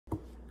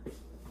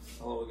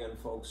Hello again,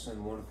 folks,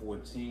 in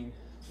 114.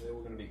 Today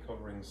we're going to be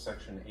covering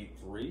section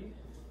 8.3.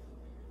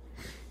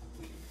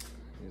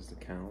 Here's the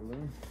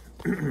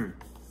calendar.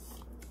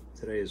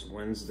 Today is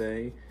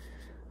Wednesday,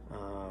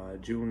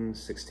 June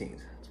 16th.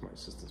 It's my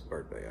sister's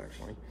birthday,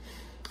 actually.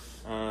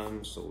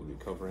 So we'll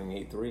be covering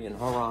 8.3 in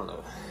her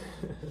honor.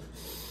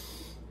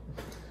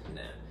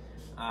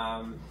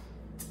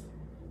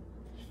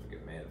 She would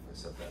get mad if I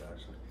said that,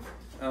 actually.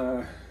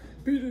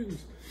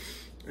 Beatings!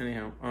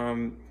 Anyhow,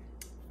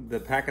 the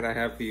packet I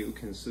have for you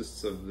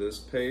consists of this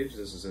page.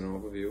 This is an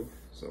overview,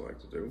 as I like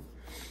to do.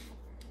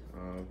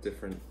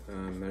 Different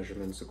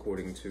measurements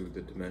according to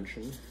the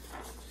dimension.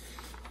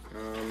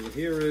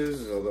 Here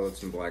is, although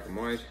it's in black and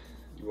white,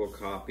 your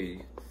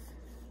copy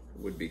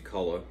would be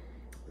color.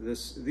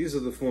 These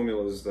are the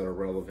formulas that are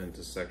relevant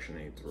to section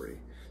 8.3.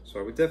 So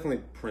I would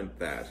definitely print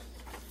that,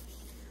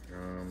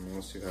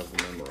 unless you have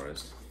them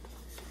memorized.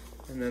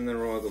 And then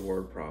there are the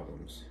word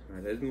problems. All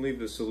right, I didn't leave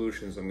the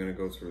solutions. I'm going to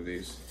go through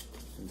these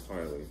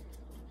entirely.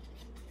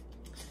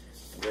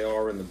 They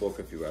are in the book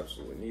if you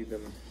absolutely need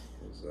them.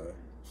 There's a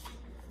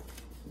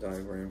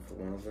diagram for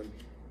one of them.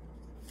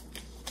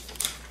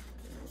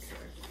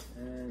 Okay,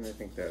 and I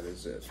think that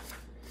is it.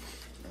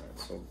 All right,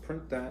 so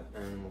print that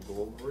and we'll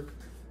go over it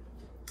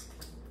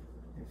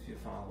if you're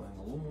following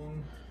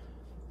along.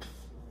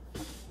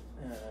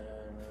 And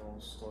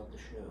I'll start the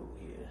show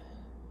here.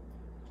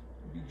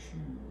 Big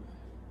shoe.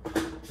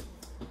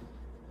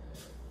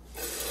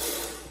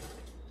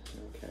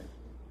 Okay.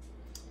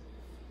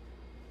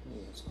 Oh,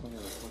 it's quite a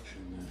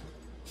reflection there.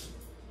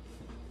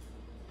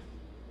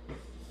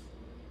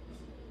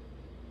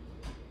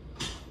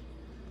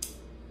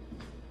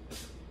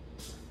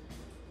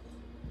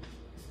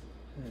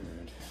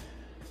 Alright.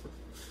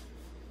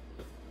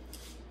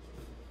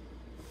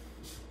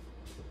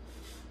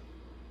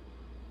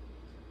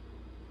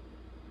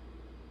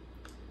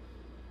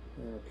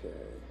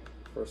 Okay.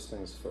 First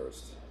things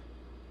first.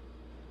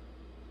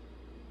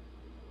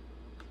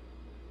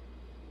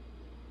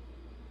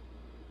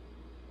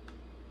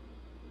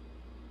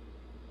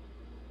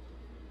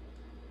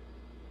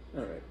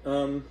 All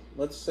right,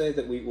 let's say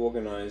that we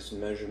organize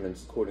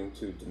measurements according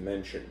to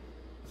dimension.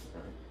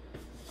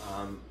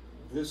 Right.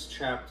 This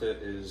chapter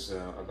is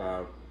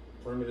about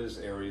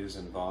perimeters, areas,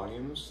 and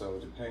volumes, so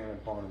depending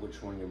upon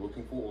which one you're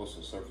looking for,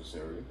 also surface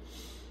area.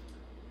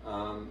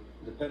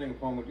 Depending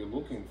upon what you're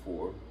looking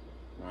for,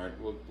 all right,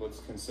 let's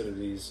consider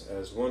these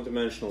as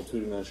one-dimensional,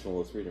 two-dimensional,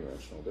 or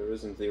three-dimensional. There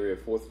is, in theory, a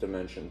fourth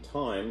dimension,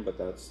 time, but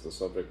that's the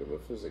subject of a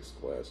physics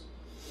class.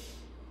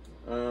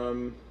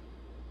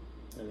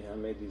 Anyhow, I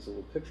made these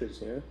little pictures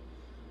here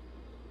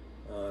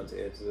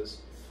to add to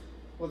this.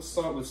 Let's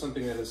start with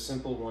something that is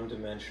simple,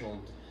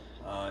 one-dimensional,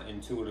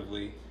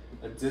 intuitively.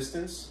 A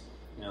distance.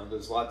 You know,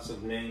 there's lots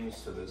of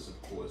names for this,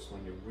 of course,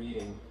 when you're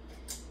reading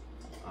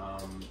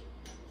a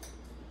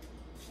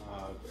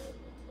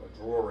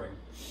drawing.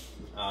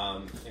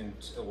 In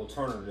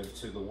alternative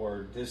to the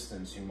word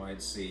distance, you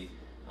might see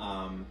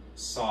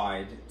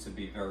side to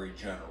be very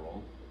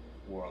general,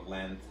 or a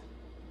length,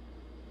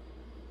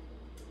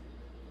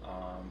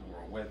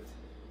 or a width,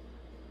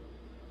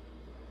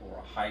 or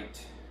a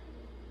height,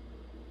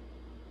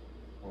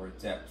 or a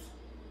depth.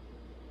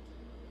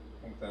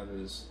 I think that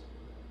is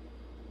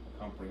a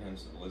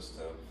comprehensive list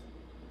of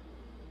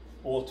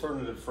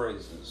alternative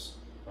phrases.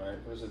 Right?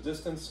 There's a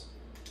distance.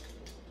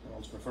 Well,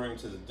 it's referring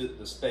to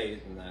the space,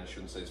 and I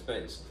shouldn't say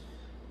space.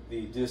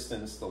 The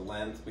distance, the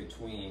length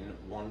between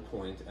one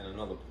point and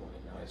another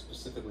point. Now, I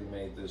specifically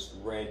made this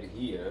red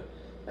here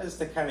as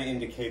to kind of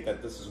indicate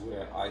that this is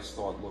where I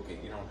start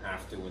looking. You don't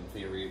have to, in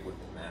theory, it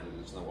wouldn't matter.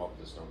 There's no up,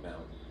 there's no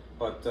down.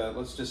 But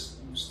let's just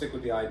stick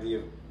with the idea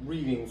of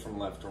reading from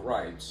left to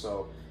right.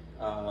 So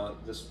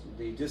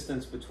the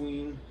distance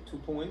between 2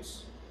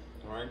 points,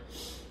 all right,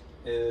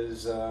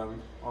 is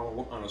on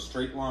a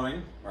straight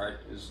line, right,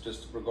 is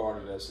just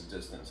regarded as a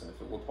distance. And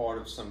if it were part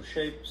of some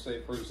shape,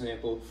 say, for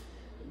example,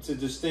 to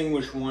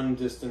distinguish one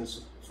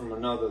distance from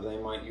another, they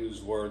might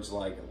use words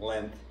like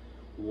length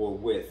or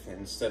width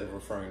instead of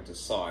referring to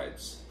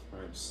sides.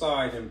 Right?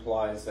 Side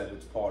implies that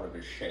it's part of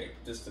a shape.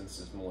 Distance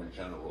is more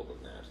general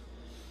than that.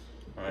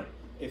 All right.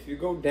 If you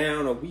go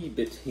down a wee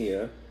bit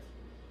here,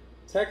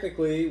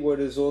 technically what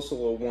is also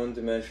a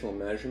one-dimensional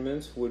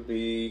measurement would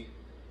be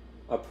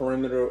a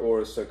perimeter or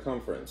a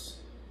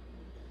circumference.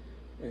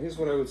 And here's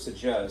what I would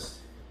suggest.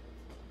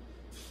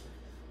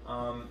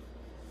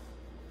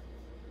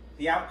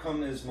 The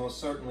outcome is most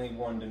certainly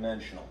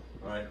one-dimensional,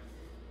 right?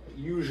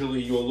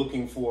 Usually you're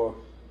looking for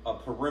a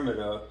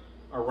perimeter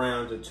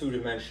around a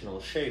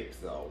two-dimensional shape,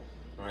 though,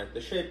 right?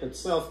 The shape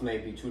itself may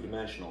be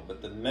two-dimensional,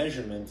 but the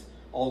measurement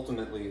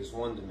ultimately is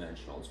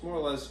one-dimensional. It's more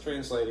or less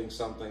translating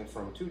something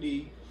from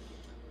 2D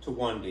to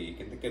 1D. You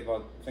can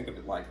think of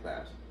it like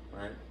that,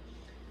 right?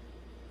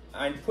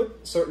 I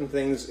put certain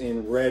things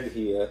in red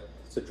here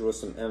to draw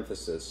some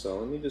emphasis, so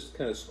let me just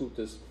kind of scoot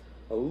this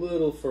a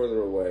little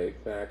further away,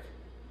 back.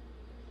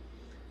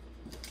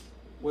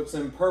 What's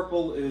in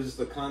purple is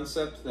the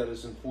concept that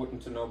is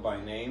important to know by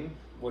name.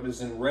 What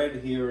is in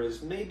red here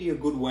is maybe a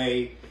good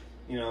way,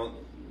 you know,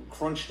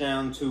 crunch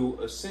down to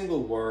a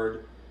single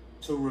word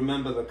to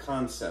remember the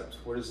concept.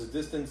 What is the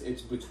distance?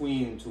 It's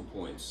between 2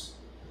 points,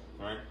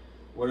 right?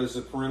 What is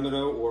a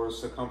perimeter or a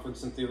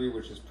circumference in theory,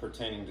 which is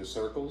pertaining to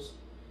circles?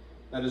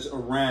 That is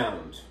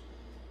around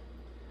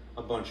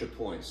a bunch of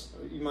points.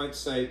 You might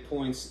say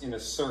points in a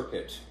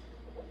circuit,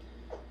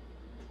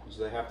 because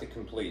they have to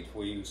complete.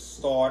 Where you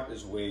start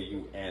is where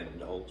you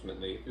end,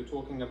 ultimately, if you're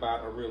talking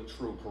about a real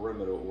true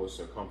perimeter or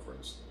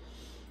circumference.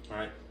 All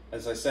right.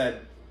 As I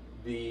said,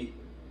 the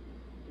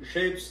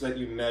shapes that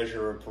you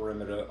measure a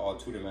perimeter are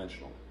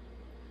two-dimensional.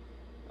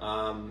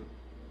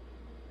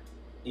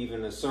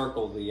 Even a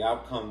circle, the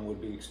outcome would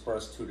be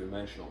expressed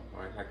two-dimensional,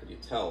 right? How could you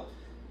tell?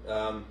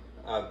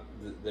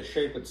 The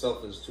shape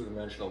itself is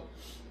two-dimensional,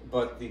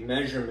 but the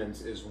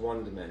measurement is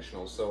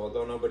one-dimensional. So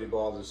although nobody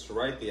bothers to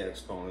write the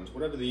exponents,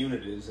 whatever the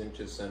unit is,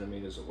 inches,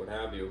 centimeters, or what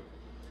have you,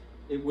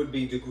 it would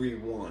be degree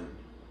 1.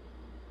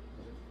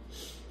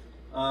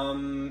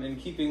 In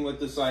keeping with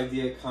this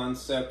idea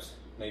concept,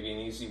 maybe an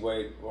easy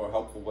way or a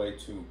helpful way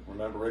to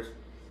remember it,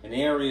 an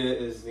area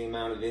is the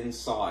amount of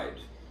inside,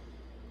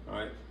 all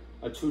right?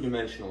 A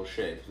two-dimensional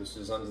shape. This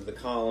is under the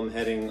column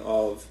heading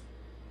of,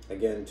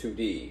 again,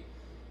 2D.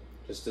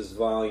 Just as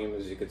volume,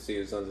 as you can see,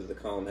 is under the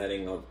column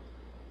heading of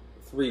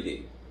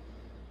 3D.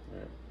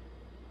 Right.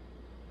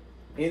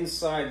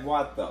 Inside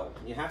what, though?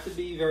 You have to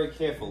be very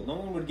careful. No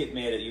one would get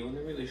mad at you, and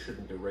they really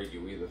shouldn't berate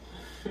you either.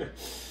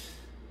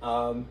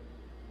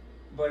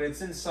 But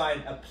it's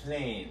inside a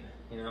plane,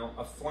 you know,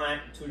 a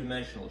flat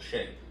two-dimensional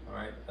shape, all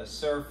right? A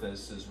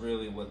surface is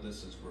really what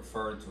this is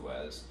referred to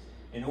as.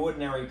 In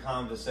ordinary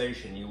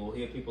conversation, you will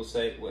hear people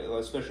say, well,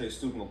 especially a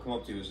student will come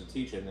up to you as a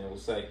teacher, and they will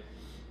say,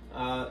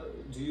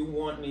 do you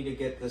want me to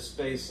get the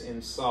space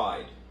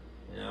inside,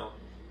 you know?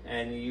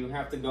 And you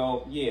have to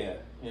go, yeah,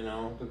 you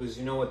know, because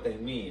you know what they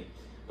mean.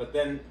 But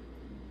then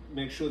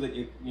make sure that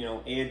you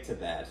add to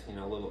that,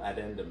 a little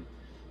addendum.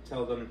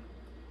 Tell them,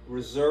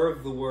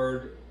 reserve the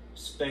word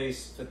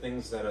space for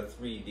things that are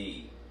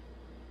 3D.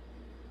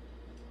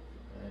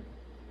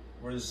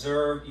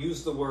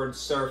 Use the word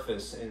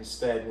surface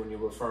instead when you're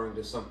referring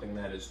to something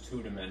that is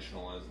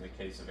two-dimensional, as in the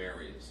case of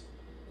areas.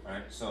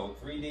 Right? So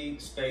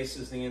 3D space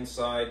is the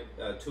inside,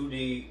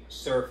 2D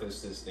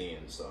surface is the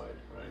inside.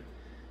 Right?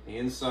 The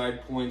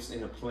inside points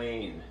in a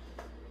plane,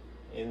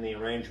 in the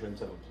arrangement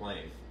of a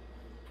plane.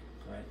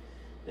 Right?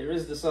 There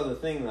is this other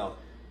thing though.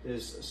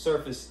 There's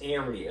surface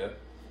area.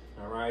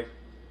 All right.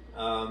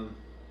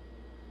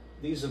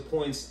 These are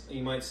points,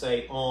 you might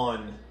say,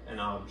 on an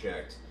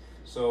object.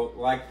 So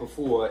like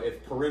before,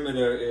 if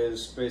perimeter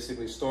is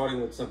basically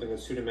starting with something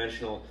that's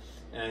two-dimensional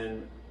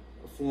and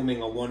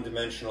forming a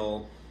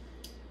one-dimensional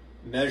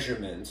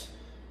measurement,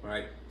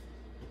 right?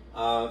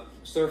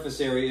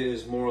 Surface area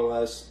is more or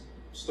less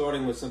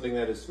starting with something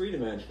that is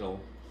three-dimensional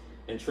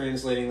and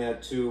translating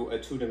that to a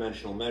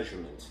two-dimensional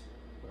measurement,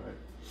 right?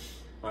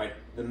 Right.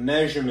 The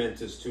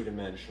measurement is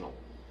two-dimensional.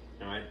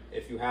 All right.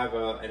 If you have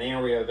an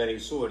area of any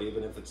sort,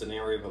 even if it's an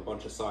area of a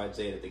bunch of sides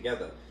added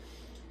together,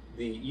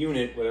 the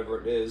unit,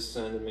 whatever it is,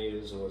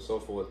 centimeters or so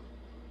forth,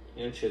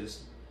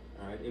 inches,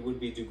 all right, it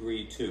would be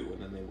degree 2,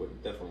 and then they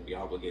would definitely be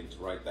obligated to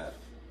write that.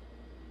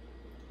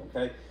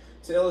 Okay.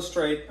 To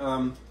illustrate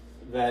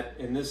that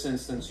in this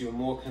instance you're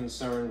more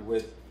concerned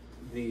with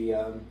the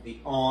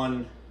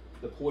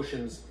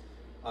portions,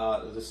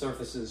 the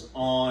surfaces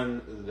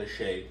on the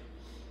shape,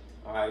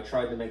 I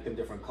tried to make them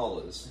different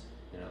colors.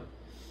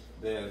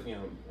 They're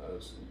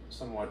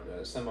somewhat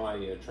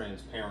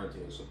semi-transparent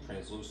here, so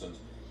translucent.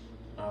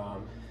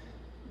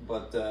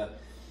 But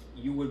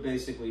you would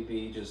basically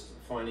be just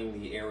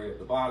finding the area of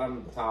the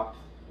bottom, the top,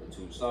 the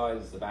two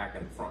sides, the back,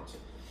 and the front.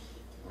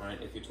 All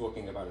right, if you're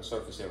talking about a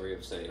surface area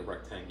of, say, a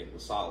rectangular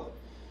solid.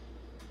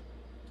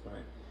 All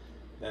right.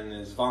 Then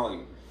there's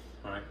volume.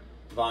 All right.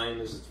 Volume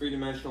is a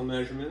three-dimensional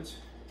measurement.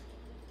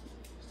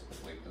 Just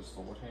complete this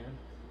forward hand.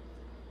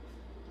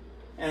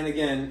 And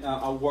again,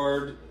 a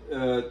word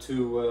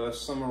to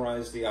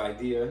summarize the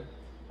idea.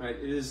 Right?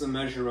 It is a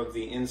measure of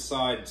the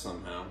inside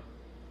somehow,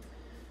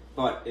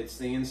 but it's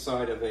the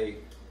inside of a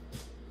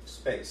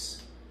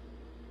space.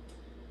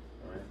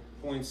 All right?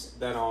 Points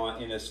that are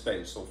in a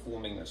space, or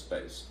forming a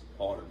space,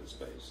 part of the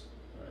space.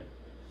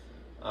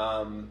 All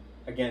right?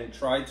 Again,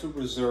 try to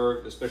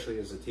reserve, especially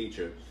as a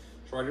teacher,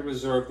 try to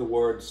reserve the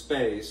word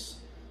space.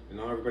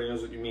 Everybody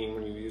knows what you mean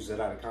when you use it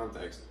out of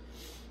context.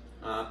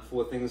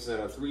 For things that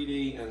are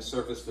 3D and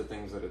surface for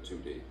things that are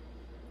 2D.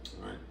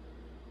 All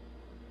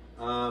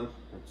right.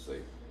 Let's see.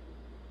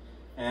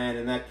 And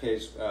in that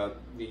case, the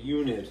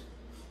unit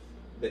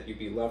that you'd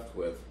be left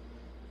with,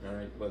 all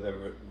right,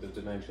 whether the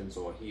dimensions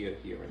are here,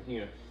 here, and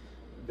here,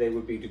 they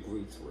would be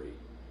degree 3.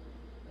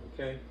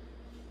 Okay?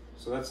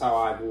 So that's how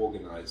I've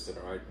organized it,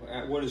 all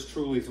right? What is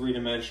truly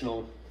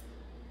three-dimensional?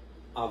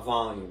 A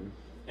volume,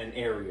 an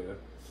area,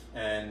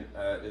 and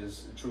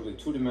is truly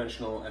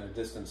two-dimensional, and a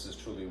distance is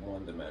truly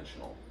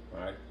one-dimensional,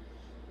 right?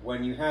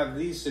 When you have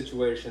these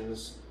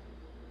situations,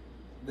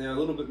 they're a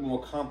little bit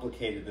more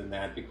complicated than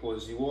that,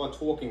 because you are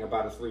talking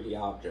about a 3D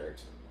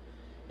object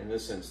in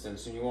this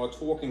instance, and you are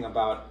talking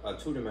about a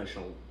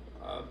two-dimensional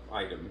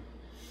item.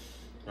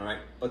 all right?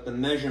 But the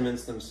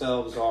measurements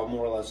themselves are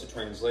more or less a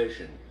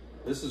translation.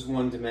 This is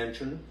one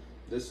dimension.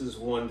 This is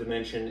one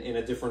dimension in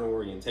a different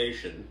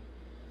orientation.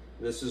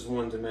 This is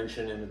one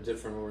dimension in a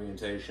different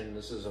orientation.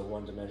 This is a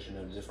one dimension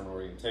in a different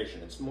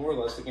orientation. It's more or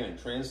less, again,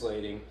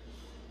 translating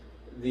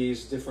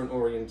these different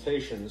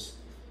orientations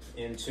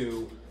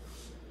into,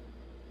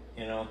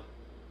 you know,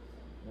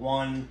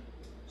 one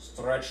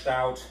stretched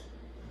out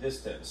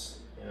distance,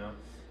 you know.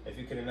 If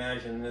you can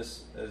imagine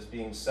this as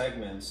being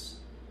segments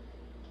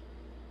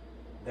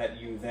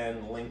that you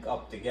then link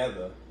up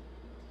together,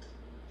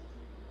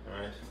 all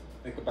right,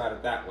 think about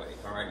it that way,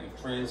 all right. You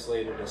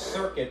translated a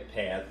circuit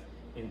path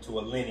into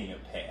a linear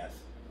path,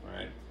 all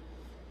right.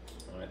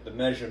 All right, the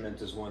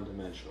measurement is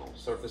one-dimensional.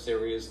 Surface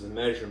area is the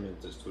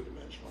measurement is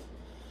two-dimensional,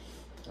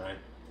 all right.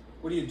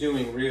 What are you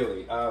doing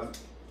really?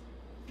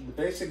 The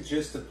basic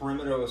gist of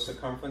perimeter or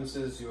circumference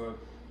is you're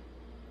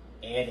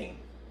adding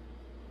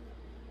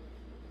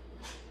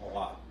a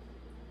lot.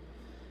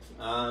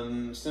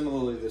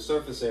 Similarly, the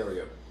surface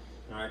area,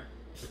 all right?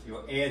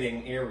 You're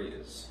adding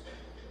areas.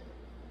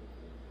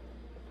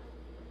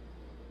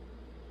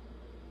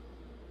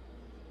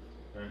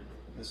 Right?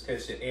 In this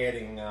case, you're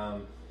adding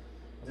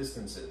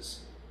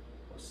distances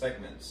or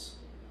segments.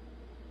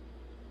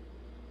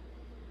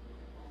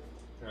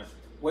 Right?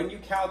 When you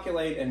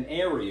calculate an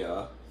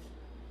area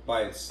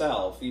by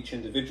itself, each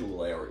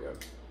individual area,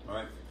 all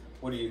right,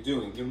 what are you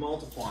doing? You're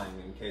multiplying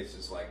in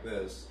cases like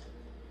this.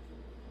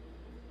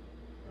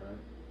 All right?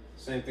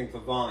 Same thing for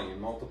volume,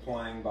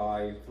 multiplying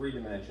by 3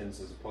 dimensions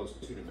as opposed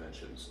to 2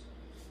 dimensions.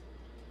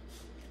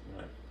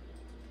 All right?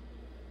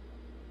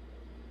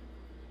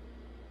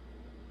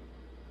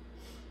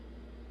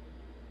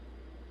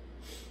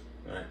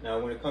 All right, now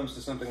when it comes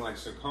to something like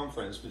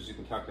circumference, because you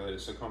can calculate a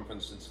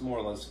circumference, it's more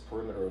or less the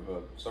perimeter of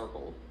a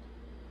circle,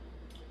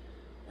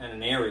 and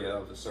an area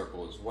of a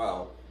circle as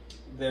well.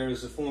 There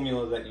is a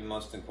formula that you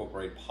must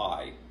incorporate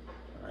pi,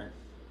 all right?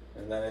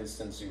 In that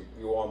instance,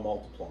 you are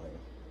multiplying.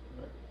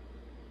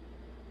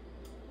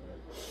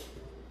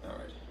 All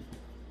right.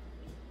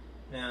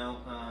 Now,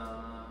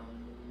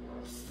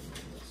 let's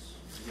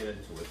get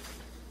into it.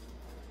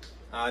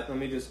 Let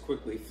me just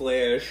quickly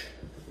flash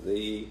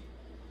the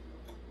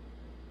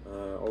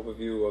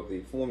overview of the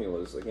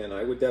formulas. Again,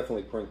 I would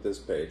definitely print this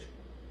page,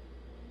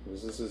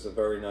 because this is a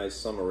very nice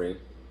summary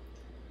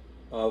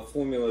of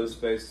formulas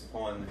based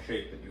upon the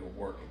shape that you're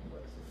working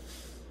with.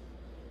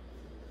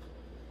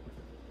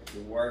 If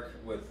you work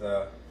with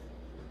a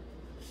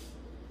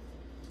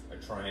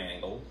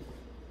triangle,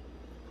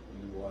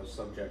 you are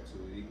subject to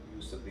the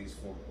use of these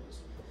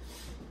formulas.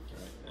 All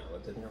right, now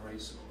it didn't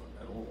erase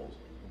at all.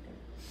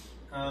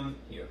 Okay.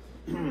 Here.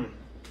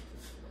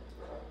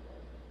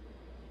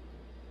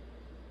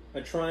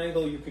 A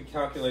triangle, you could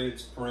calculate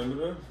its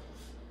perimeter.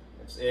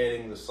 It's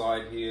adding the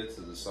side here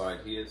to the side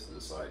here to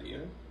the side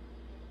here.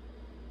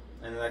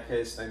 And in that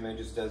case, they may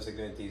just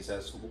designate these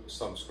as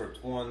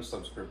subscript 1,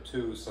 subscript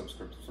 2,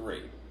 subscript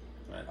 3.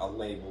 Right? A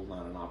label,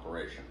 not an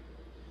operation.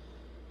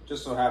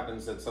 Just so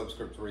happens that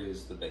subscript 3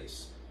 is the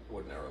base,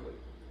 ordinarily.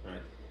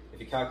 Right? If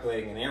you're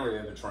calculating an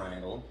area of a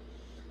triangle,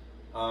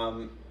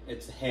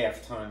 it's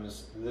half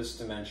times this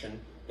dimension,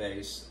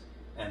 base,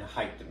 and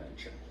height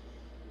dimension.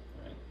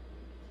 Right?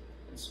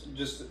 It's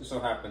just so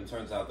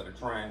turns out that a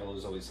triangle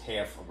is always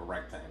half of a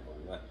rectangle.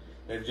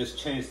 They've just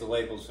changed the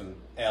labels from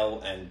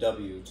L and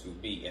W to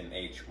B and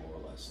H,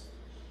 more or less.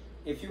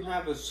 If you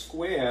have a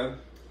square,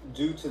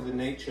 due to the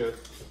nature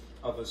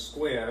of a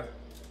square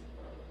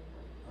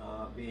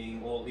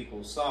being all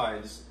equal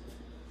sides,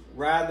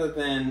 rather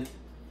than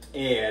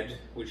add,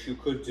 which you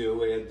could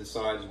do, add the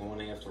sides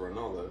one after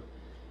another,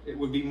 it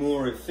would be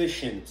more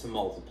efficient to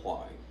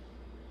multiply.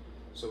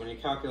 So when you're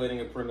calculating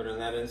a perimeter in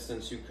that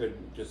instance, you could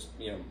just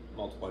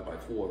multiply by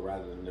 4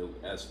 rather than do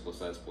S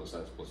plus S plus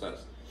S plus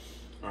S.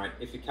 All right,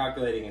 if you're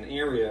calculating an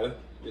area,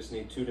 you just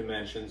need 2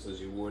 dimensions, as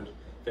you would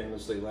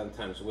famously length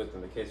times width in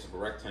the case of a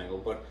rectangle,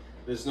 but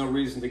there's no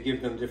reason to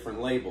give them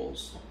different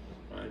labels,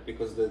 right,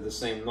 because they're the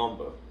same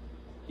number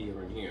here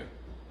and here.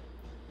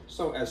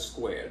 So S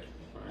squared,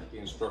 all right, the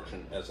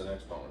instruction as an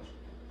exponent.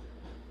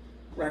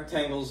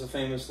 Rectangles are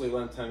famously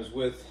length times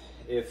width.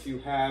 If you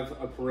have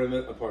a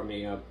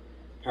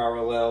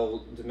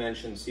parallel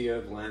dimensions here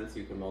of length,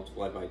 you can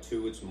multiply by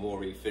 2, it's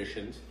more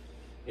efficient.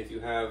 If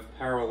you have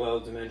parallel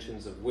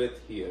dimensions of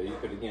width here, you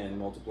could again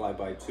multiply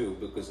by 2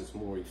 because it's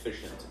more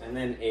efficient, and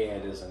then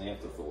add as an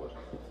afterthought.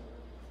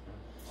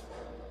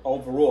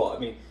 Overall, I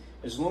mean,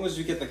 as long as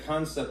you get the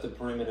concept of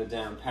perimeter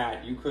down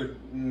pat, you could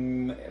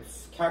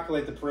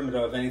calculate the perimeter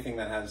of anything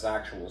that has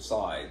actual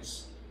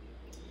sides.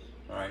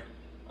 All right,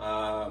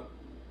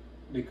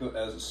 because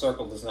as a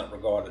circle is not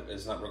regarded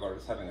as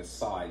having a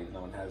side, even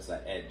though it has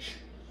that edge.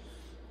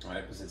 All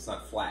right, because it's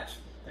not flat.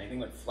 Anything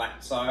with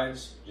flat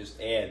sides, just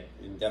add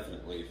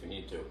indefinitely if you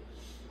need to.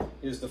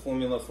 Here's the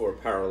formula for a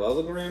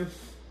parallelogram,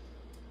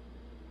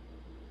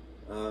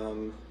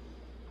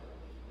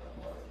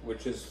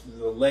 which is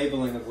the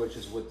labeling of which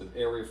is what the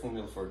area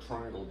formula for a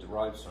triangle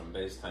derives from,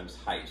 base times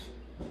height.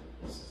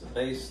 This is a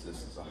base,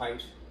 this is a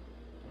height.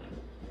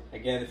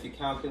 Again, if you're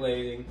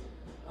calculating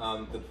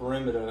the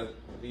perimeter,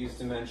 these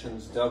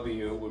dimensions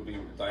W would be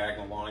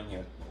diagonal line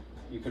here.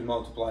 You could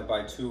multiply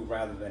by 2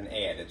 rather than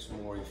add. It's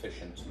more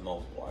efficient to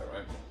multiply,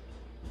 right?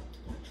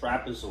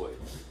 Trapezoid.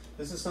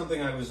 This is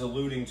something I was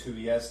alluding to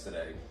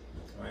yesterday,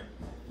 right?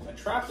 A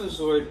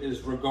trapezoid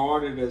is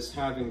regarded as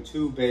having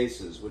 2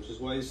 bases, which is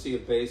why you see a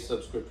base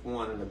subscript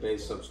 1 and a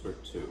base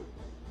subscript 2.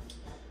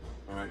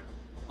 All right.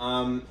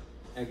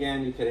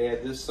 Again, you could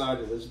add this side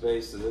to this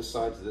base to this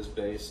side to this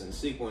base in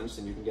sequence,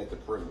 and you can get the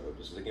perimeter.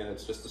 Because again,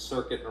 it's just a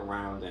circuit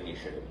around any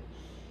shape.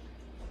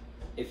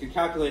 If you're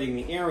calculating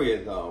the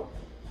area, though,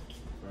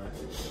 right,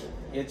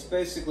 it's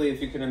basically,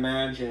 if you can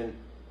imagine,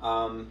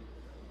 a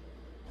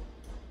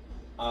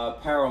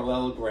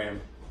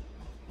parallelogram,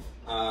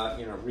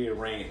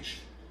 rearranged.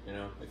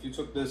 If you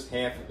took this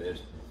half of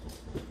it,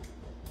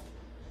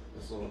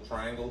 this little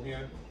triangle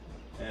here,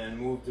 and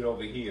moved it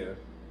over here,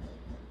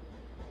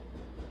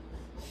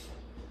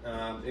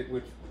 it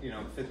would,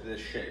 fit this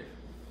shape,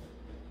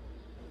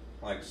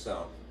 like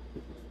so.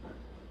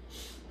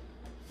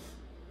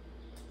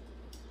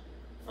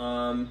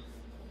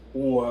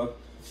 Or,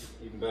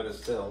 even better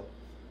still,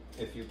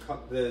 if you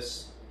cut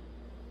this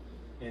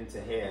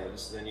into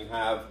halves, then you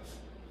have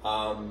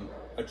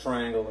a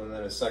triangle and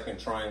then a second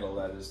triangle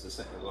that is the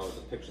same, although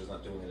the picture's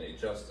not doing it any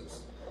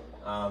justice.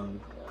 Sorry,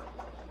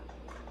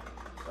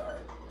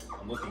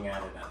 I'm looking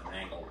at it at an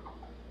angle,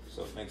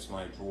 so it makes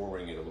my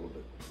drawing it a little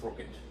bit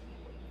crooked.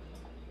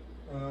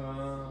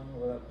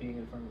 Without being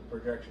in front of the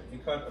projection. If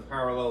you cut a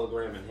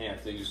parallelogram in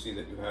half, then you see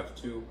that you have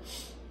 2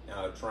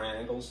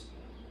 triangles.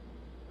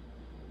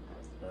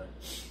 Right.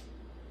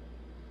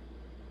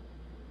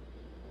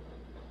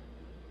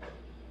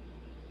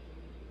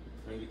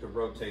 And you could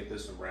rotate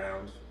this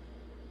around.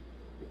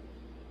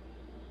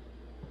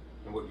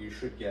 And what you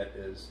should get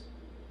is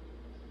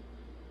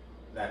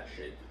that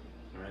shape.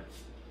 Right?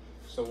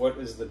 So what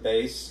is the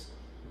base?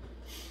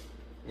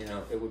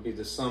 It would be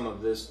the sum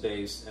of this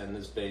base and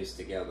this base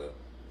together.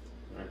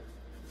 Right?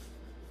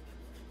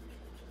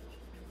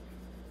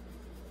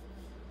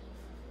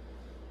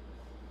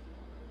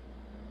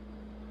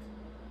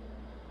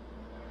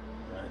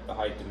 Right, the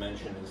height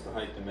dimension is the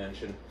height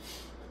dimension.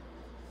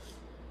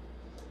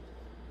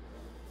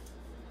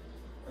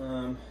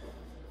 And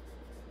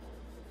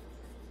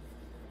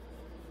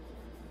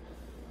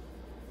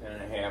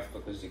a half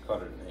because you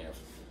cut it in half.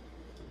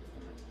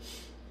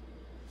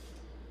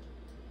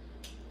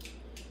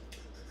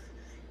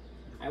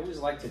 I always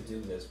like to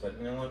do this, but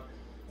you know what?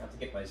 Not to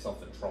get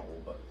myself in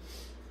trouble, but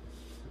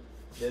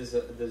there's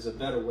a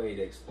better way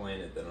to explain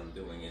it than I'm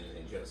doing it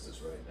any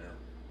justice right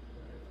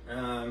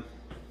now.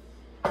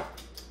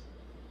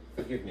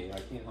 Forgive me, I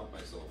can't help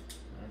myself.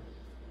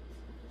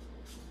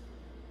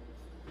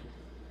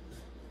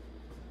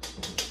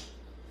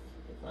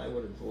 If I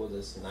were to draw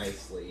this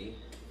nicely,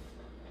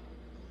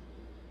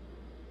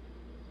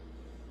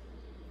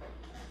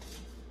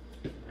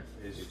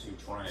 there's your 2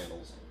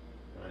 triangles,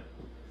 right?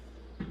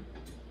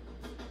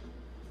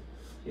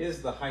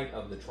 Here's the height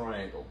of the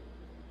triangle.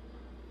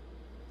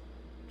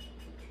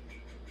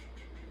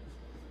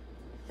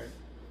 Okay.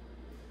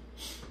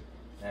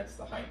 That's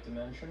the height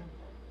dimension.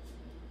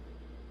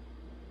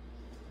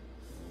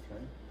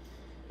 Okay.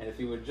 And if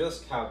you were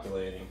just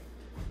calculating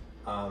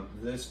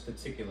this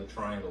particular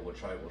triangle,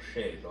 which I will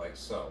shade like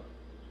so,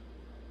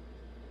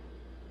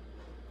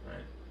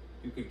 right?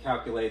 You could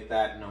calculate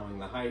that knowing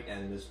the height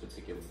and this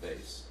particular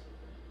base.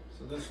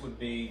 So this would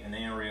be an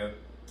area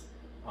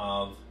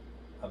of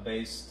a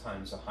base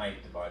times a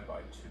height divided by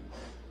 2.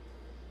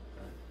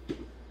 Right?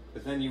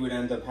 But then you would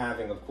end up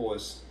having, of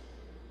course,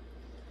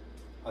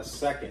 a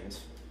second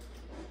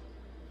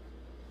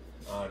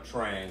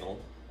triangle,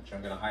 which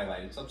I'm going to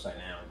highlight. It's upside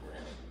down,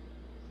 granted.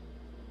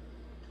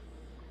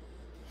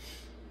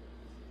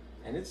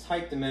 And its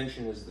height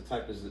dimension is the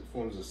type as it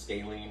forms a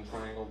scalene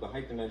triangle. The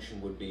height dimension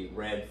would be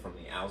read from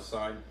the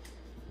outside.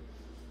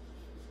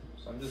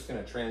 So I'm just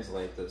going to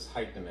translate this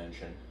height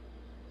dimension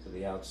to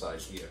the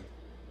outside here.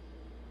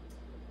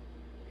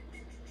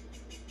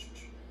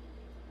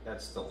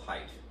 That's still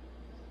height.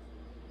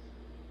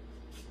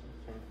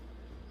 Okay.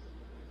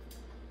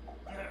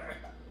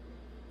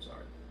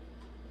 Sorry.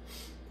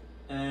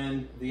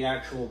 And the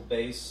actual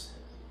base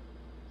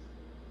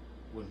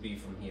would be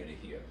from here to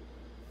here.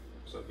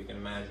 So if you can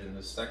imagine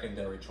this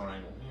secondary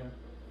triangle here,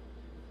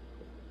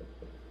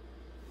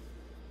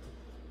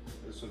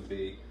 this would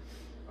be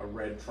a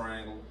red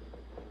triangle.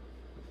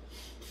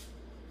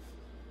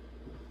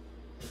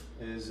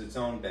 It is its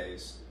own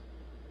base.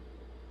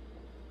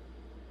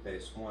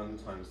 Base 1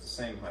 times the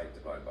same height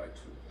divided by 2.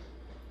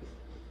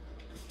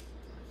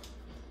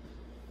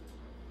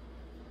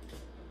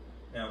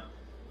 Now,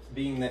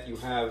 being that you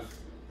have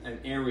an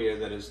area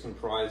that is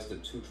comprised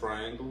of 2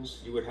 triangles,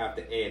 you would have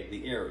to add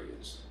the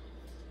areas.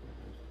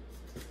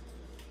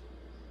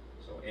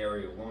 So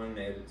area 1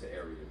 added to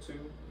area 2.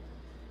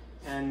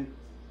 And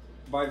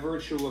by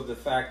virtue of the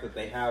fact that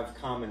they have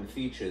common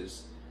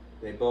features,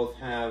 they both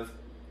have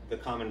the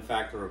common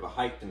factor of a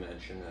height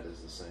dimension that is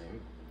the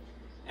same.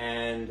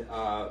 and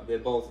they're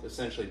both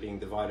essentially being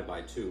divided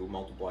by 2,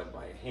 multiplied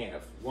by 1/2.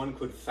 One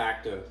could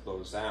factor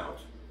those out.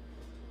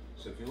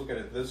 So if you look at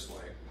it this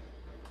way,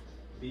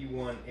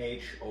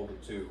 B1H over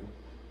 2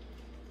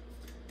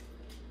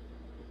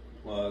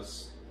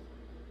 plus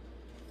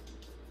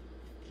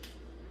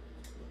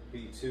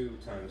B2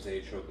 times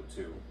H over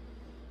 2.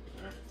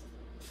 Right.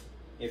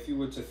 If you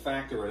were to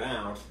factor it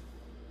out,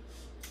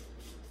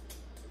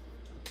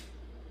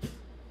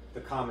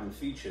 the common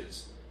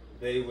features,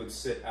 they would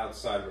sit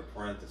outside of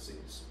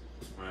parentheses,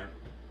 right?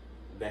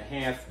 The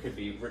 1/2 could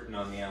be written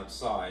on the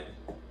outside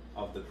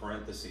of the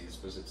parentheses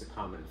because it's a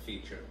common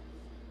feature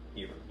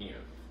here and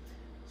here.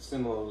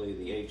 Similarly,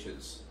 the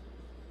H's,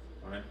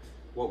 right?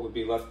 What would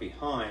be left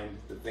behind,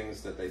 the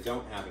things that they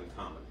don't have in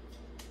common,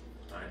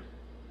 right?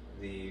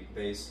 The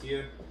base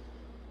here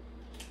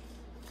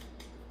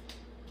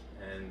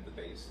and the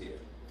base here.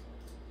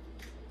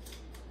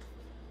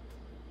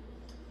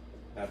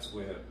 That's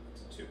where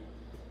it's 2.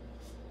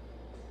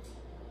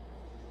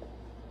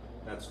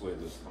 That's where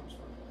this comes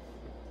from.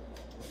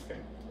 Okay,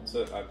 it's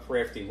a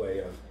crafty way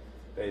of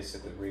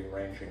basically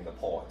rearranging the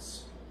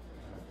parts.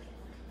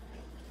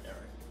 All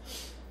right.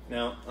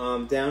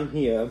 Now, down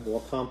here,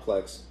 more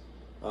complex,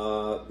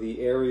 the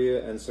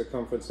area and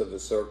circumference of a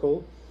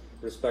circle,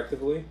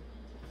 respectively.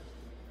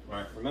 All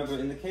right. Remember,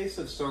 in the case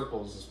of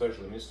circles,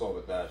 especially, let me start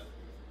with that.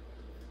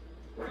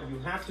 You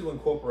have to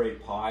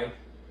incorporate pi,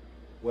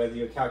 whether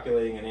you're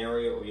calculating an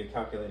area or you're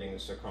calculating a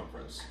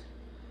circumference.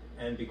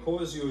 And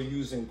because you're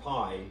using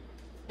pi,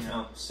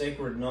 now,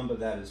 sacred number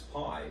that is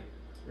pi,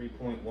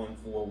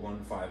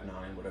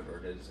 3.14159, whatever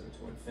it is,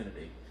 into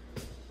infinity.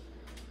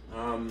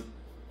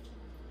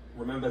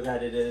 Remember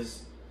that it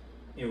is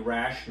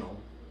irrational,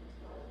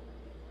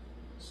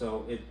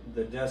 so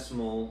the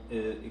decimal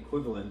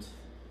equivalent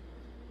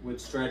would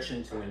stretch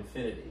into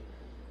infinity.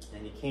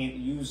 And you can't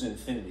use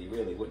infinity,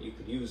 really. What you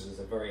could use is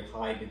a very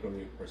high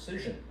degree of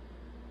precision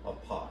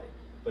of pi.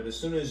 But as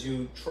soon as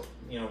you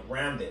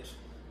round it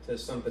to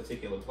some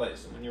particular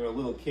place, and when you're a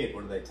little kid,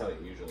 what do they tell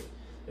you usually?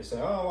 They say,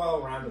 oh,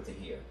 well, round it to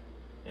here.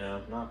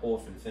 Knock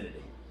off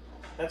infinity.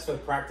 That's for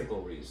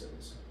practical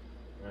reasons,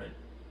 right?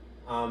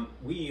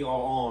 We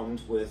are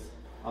armed with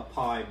a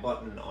pi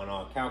button on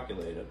our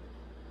calculator,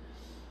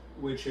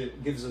 which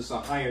it gives us a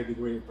higher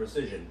degree of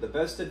precision. The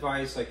best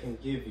advice I can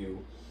give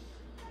you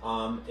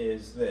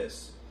is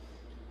this.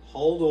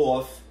 Hold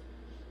off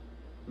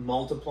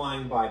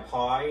multiplying by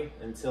pi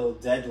until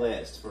dead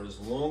last, for as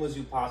long as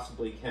you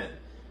possibly can,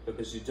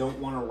 because you don't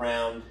want to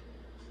round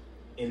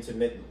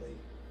intermittently.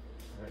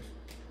 Right?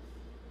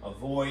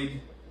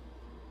 Avoid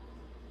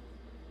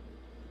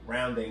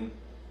rounding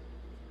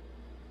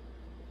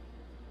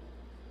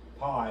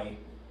pi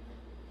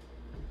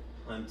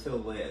until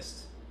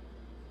last,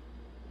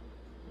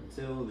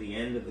 until the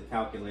end of the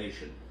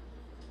calculation.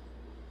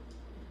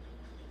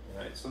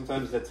 Right?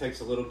 Sometimes that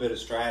takes a little bit of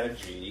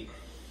strategy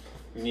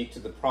unique to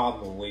the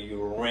problem, where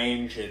you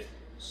arrange it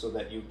so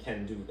that you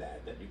can do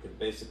that you could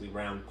basically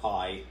round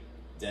pi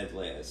dead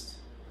last.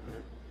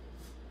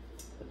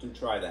 But do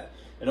try that.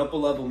 In upper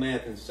level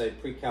math, and say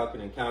pre-calc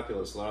and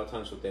calculus, a lot of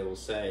times what they will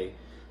say,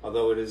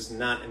 although it is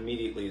not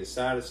immediately as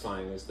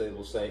satisfying, is they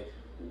will say,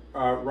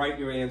 write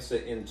your answer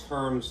in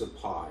terms of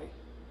pi.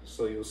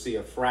 So you'll see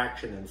a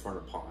fraction in front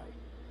of pi.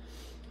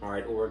 All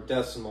right, or a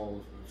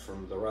decimal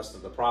from the rest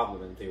of the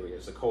problem in theory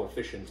as a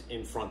coefficient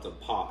in front of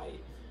pi.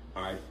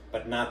 All right,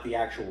 but not the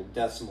actual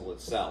decimal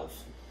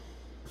itself.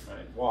 All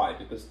right, why?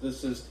 Because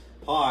this is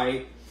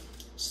pi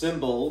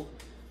symbol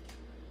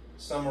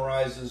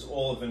summarizes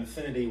all of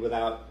infinity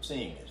without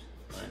seeing it.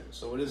 Right?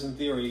 So it is in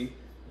theory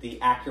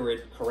the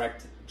accurate,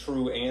 correct,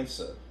 true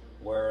answer,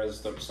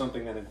 whereas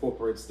something that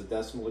incorporates the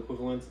decimal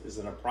equivalent is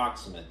an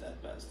approximate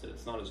at best.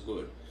 It's not as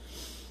good.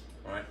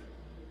 All right.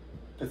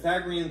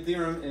 Pythagorean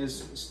theorem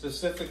is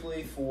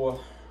specifically for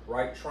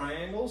right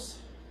triangles.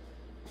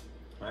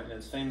 Right, and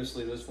it's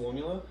famously this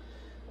formula.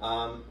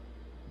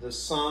 The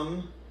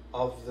sum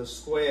of the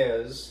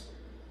squares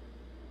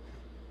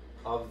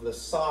of the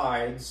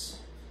sides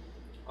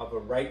of a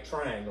right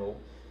triangle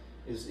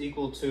is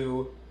equal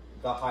to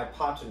the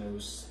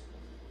hypotenuse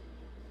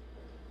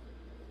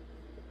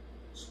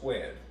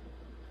squared.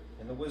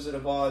 In The Wizard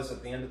of Oz,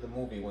 at the end of the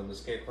movie, when the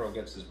scarecrow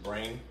gets his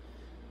brain,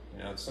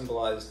 it's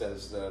symbolized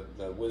as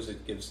the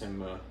wizard gives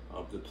him a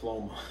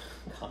diploma,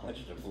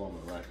 college diploma,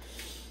 right?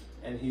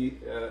 And he,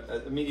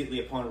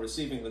 immediately upon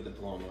receiving the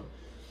diploma,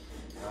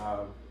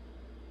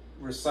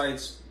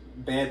 recites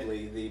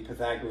badly the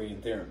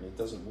Pythagorean theorem. It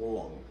does it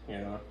wrong,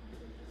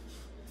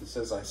 It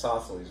says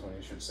isosceles when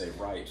he should say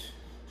right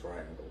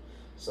triangle.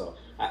 So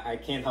I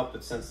can't help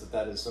but sense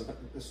that is sort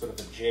of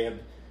a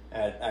jab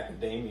at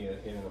academia,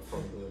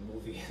 from the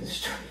movie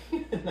industry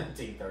in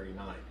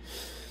 1939.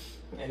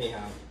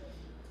 Anyhow,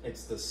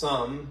 it's the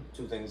sum,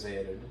 two things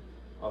added,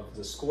 of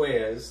the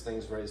squares,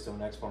 things raised to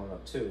an exponent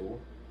of 2,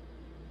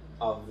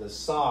 of the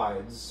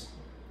sides,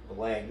 the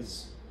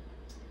legs,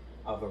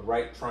 of a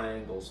right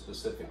triangle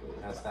specifically.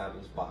 It has to have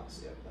this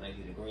box here, the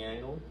 90-degree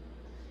angle.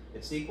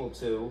 It's equal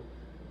to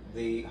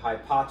the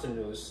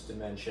hypotenuse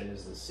dimension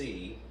is the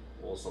c,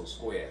 also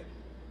squared.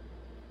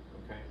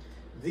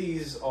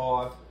 these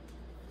are,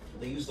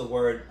 they use the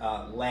word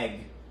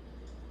leg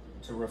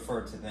to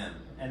refer to them.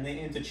 And they're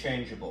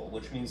interchangeable,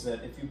 which means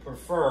that if you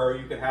prefer,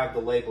 you could have the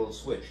label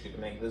switched. You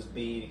can make this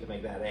B, you can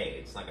make that A.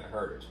 It's not going to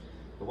hurt it.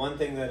 The one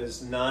thing that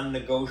is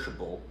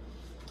non-negotiable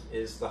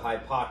is the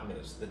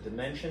hypotenuse. The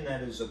dimension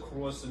that is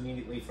across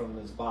immediately from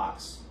this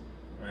box,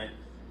 right,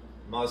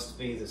 must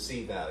be the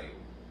C value,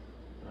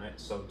 right?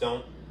 So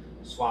don't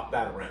swap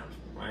that around,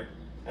 right?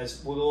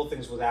 As with all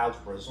things with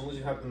algebra, as long as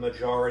you have the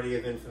majority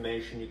of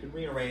information, you can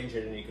rearrange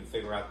it and you can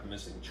figure out the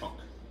missing chunk.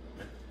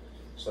 Right?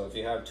 So if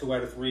you have 2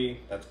 out of 3,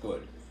 that's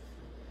good.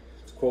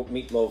 To quote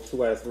Meatloaf,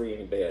 2 out of 3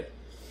 ain't bad.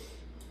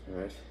 All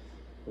right.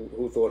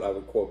 Who thought I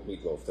would quote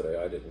Meatloaf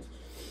today? I didn't.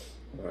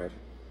 All right.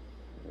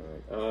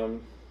 All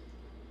right.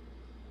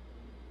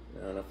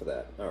 Enough of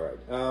that. All right.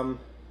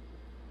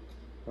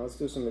 Let's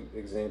do some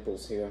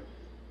examples here.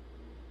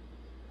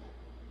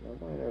 Now,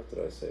 why on earth did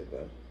I save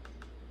that?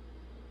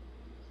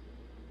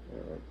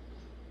 All right.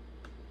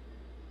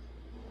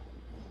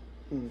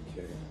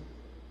 Okay.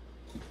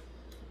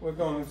 We're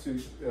going to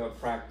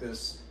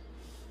practice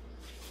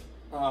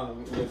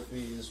with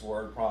these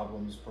word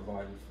problems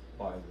provided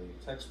by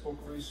the textbook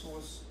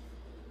resource.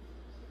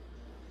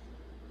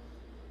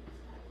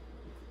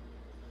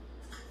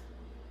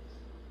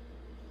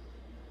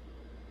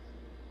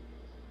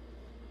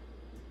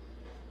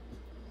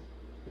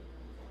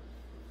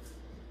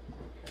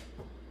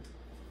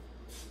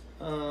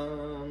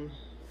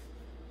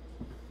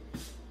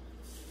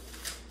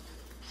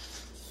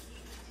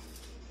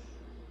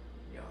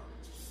 Yeah.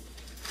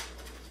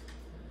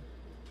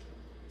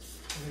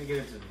 I'm going to get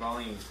into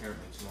volume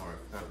apparently tomorrow. I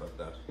forgot about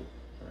that. All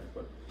right,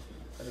 but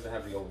I need to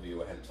have the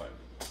overview ahead of time.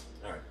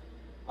 All right.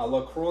 A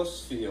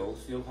lacrosse field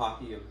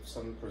hockey of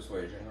some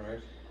persuasion,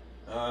 right?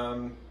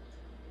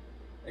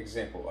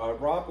 Example,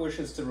 Rob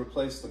wishes to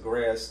replace the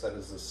grass that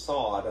is the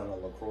sod on a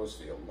lacrosse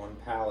field. 1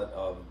 pallet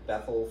of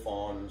Bethel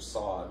Farm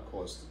sod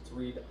costs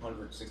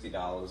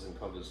 $360 and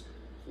covers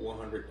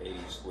 480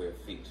 square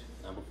feet.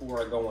 Now,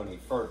 before I go any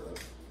further,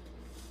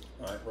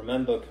 all right,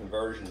 remember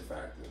conversion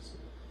factors.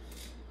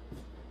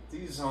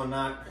 These are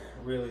not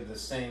really the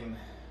same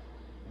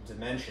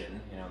dimension.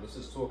 You know, this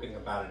is talking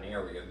about an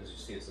area. As you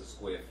see, it's a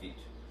square feet.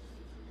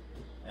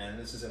 And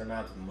this is an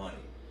amount of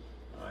money.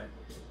 All right?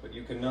 But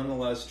you can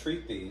nonetheless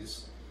treat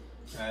these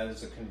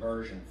as a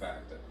conversion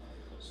factor.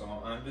 So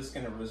I'm just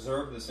going to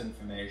reserve this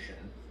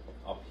information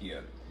up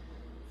here.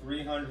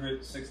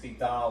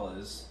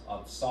 $360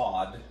 of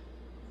sod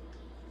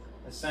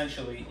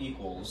essentially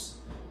equals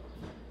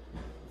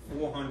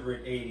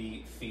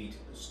 480 feet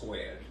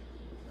squared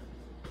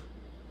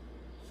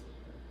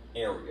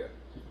area.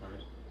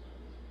 Right?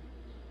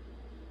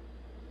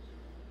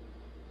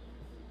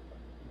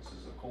 This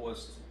is the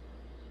cost,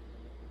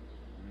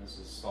 and this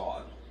is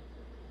sod,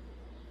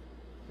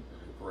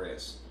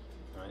 grass.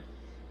 Right?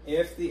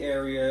 If the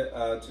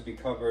area to be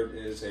covered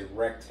is a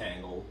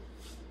rectangle,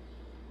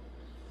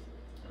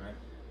 right,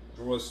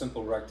 draw a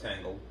simple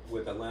rectangle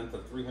with a length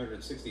of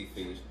 360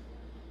 feet,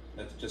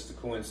 that's just a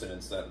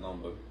coincidence, that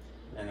number,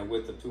 and a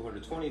width of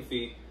 220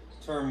 feet,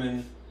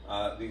 determine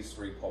these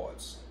 3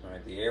 parts,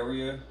 right? The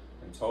area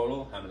in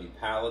total, how many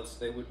pallets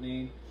they would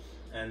need,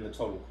 and the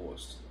total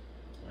cost.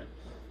 Right?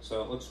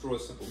 So let's draw a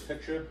simple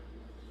picture.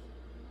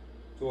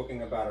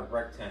 Talking about a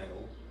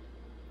rectangle.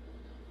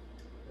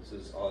 This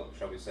is,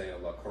 shall we say, a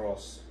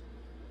lacrosse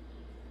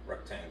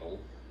rectangle.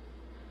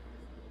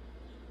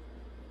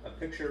 A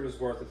picture is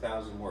worth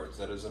 1,000 words.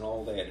 That is an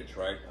old adage,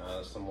 right?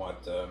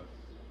 Somewhat a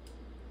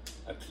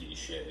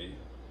cliche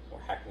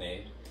or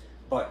hackneyed.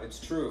 But it's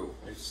true.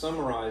 It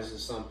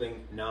summarizes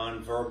something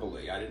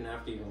non-verbally. I didn't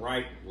have to even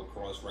write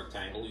lacrosse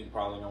rectangle. You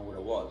probably know what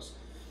it was.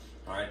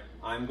 All right.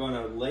 I'm going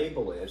to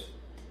label it,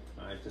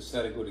 all right, to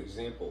set a good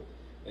example.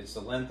 It's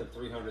the length of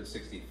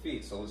 360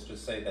 feet. So let's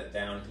just say that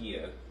down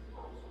here,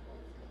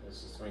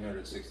 this is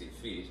 360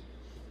 feet,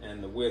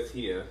 and the width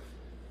here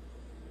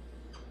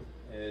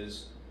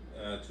is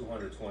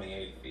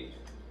 228 feet.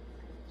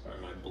 Sorry,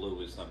 my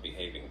blue is not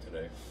behaving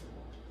today.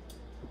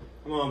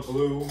 Come on,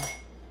 blue.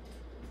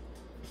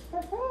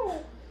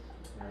 All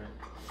right.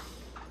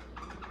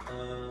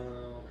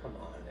 Come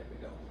on, there we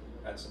go.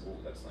 That's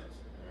that's nice.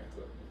 All right,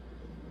 good.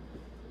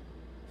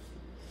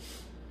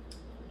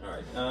 All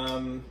right.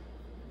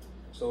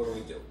 So what do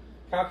we do?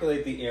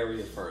 Calculate the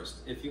area first.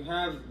 If you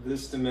have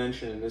this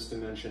dimension and this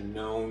dimension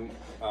known,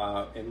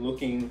 and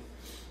looking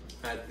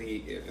at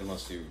the,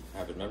 unless you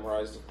have it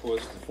memorized, of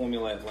course, the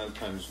formula at length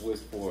times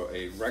width for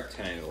a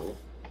rectangle,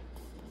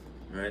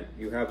 right?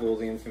 You have all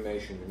the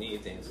information you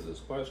need to answer this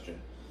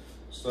question.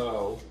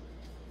 So,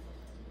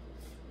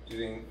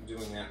 doing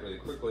that really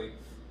quickly,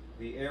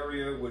 the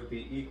area would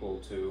be equal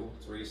to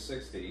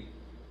 360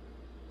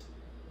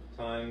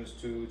 times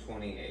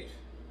 228,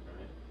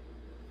 right?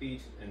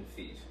 Feet and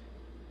feet,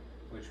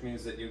 which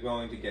means that you're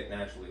going to get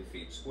naturally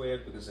feet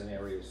squared because an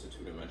area is a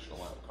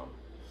 2-dimensional outcome.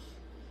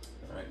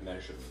 All right,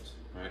 measurement.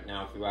 All right,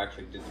 now if you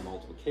actually did the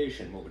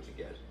multiplication, what would you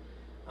get?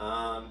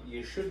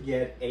 You should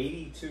get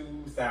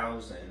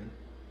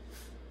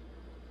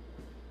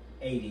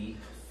 82,080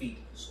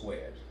 feet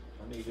squared.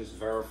 Let me just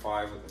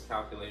verify with the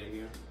calculator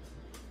here.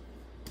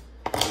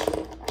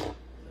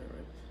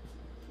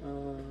 A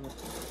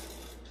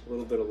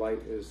little bit of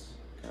light is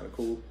kind of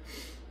cool.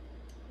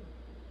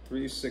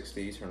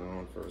 360, turn it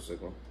on for a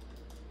signal.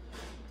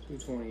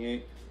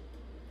 228.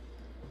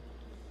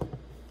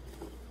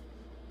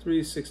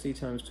 360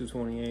 times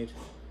 228.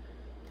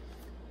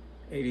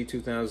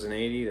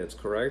 82,080, that's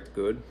correct,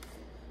 good.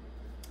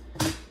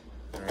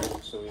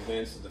 Alright, so we've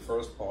answered the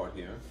first part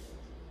here.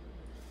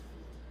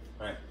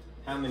 Alright,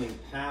 how many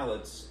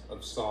pallets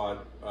of sod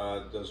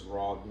does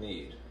Rob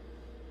need?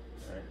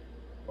 Alright,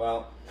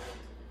 well,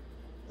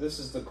 this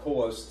is the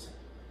cost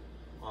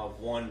of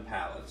one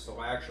pallet, so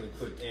I actually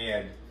could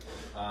add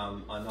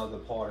another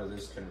part of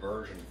this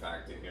conversion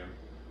factor here.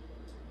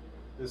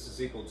 This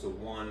is equal to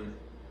one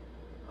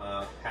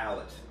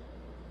pallet.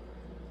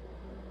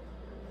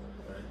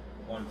 Right.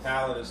 One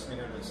pallet is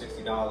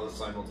 $360.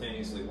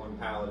 Simultaneously, one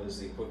pallet is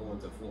the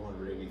equivalent of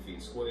 480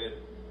 feet squared.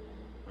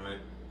 All right.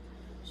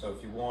 So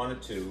if you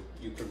wanted to,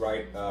 you could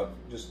write,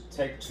 just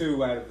take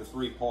 2 out of the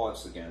 3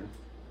 parts again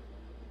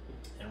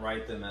and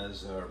write them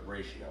as a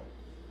ratio.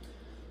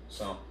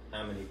 So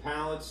how many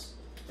pallets?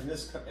 And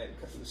this,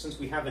 since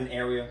we have an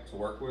area to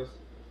work with,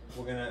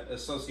 we're going to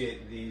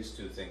associate these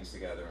 2 things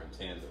together in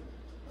tandem.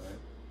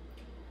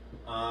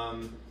 All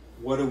right?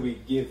 What are we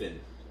given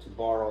to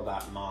borrow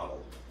that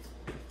model?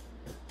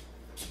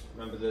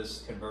 Remember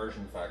this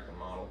conversion factor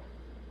model.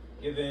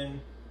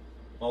 Given,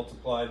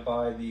 multiplied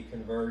by the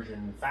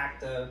conversion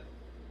factor,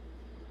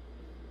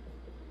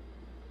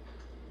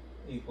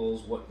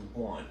 equals what we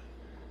want.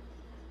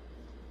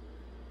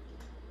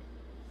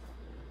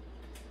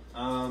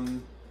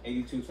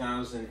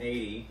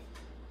 82,080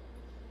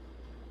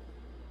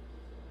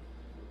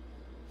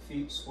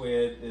 feet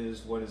squared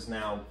is what is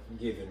now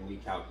given. We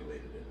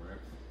calculated it, right?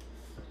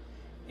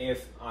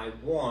 If I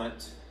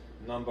want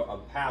number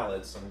of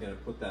pallets, I'm going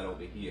to put that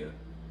over here.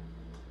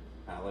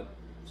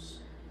 Pallets.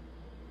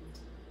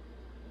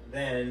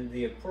 Then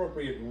the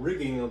appropriate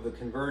rigging of the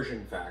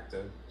conversion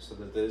factor, so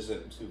that there's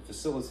to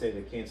facilitate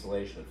a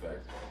cancellation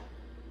effect.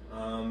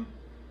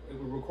 It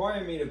would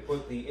require me to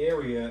put the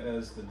area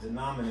as the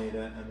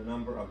denominator and the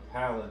number of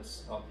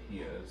pallets up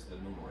here as the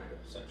numerator,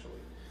 essentially.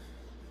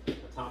 The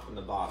top and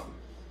the bottom.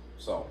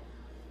 So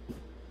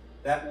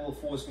that will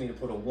force me to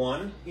put a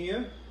 1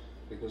 here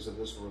because of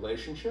this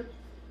relationship,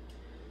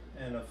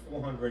 and a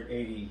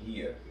 480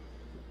 here.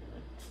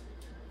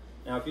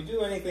 Now, if you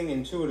do anything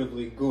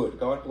intuitively, good.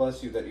 God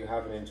bless you that you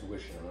have an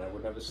intuition. And I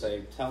would never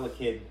say, tell a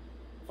kid,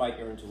 fight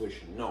your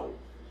intuition. No.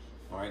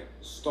 All right?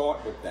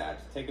 Start with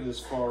that. Take it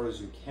as far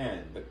as you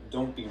can, but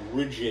don't be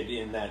rigid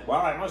in that, well,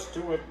 I must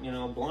do it, you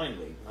know,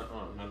 blindly.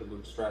 Not a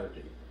good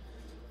strategy.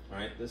 All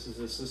right? This is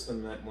a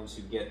system that once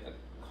you get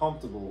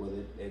comfortable with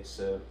it,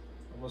 it's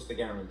almost a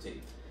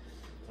guarantee.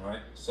 All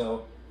right?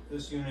 So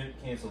this unit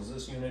cancels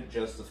this unit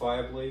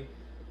justifiably.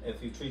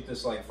 If you treat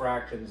this like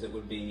fractions, it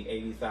would be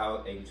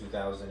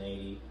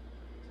 82,080.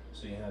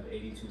 So you have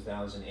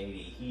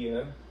 82,080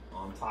 here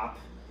on top,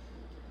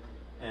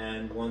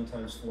 and 1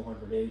 times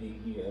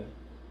 480 here.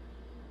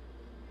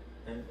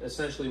 And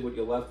essentially what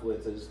you're left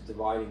with is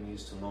dividing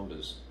these 2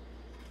 numbers.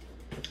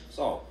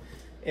 So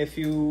if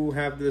you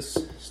have this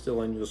still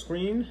on your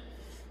screen,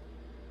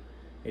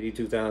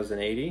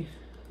 82,080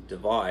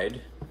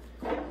 divide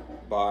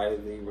by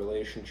the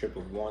relationship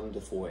of 1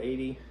 to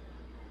 480.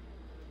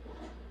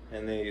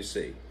 And there you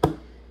see,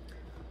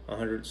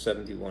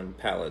 171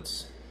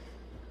 pallets.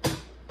 Okay.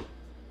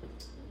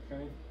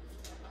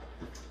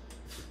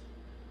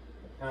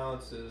 The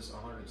pallets is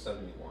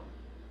 171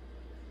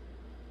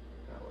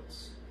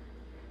 pallets.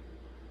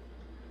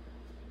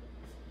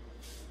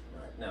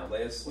 All right, now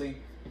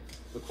lastly,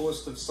 the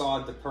cost of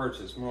sod to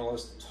purchase, more or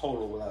less the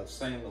total without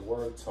saying the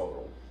word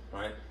total,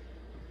 right?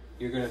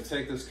 You're going to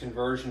take this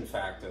conversion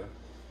factor,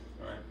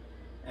 right,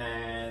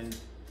 and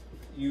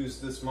use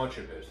this much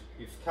of it.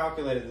 You've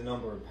calculated the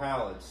number of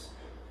pallets.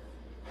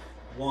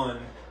 The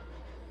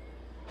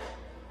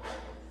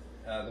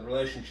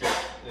relationship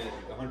is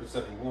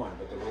 171,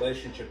 but the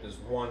relationship is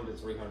 1 to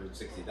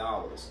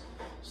 $360.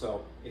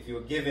 So if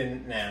you're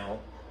given now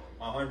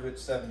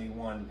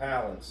 171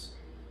 pallets,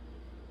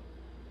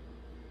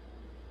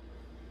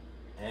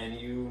 and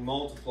you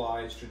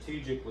multiply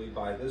strategically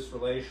by this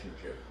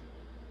relationship,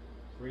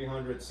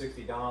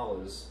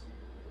 $360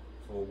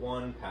 for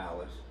 1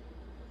 pallet,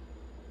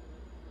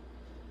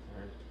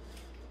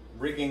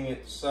 rigging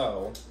it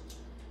so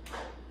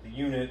the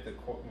unit, the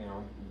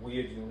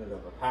weird unit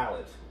of a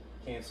pallet,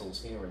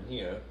 cancels here and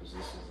here because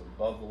this is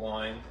above the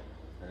line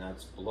and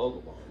that's below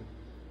the line.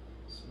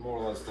 It's more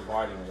or less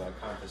dividing without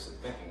consciously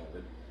thinking of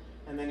it.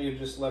 And then you're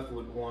just left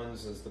with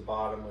 1s as the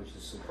bottom, which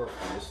is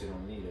superfluous, you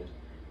don't need it.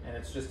 And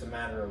it's just a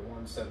matter of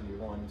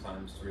 171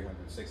 times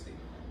 360.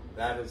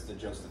 That is the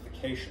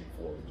justification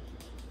for it.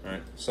 All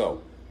right,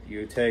 so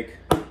you take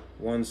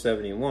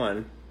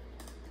 171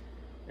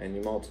 and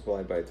you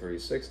multiply by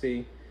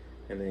 360,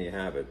 and then you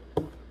have it.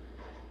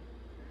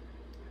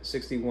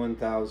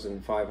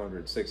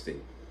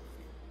 61,560.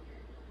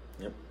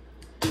 Yep.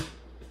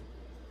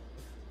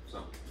 So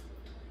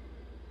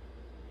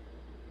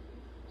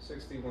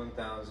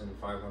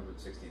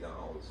 $61,560 is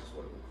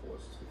what it would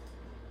cost.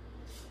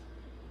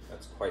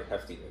 That's quite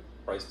hefty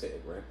price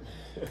tag, right?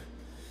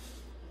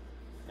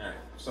 Alright,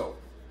 so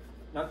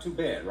not too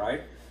bad,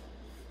 right?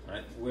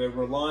 Right? We're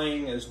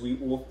relying as we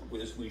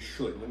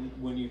should.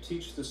 When you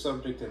teach the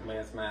subject of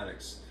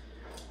mathematics,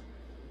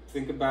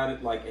 think about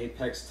it like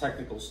Apex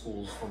technical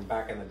schools from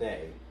back in the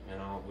day, you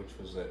know, which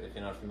was, if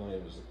you're not familiar,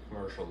 it was a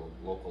commercial,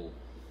 local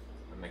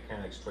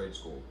mechanics trade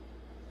school.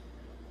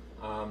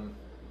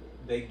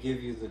 They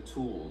give you the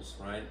tools,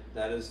 right?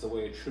 That is the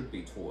way it should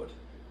be taught,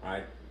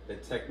 right? The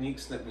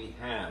techniques that we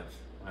have,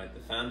 right? The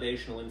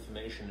foundational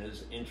information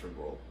is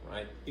integral,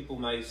 right? People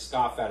may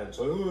scoff at it and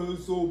say, oh,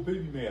 it's all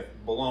baby math.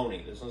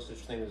 Baloney. There's no such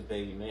thing as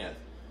baby math,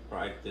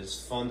 right? There's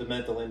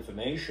fundamental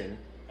information,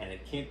 and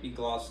it can't be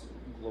glossed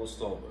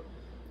over,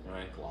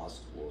 right?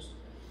 Glossed.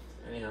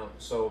 Anyhow,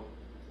 so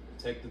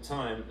take the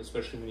time,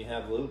 especially when you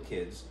have little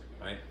kids,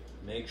 right?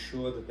 Make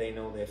sure that they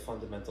know their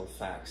fundamental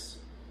facts,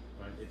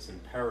 right? It's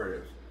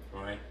imperative,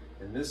 right?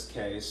 In this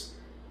case,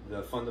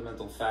 the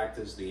fundamental fact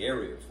is the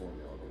area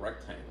formula, the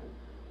rectangle,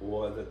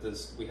 or that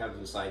we have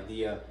this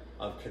idea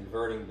of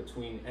converting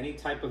between any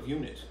type of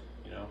unit,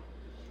 you know.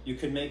 You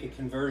can make a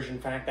conversion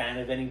factor out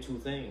of any two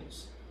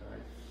things, right?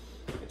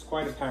 It's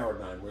quite a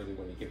paradigm, really,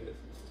 when you give it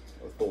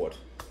a thought.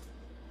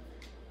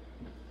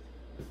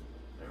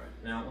 All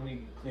right, now let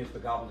me clean up the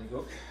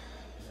gobbledygook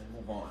and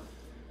move on.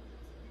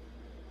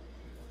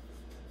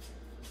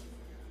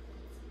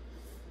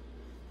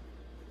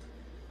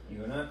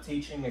 You're not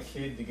teaching a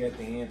kid to get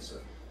the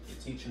answer. You're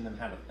teaching them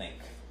how to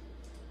think.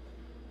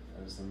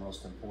 That is the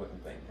most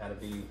important thing, how to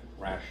be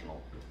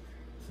rational.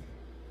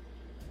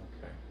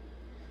 Okay.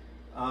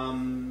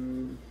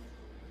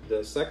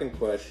 The second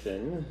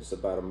question is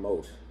about a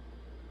moat.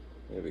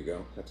 There we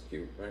go. That's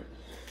cute, right?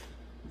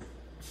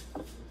 I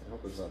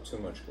hope there's not too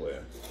much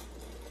glare.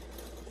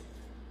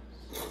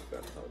 Let's see if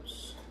that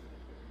helps.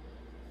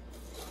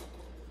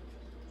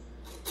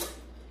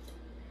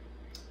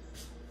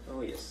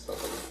 Oh yes,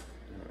 lovely.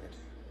 Alright.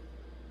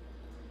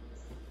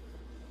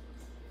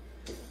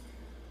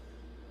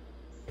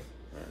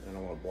 Alright, I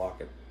don't want to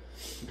block it.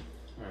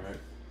 Alright.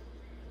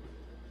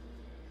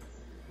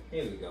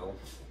 Here we go.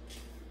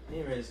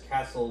 Here is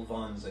Castle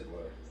von Ziegler.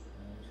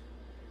 Right.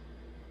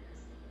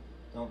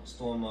 Don't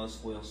storm us,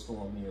 we'll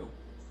storm you.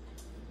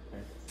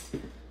 Okay.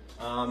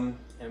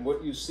 And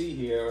what you see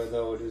here,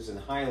 though it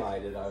isn't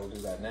highlighted, I will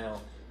do that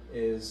now,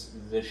 is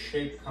the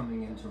shape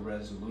coming into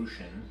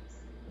resolution.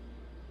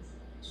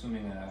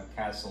 Assuming a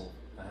castle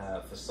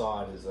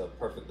facade is a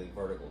perfectly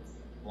vertical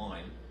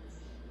line,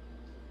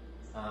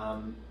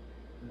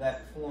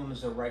 that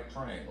forms a right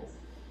triangle.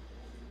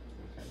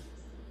 Okay.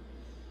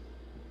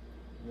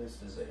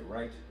 This is a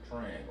right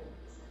triangle,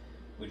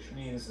 which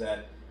means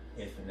that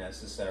if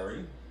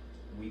necessary,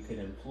 we could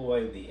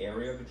employ the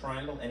area of a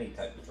triangle, any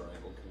type of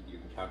triangle, you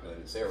can calculate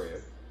its area.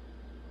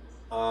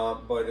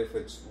 But if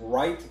it's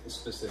right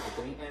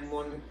specifically, and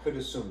one could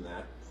assume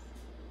that,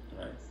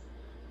 right?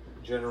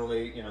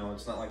 Generally, you know,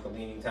 it's not like the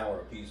Leaning Tower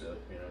of Pisa,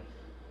 you know.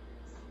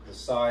 The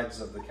sides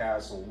of the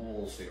castle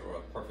walls here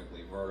are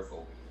perfectly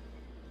vertical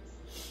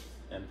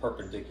and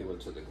perpendicular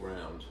to the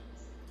ground,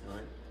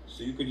 right?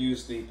 So you could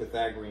use the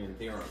Pythagorean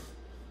theorem.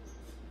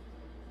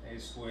 A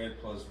squared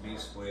plus b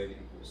squared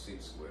equals c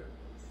squared.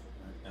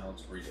 Right, now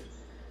let's read it.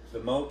 The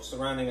moat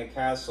surrounding a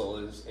castle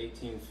is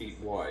 18 feet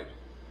wide.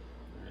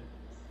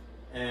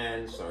 Right?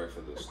 And, sorry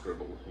for the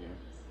scribble here.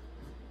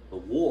 The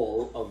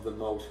wall of the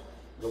moat,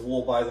 the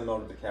wall by the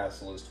moat of the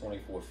castle is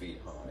 24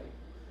 feet high.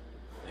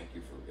 Thank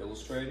you for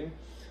illustrating.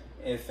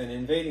 If an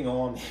invading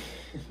army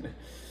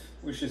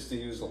wishes to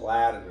use a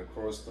ladder to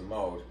cross the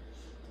moat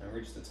and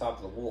reach the top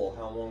of the wall,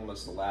 how long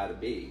must the ladder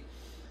be?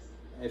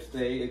 If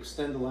they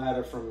extend the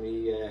ladder from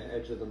the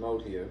edge of the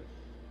moat here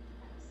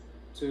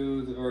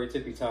to the very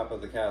tippy top of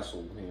the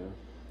castle here,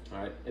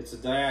 right? It's a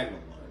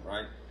diagonal line,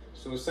 right?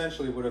 So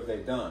essentially, what have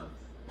they done?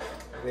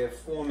 They're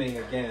forming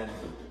again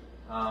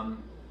a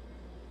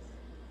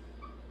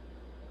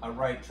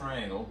right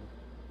triangle,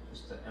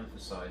 just to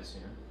emphasize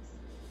here,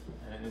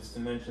 and its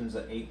dimensions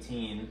are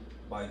 18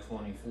 by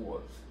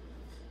 24.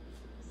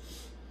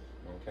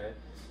 Okay,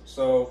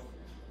 so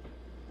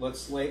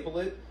let's label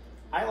it.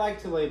 I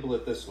like to label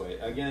it this way.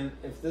 Again,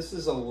 if this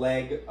is a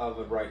leg of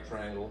a right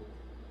triangle,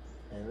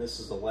 and this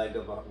is a leg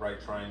of a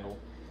right triangle,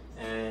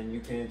 and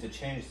you can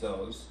interchange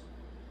those,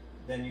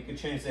 then you can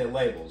change their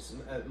labels.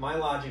 My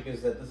logic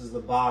is that this is the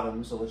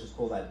bottom, so let's just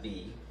call that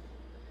B.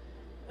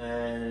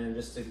 And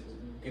just to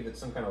give it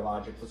some kind of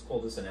logic, let's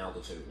call this an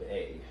altitude,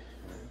 A.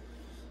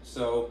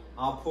 So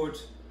I'll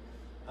put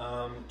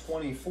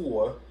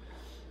 24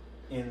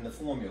 in the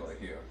formula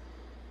here.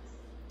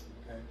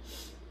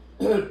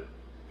 Okay.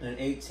 And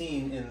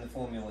 18 in the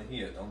formula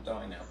here. Don't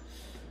die now.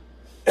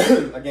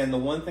 Again, the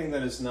one thing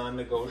that is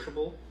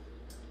non-negotiable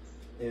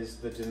is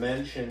the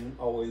dimension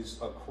always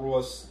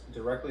across,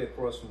 directly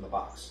across from the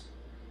box.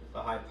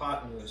 The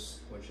hypotenuse,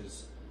 which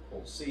is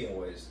called C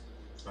always,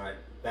 all right,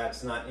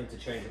 that's not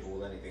interchangeable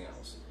with anything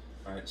else.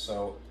 All right,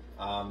 so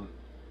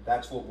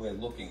that's what we're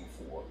looking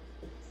for.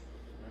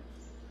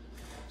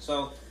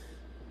 So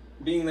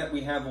being that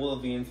we have all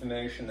of the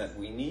information that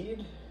we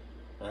need,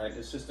 all right,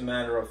 it's just a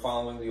matter of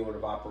following the order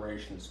of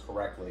operations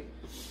correctly.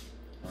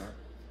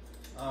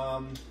 All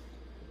right.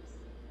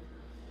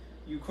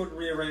 You could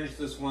rearrange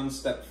this one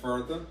step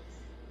further.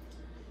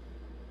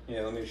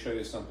 Yeah, let me show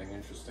you something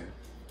interesting.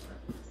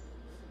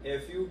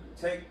 If you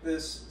take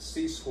this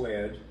c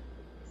squared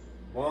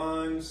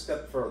one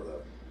step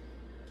further,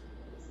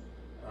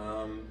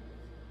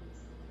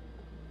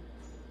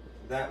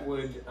 that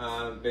would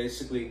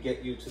basically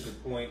get you to the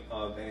point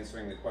of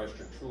answering the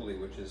question truly,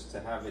 which is to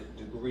have it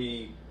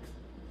degree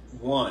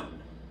 1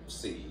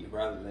 c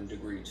rather than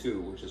degree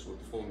 2, which is what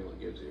the formula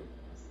gives you.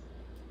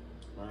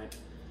 All right.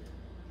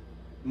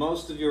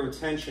 Most of your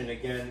attention,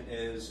 again,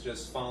 is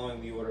just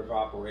following the order of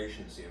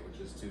operations here,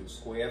 which is to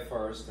square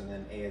first and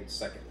then add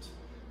second.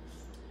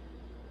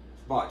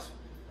 But,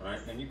 all right,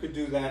 and you could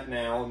do that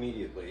now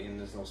immediately, and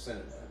there's no sin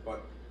in that.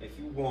 But if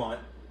you want,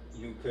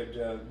 you could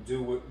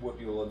do what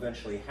you'll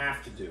eventually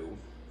have to do,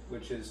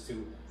 which is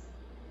to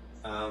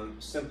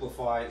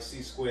simplify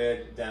c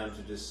squared down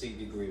to just c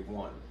degree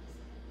 1.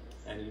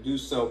 And you do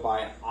so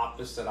by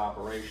opposite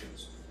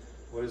operations.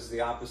 What is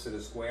the opposite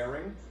of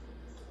squaring?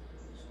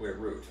 Square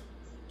root.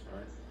 All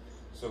right.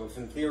 So if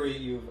in theory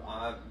you've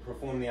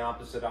performed the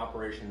opposite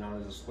operation known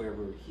as a square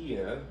root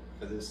here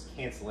for this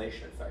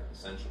cancellation effect,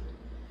 essentially,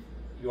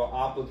 you are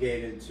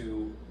obligated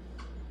to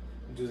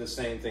do the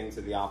same thing to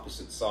the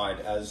opposite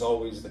side, as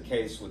always the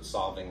case with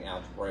solving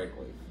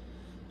algebraically.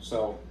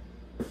 So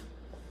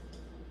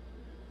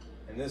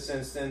in this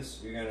instance,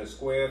 you're going to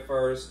square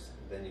first,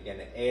 then you're going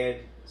to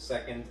add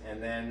second,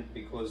 and then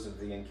because of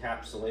the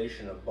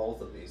encapsulation of both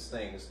of these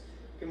things,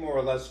 you can more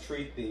or less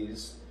treat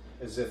these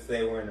as if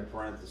they were in a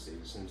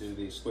parentheses and do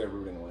the square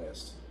rooting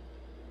last.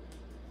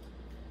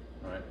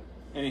 All right.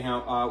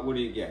 Anyhow, what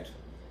do you get?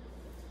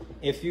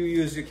 If you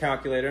use your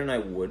calculator, and I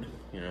would,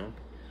 you know,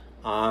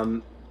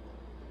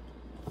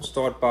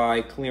 start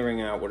by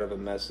clearing out whatever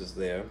mess is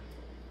there.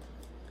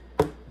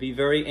 Be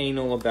very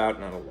anal about,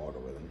 not a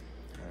logarithm,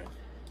 all right.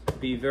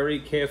 Be very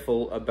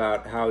careful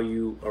about how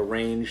you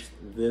arranged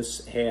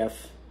this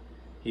half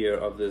here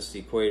of this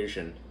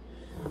equation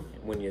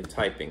when you're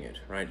typing it,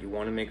 right? You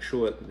want to make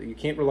sure, you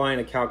can't rely on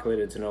a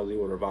calculator to know the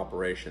order of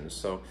operations.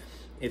 So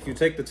if you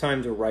take the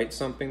time to write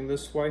something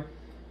this way,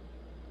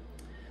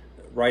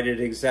 write it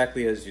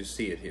exactly as you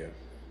see it here,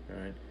 all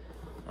right?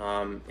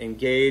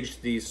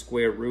 Engage the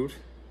square root,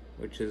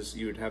 which is,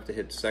 you would have to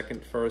hit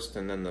second first,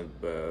 and then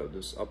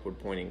this upward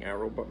pointing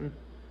arrow button.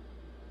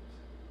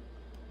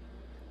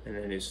 And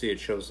then you see it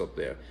shows up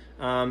there.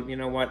 You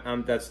know what,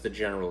 that's the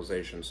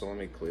generalization, so let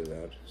me clear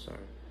that,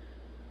 sorry.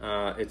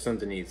 It's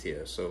underneath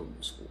here, so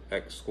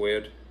x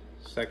squared,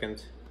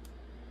 second,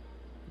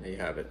 there you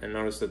have it. And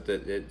notice that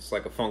it's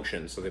like a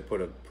function, so they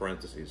put a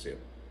parentheses here.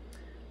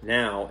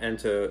 Now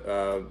enter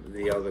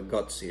the other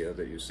guts here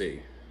that you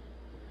see.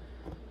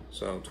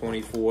 So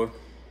 24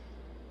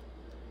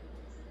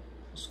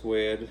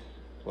 squared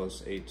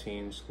plus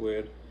 18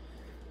 squared,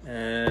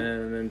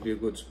 and then be a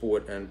good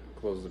sport and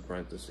close the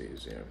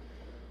parentheses here.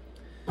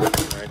 All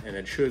right, and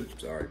it should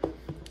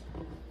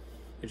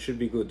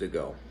be good to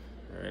go.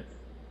 All right.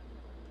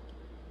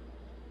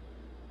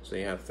 So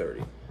you have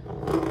 30,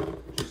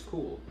 which is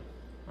cool.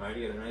 All right,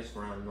 you get a nice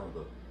round number.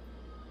 All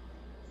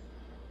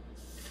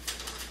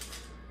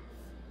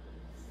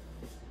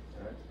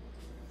right.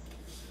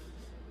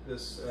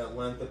 This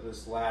length of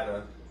this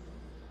ladder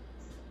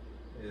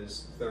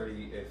is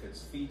 30 if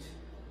it's feet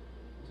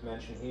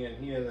dimension here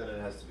and here, then it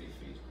has to be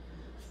feet.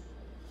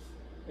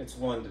 It's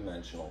one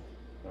dimensional,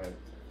 right?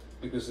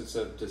 Because it's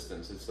a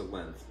distance, it's a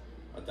length,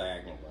 a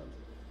diagonal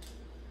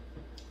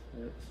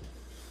length.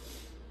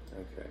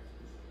 Okay.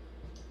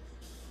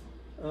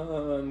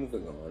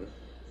 Moving on.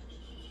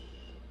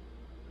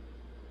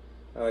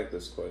 I like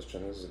this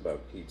question. This is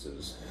about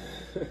pizzas.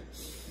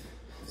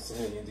 It's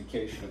an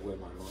indication of where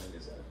my mind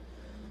is at.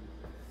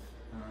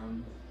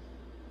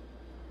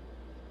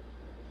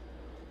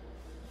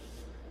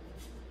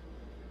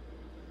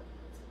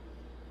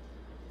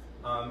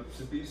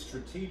 To be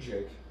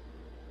strategic,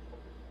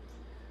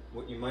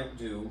 what you might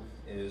do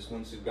is,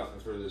 once you've gotten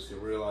through this,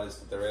 you'll realize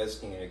that they're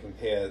asking you to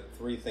compare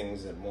 3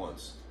 things at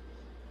once.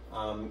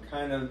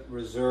 Kind of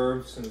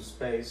reserve some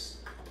space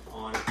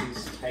on a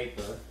piece of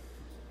paper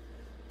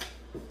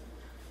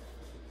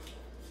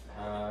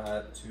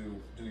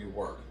to do your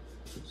work.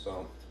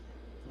 So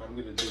I'm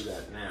going to do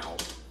that now.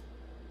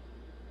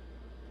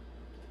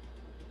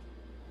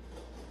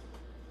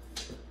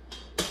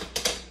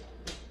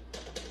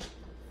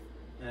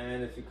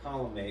 And if you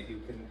collimate, you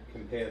can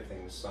compare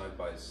things side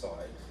by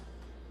side.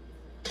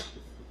 It's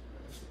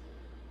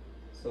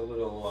a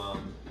little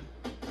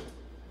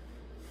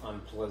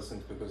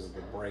unpleasant because of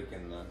the break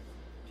in the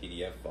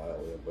PDF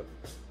file here, but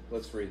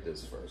let's read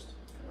this first.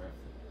 All right.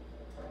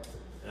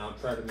 And I'll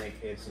try to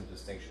add some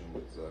distinction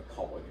with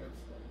color here.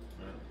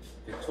 All right.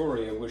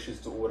 Victoria wishes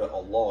to order a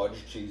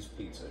large cheese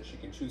pizza. She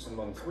can choose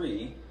among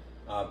 3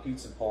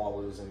 pizza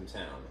parlors in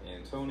town: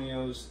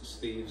 Antonio's,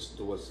 Steve's,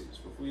 Dorsey's.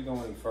 Before you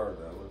go any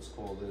further, let's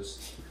call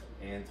this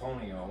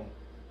Antonio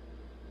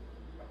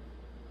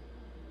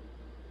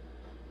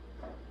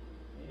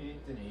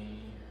Anthony.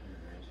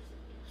 All right.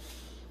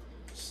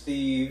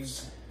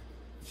 Steve's.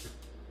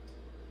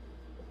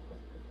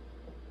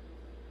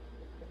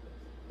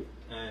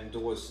 And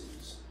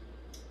Dorsey's,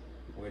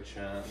 which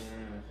I'm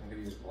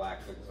going to use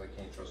black because I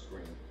can't trust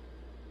green.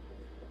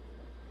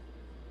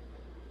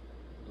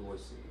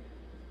 Dorsey.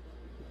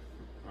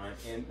 Alright,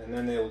 and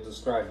then they will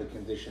describe the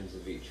conditions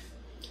of each.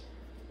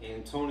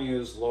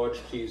 Antonio's large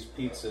cheese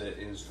pizza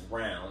is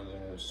round,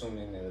 and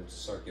assuming that it's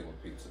circular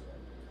pizza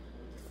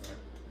then. Right.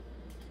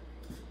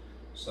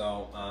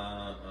 So,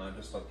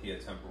 just up here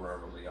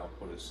temporarily, I'll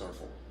put a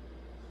circle.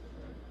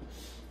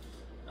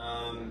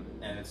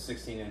 And it's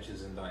 16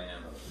 inches in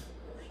diameter.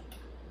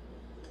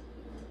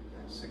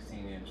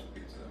 16-inch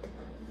pizza.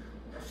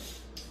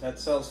 That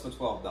sells for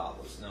 $12.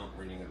 No, I'm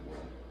reading it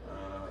wrong.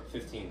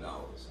 $15. Okay.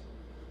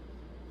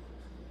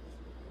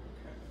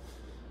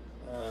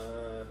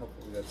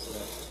 Hopefully that's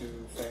not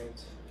too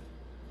faint.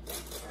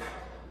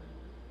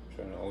 I'm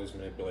trying to always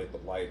manipulate the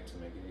light to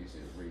make it easy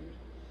to read.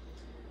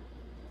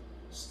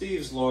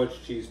 Steve's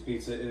large cheese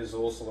pizza is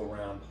also a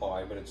round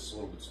pie, but it's a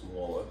little bit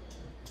smaller.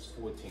 It's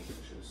 14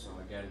 inches. So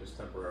again, just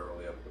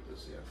temporarily I'll put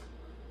this here.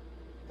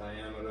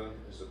 Diameter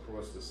is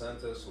across the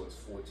center, so it's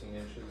 14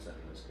 inches, and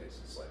in this case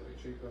it's slightly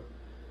cheaper.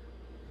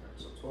 Right,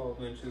 so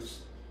 12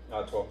 inches,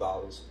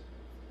 $12.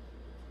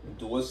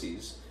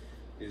 Dorsey's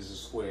is a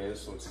square,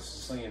 so it's a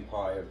Sicilian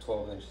pie of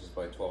 12 inches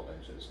by 12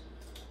 inches.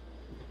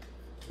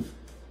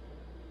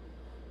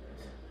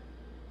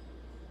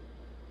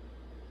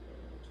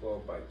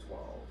 $12 by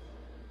 12.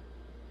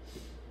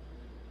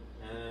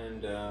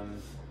 And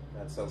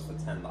that sells for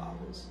 $10.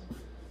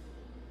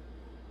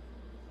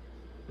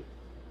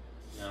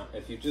 Now,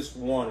 if you just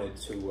wanted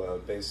to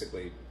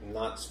basically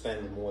not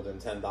spend more than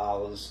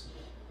 $10,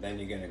 then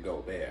you're going to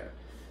go there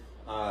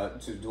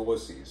to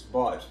Dorsey's.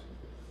 But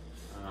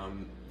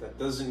that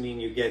doesn't mean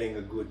you're getting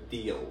a good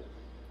deal.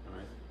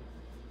 Right?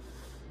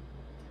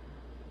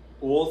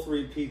 All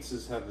three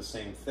pizzas have the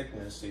same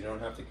thickness, so you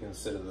don't have to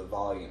consider the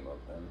volume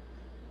of them.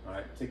 All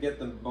right? To get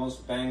the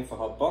most bang for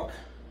her buck,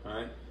 all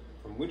right,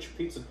 from which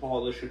pizza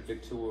parlor should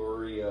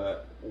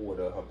Victoria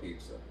order her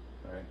pizza?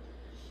 All right?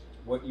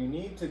 What you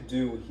need to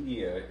do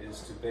here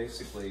is to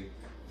basically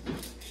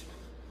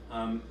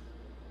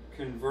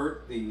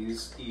convert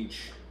these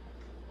each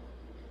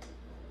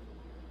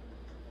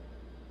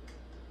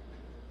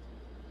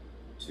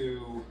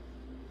to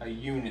a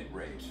unit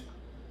rate,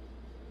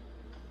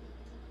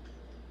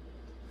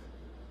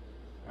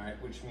 all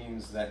right, which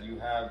means that you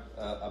have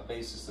a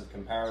basis of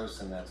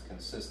comparison that's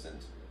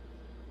consistent,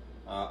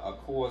 a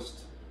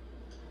cost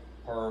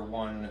per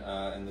one,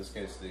 in this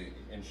case the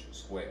inch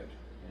squared.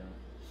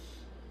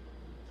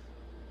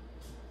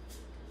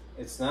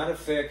 It's not a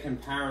fair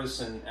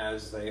comparison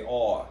as they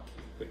are,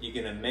 but you're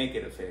going to make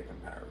it a fair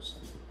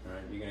comparison.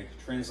 Right? You're going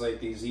to translate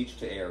these each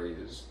to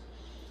areas,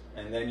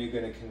 and then you're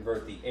going to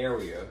convert the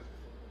area.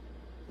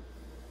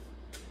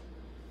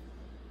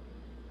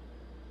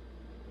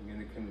 You're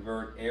going to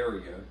convert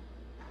area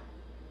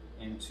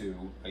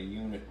into a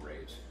unit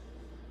rate,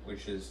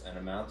 which is an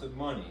amount of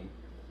money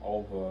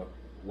over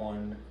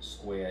 1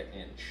 square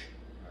inch.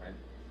 Right?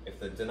 If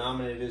the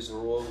denominators are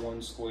all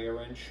 1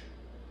 square inch,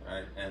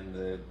 right, and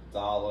the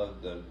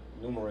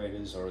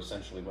numerators are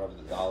essentially whatever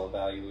the dollar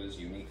value is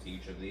unique to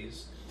each of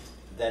these,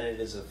 then it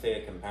is a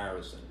fair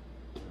comparison.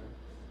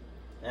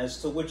 Right?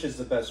 As to which is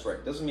the best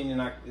rate, doesn't mean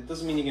it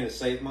doesn't mean you're going to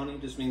save money.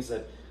 It just means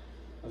that,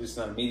 at least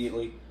not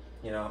immediately,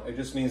 it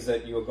just means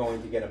that you're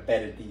going to get a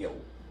better deal.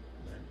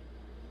 Right?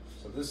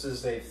 So this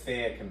is a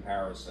fair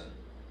comparison.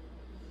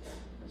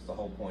 That's the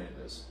whole point of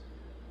this.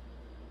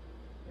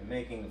 You're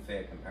making a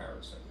fair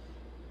comparison,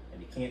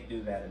 and you can't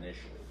do that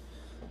initially.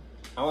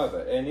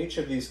 However, in each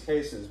of these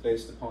cases,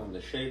 based upon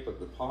the shape of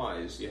the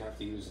pies, you have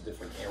to use a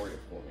different area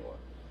formula.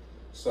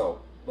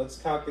 So, let's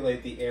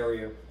calculate the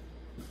area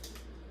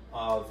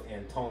of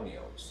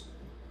Antonio's.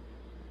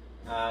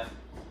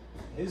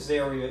 His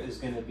area is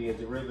going to be a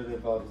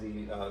derivative of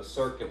the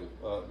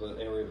the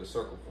area of the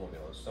circle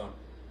formula. So,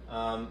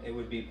 it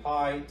would be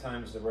pi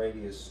times the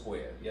radius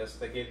squared. Yes,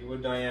 they gave you a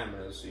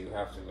diameter, so you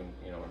have to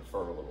infer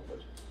a little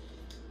bit.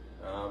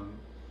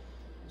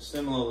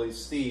 Similarly,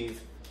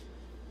 Steve,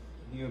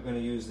 you're going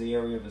to use the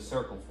area of the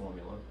circle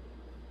formula.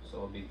 So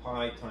it'll be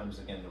pi times,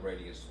 again, the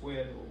radius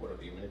squared, or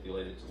whatever you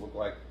manipulate it to look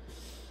like.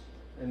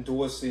 And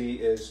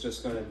Dorsey is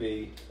just going to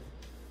be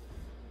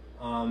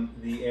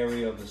the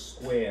area of the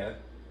square.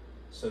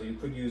 So you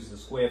could use the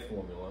square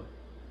formula,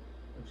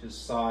 which is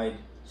side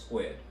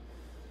squared.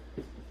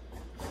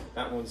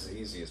 That one's the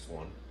easiest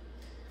one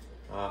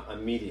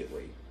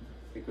immediately.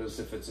 Because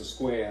if it's a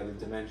square, the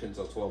dimensions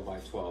are 12 by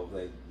 12.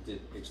 They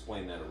did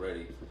explain that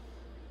already.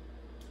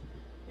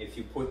 If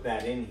you put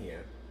that in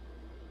here,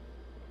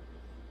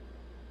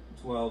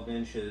 12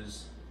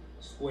 inches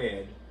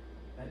squared,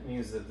 that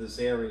means that this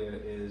area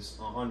is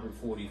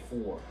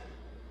 144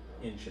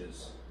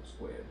 inches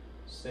squared.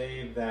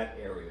 Save that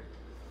area.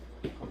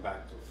 Come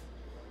back to it.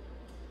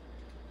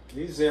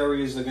 These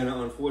areas are going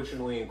to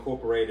unfortunately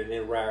incorporate an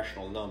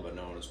irrational number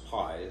known as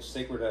pi, as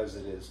sacred as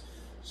it is.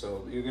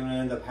 So you're going to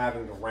end up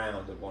having to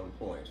round at one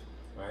point.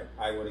 right?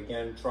 I would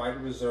again try to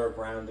reserve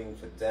rounding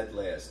for dead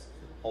last.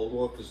 Hold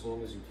off as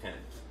long as you can,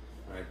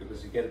 all right?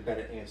 Because you get a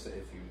better answer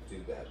if you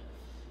do that,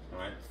 all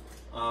right?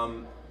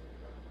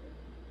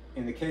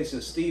 In the case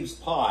of Steve's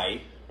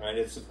pie, right,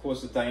 it's of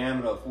course a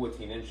diameter of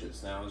 14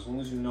 inches. Now, as long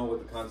as you know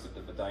what the concept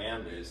of a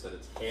diameter is, that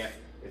it's half,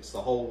 it's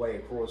the whole way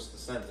across the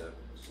center.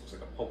 This looks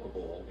like a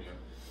pokeball here.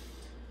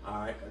 All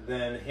right,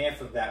 then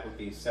half of that would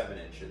be 7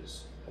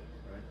 inches.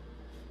 Right?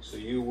 So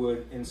you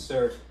would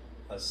insert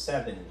a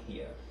 7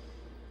 here.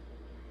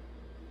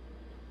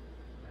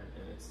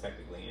 And it's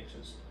technically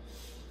inches.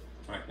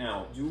 All right,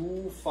 now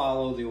do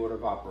follow the order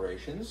of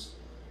operations.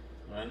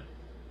 Right?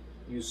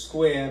 You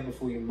square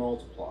before you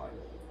multiply.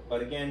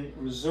 But again,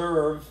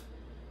 reserve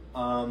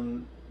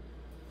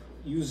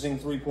using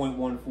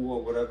 3.14,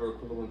 whatever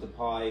equivalent to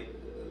pi,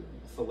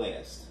 for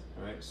last.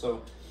 All right,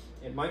 so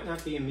it might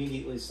not be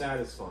immediately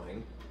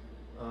satisfying,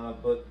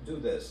 but do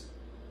this.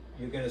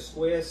 You're going to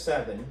square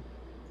 7,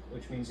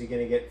 which means you're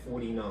going to get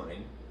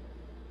 49.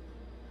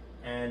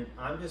 And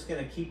I'm just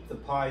going to keep the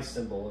pi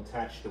symbol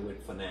attached to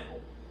it for now.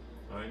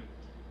 All right,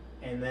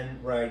 and then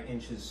write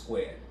inches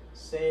squared.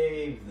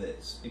 Save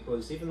this,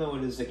 because even though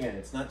it is, again,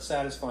 it's not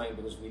satisfying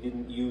because we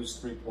didn't use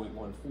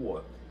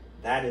 3.14,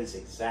 that is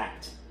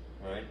exact,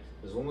 right?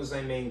 As long as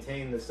I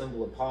maintain the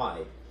symbol of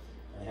pi,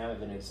 I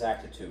have an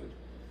exactitude,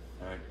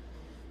 right?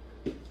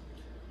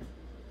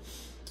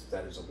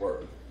 That is a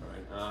word,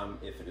 right?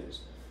 If it is.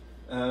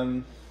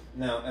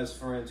 Now, as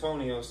for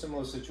Antonio,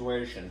 similar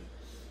situation.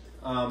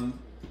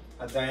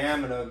 A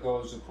diameter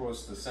goes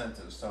across the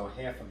center, so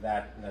half of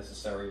that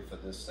necessary for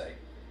this sake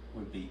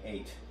would be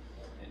 8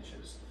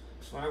 inches.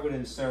 So I would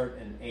insert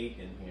an 8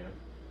 in here,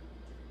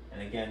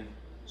 and again,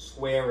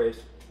 square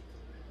it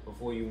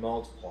before you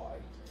multiply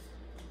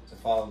to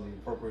follow the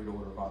appropriate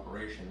order of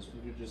operations.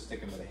 We could just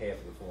stick them at a half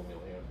of the formula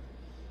here.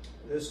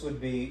 This would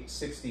be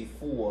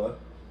 64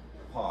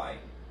 pi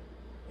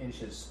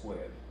inches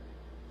squared.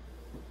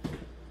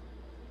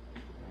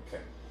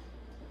 Okay,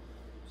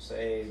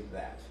 save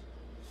that.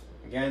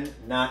 Again,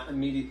 not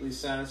immediately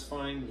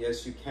satisfying.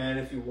 Yes, you can,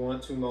 if you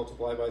want to,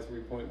 multiply by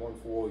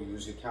 3.14,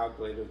 use your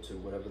calculator to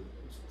whatever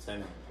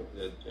 10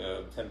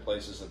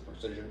 places of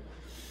precision.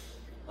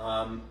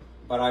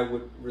 But I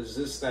would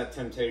resist that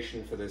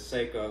temptation for the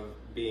sake of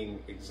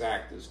being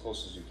exact as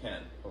close as you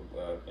can,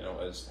 you know,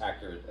 as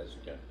accurate as you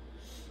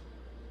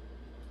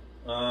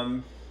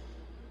can,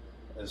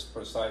 as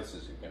precise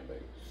as you can be.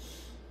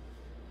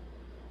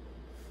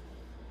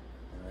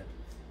 All right.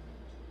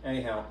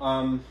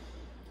 Anyhow,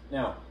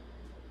 now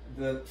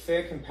the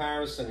fair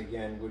comparison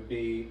again would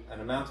be an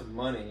amount of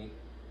money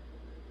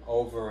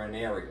over an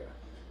area,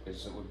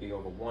 because it would be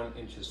over 1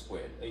 inch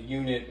squared. A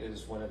unit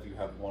is whenever you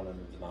have 1 in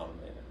the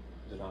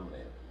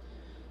denominator.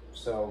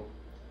 So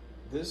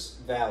this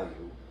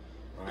value,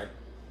 right,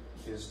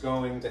 is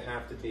going to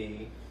have to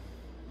be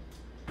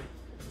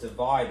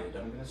divided.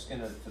 I'm just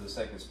going to, for the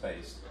sake of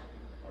space,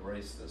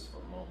 erase this for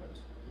a moment.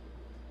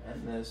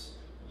 And this,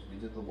 because we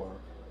did the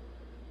work,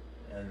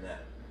 and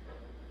that.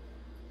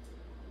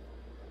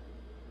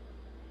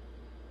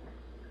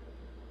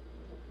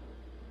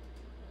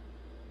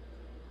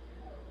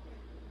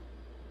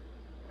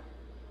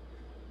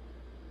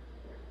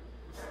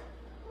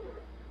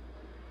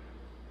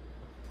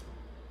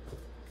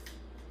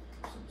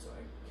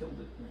 Killed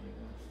it. There you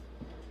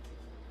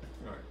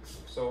go. All right.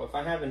 So if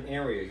I have an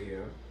area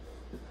here,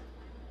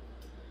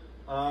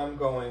 I'm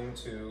going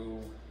to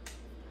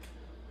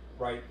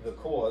write the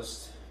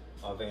cost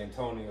of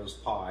Antonio's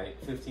pie,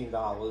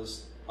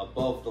 $15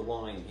 above the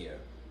line here.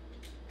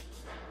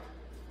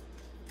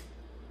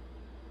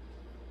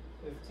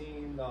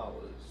 $15.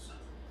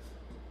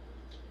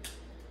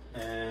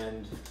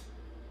 And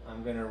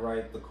I'm going to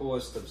write the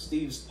cost of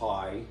Steve's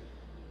pie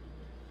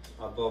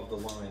above the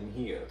line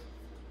here.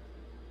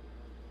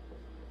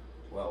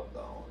 $12.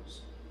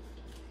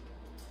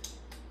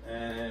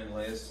 And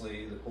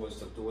lastly, the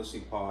cost of Dorsey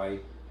pie,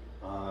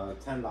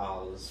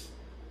 $10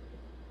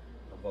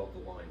 above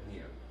the line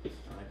here.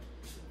 All right.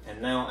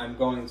 And now I'm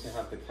going to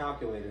have the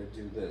calculator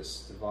do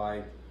this.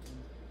 Divide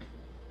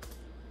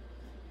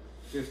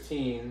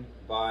 15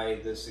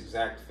 by this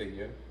exact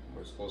figure.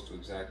 We're as close to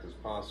exact as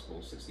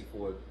possible,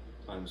 64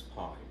 times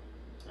pi. All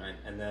right.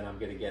 And then I'm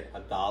going to get a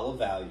dollar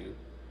value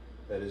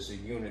that is a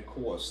unit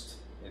cost,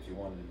 if you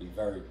wanted to be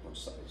very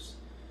precise,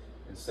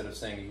 instead of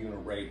saying a unit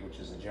rate, which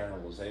is a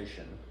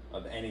generalization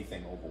of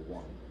anything over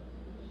 1.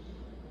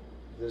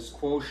 This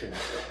quotient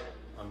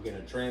I'm going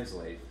to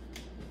translate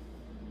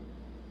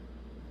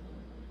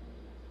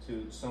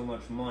to so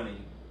much money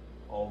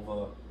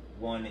over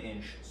 1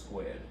 inch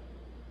squared.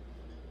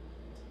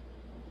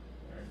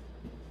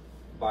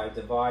 Right. By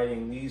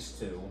dividing these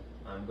two,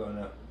 I'm going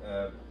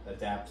to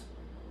adapt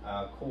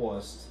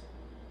cost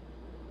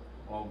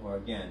over,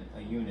 again,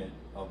 a unit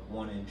of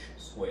 1 inch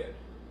squared.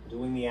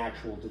 Doing the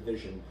actual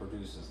division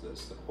produces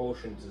this. The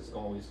quotient is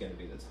always going to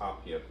be the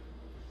top here.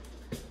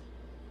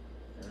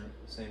 And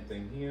same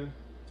thing here.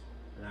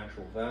 An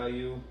actual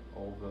value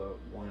over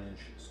 1 inch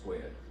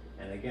squared.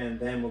 And again,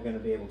 then we're going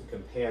to be able to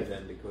compare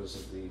them because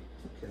of the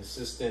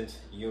consistent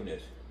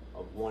unit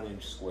of 1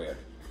 inch squared.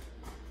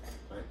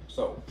 Right?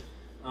 So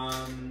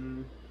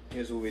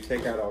here's where we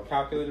take out our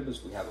calculator,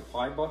 because we have a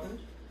pi button,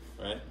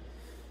 right?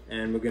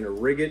 And we're going to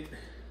rig it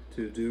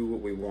to do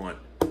what we want,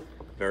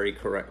 very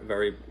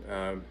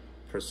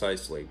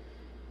precisely,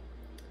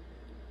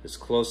 as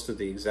close to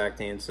the exact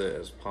answer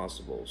as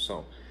possible.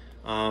 So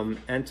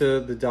enter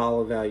the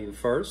dollar value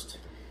first,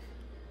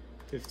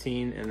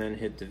 15, and then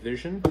hit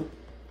division,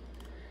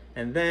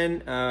 and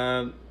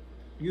then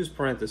use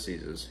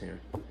parentheses here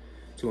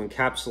to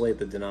encapsulate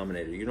the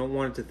denominator. You don't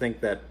want it to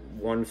think that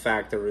one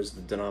factor is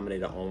the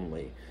denominator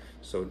only.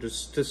 So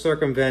just to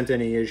circumvent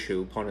any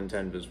issue, pun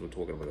intended, as we're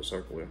talking about a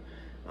circle here,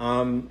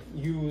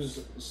 use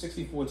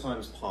 64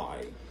 times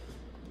pi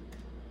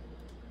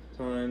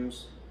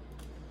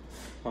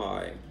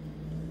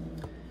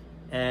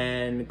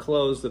and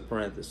close the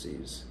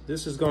parentheses.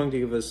 This is going to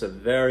give us a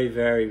very,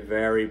 very,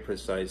 very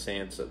precise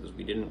answer, because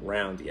we didn't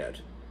round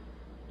yet.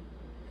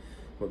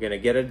 We're going to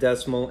get a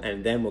decimal,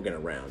 and then we're going to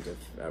round, if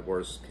at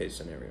worst case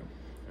scenario.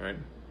 All right.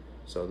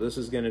 So this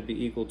is going to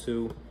be equal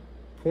to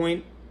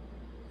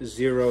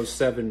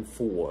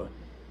 0.074.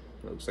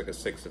 It looks like a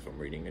 6 if I'm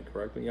reading it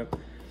correctly. Yep.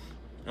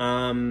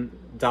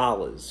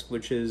 Dollars,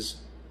 which is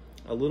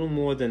a little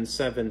more than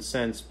 7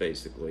 cents,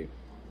 basically.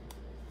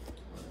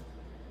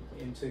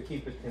 And to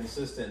keep it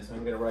consistent,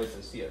 I'm going to write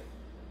this here: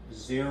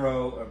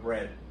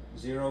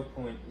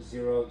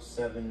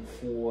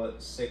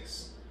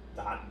 0.0746 ...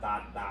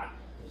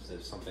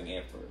 There's something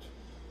after it,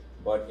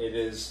 but it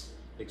is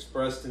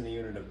expressed in the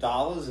unit of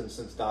dollars, and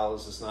since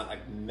dollars is not a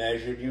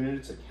measured unit,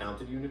 it's a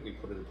counted unit, we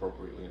put it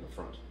appropriately in the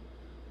front.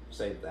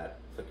 Save that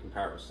for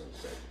comparison's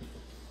sake.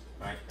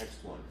 All right,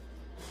 next one.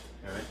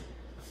 All right,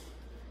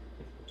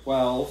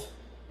 12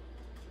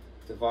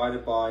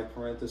 divided by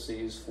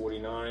parentheses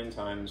 49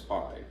 times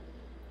pi.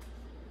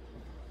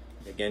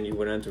 Again, you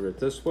would enter it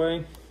this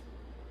way: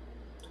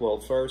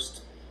 12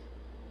 first,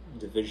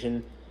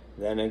 division.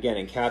 Then again,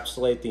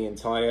 encapsulate the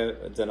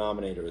entire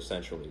denominator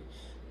essentially.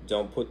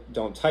 Don't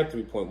type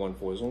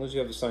 3.14. As long as you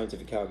have a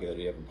scientific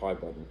calculator, you have a pi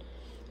button,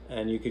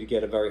 and you could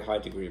get a very high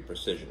degree of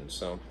precision.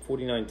 So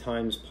 49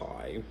 times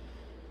pi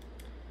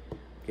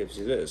gives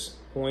you this: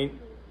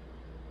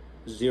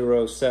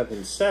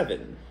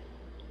 0.077.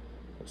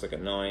 Looks like a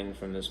 9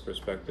 from this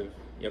perspective.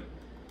 Yep.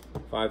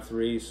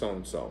 53, so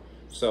and so.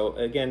 So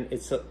again,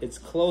 it's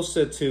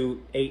closer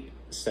to 8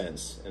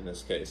 cents in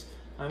this case.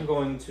 I'm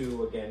going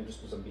to, again, just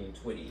because I'm being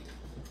twitty,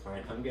 all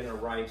right, I'm going to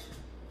write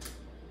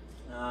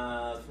 3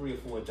 or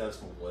 4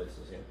 decimal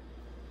places here.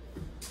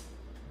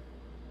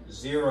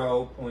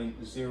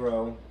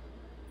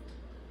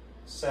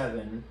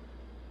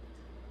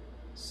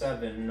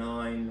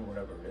 0.0779,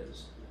 whatever it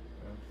is.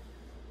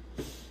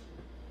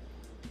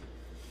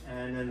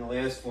 And then the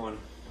last one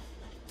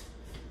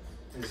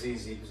is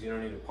easy, because you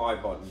don't need a pi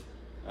button.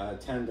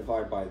 10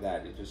 divided by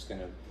that. You're just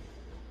going to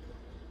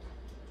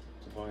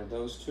divide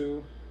those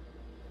two.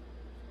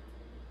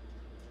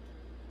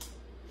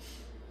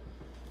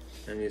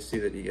 And you see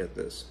that you get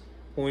this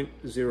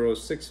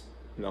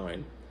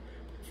 0.069,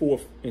 4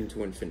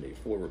 into infinity,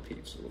 4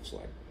 repeats, it looks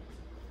like.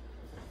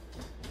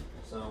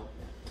 So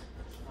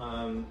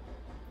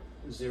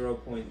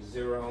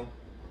 0.0694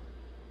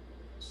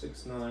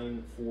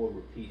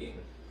 repeating.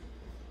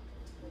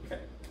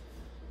 Okay.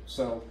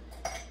 So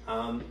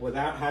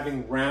without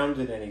having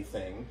rounded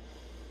anything,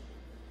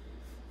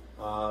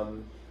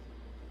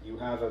 you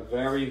have a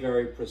very,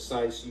 very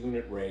precise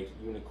unit rate,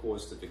 unit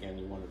cost, if again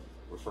you want to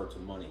refer to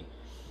money,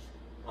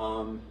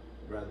 rather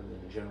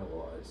than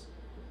generalize,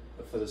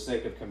 but for the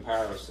sake of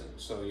comparison.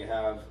 So you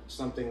have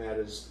something that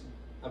is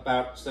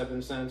about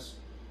 7 cents,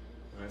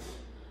 right?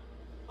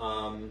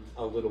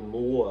 A little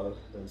more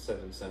than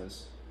 7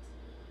 cents,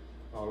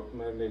 or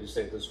maybe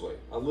say it this way: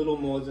 a little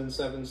more than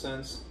 7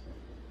 cents,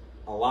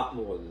 a lot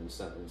more than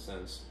 7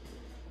 cents,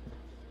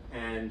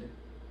 and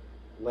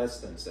less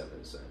than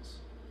 7 cents.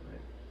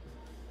 Right?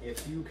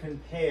 If you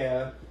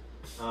compare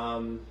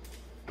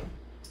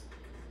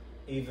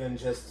even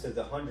just to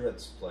the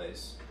hundredths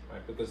place,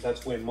 right? Because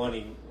that's where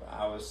money,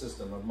 our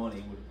system of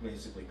money, would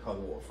basically cut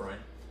off, right?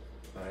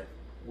 Right.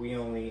 We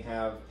only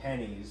have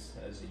pennies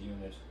as a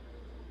unit.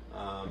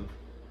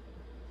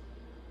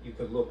 You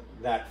could look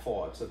that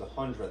far to the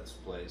hundredths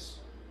place,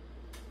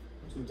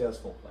 2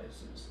 decimal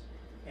places,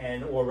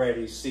 and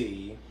already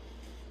see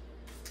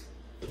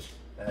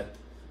that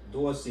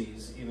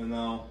Dorsey's, even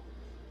though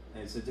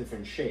it's a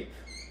different shape,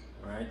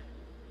 right?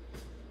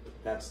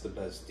 That's the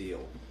best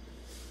deal.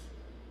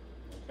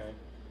 Okay,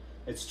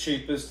 it's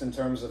cheapest in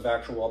terms of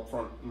actual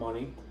upfront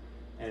money,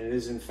 and it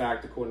is in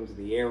fact, according to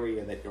the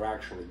area that you're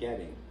actually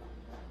getting,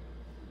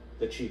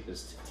 the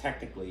cheapest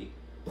technically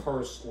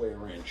per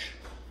square inch.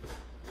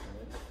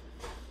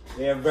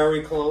 They're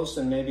very close,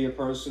 and maybe a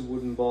person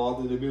wouldn't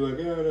bother to be like,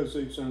 yeah, that's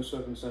 8 cents,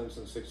 7 cents,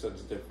 and 6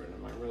 cents different.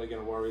 Am I really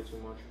going to worry too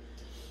much?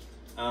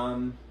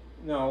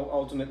 No,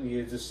 ultimately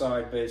you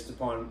decide based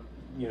upon,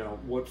 you know,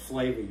 what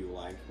flavor you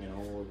like, you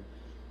know,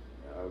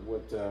 or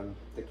what the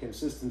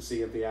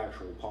consistency of the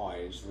actual pie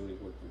is really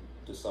what you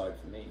decide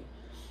for me.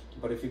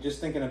 But if you're just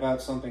thinking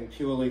about something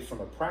purely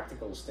from a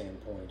practical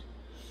standpoint,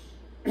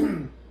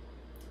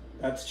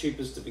 That's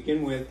cheapest to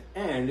begin with,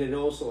 and it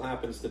also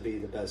happens to be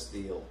the best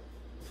deal.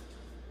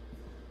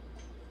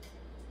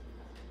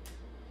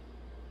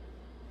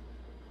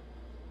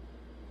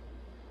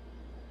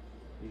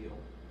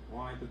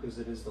 Why? Because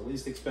it is the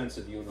least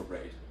expensive unit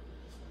rate.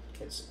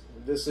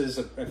 This is,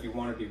 if you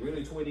want to be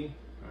really twitty,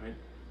 right?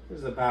 This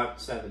is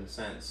about 7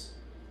 cents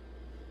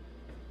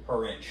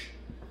per inch,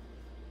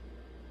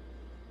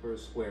 per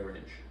square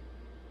inch.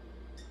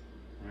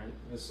 Right?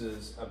 This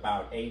is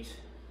about 8.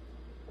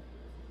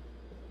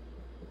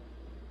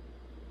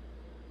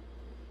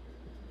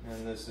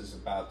 And this is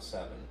about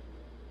 7,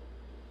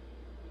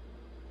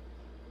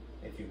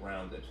 if you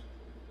round it.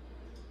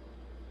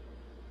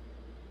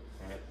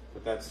 Right?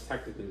 But that's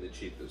technically the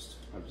cheapest,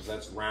 because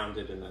that's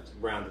rounded, and that's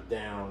rounded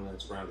down, and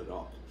that's rounded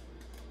up.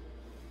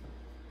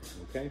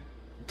 Okay?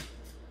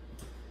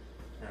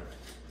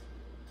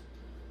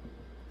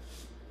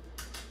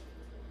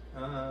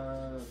 All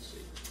right. Let's see.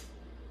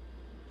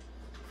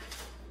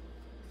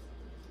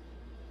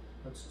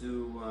 Let's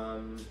do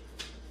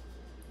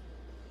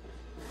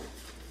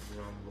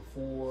number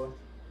 4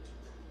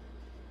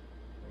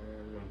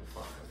 and number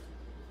 5.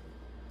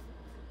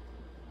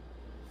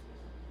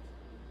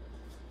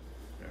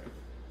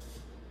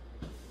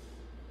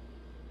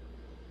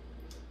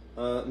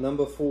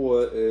 Number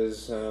 4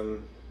 is,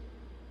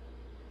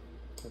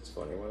 that's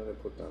funny, why did I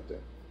put that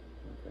there?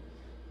 Okay.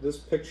 This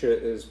picture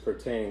is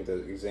pertaining to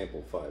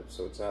example 5,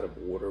 so it's out of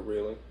order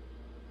really.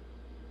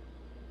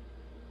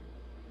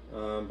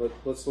 But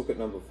let's look at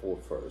number 4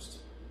 first.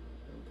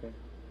 Okay.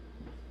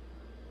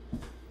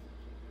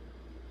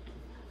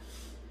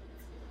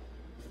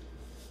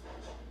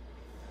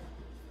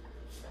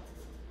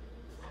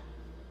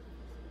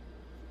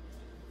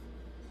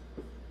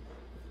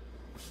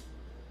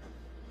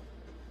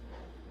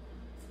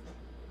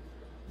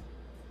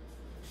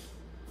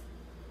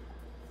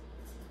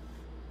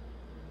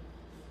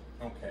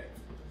 Okay.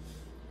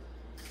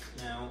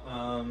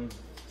 Now,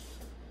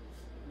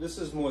 this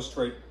is more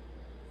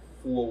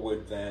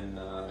straightforward than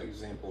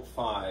example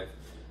 5,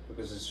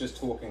 because it's just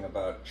talking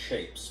about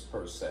shapes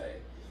per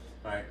se.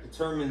 Right?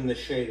 Determine the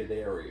shaded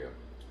area.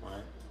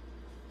 Right?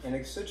 In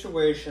a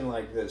situation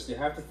like this, you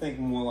have to think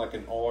more like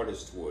an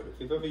artist would. If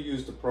you've ever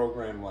used a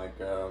program like,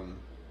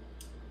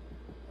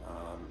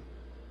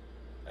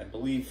 I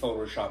believe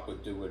Photoshop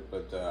would do it,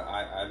 but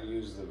I've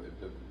used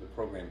the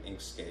program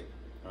Inkscape.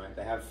 Right?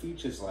 They have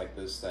features like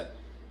this that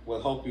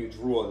will help you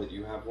draw that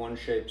you have one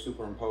shape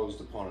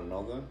superimposed upon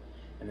another,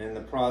 and in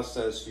the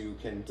process you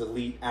can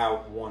delete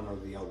out one or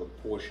the other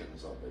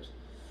portions of it.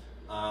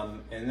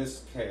 In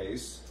this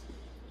case,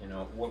 you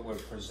know, what we're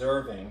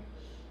preserving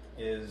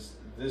is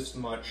this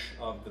much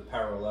of the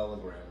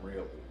parallelogram,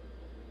 really,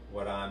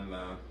 what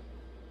I'm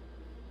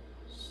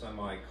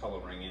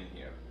semi-coloring in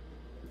here.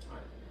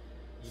 Right.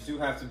 You do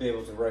have to be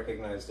able to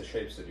recognize the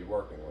shapes that you're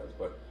working with,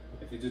 but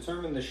if you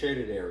determine the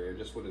shaded area,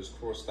 just what is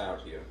crossed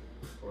out here,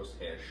 crossed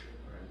hash,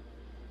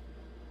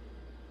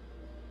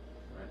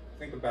 right?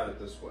 Think about it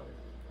this way.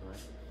 Right?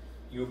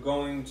 You're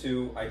going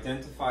to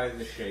identify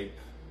the shape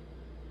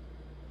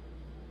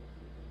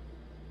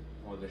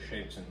or the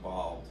shapes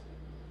involved.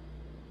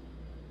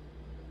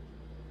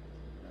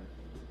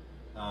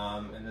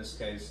 Right? In this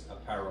case, a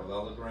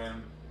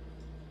parallelogram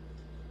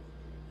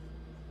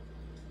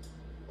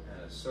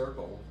and a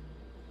circle.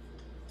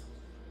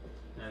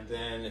 And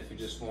then if you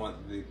just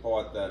want the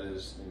part that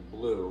is in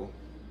blue,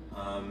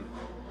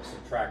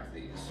 subtract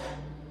these.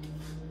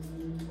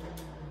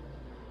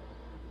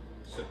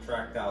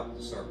 Subtract out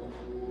the circle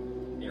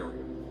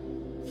area.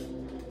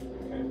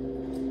 Okay.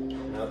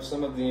 Now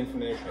some of the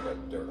information, I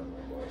got dirt on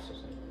my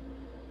glasses.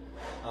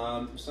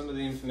 Some of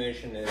the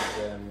information is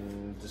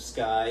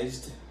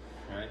disguised.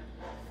 Right?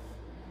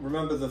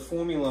 Remember the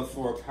formula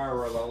for a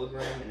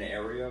parallelogram, an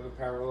area of a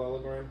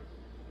parallelogram,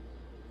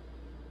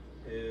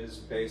 is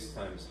base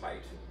times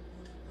height.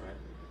 Right?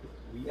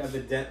 We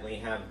evidently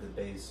have the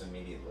base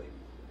immediately.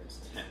 It's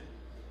 10.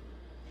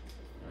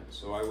 Right?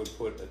 So I would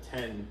put a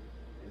 10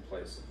 in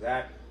place of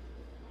that.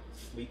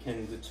 We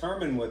can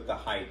determine what the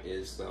height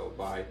is, though,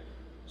 by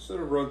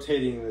sort of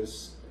rotating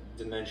this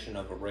dimension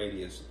of a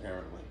radius,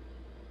 apparently,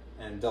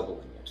 and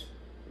doubling it,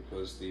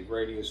 because the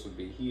radius would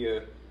be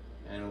here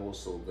and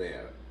also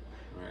there,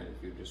 right,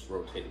 if you just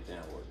rotate it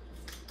downward.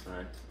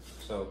 Right?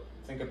 So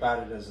think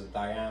about it as a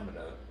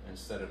diameter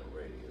instead of a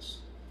radius.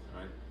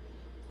 Right?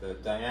 The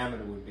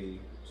diameter would be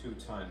 2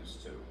 times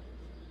 2.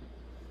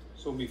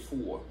 So it would be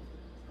 4.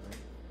 Right?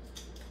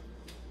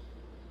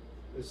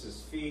 This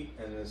is feet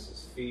and this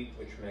is feet,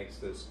 which makes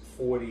this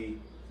 40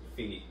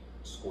 feet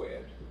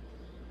squared.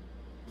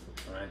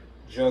 Right?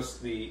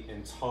 Just the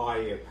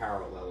entire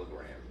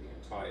parallelogram, the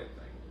entire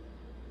thing.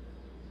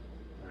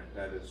 Right?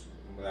 That is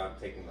without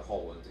taking the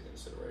whole into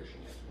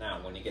consideration yet.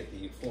 Now, when you get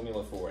the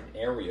formula for an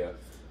area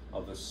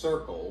of a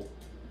circle,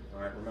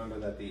 all right, remember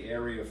that the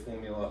area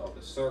formula of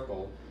a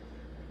circle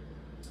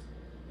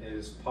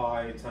is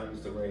pi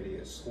times the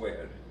radius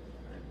squared.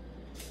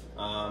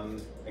 Right?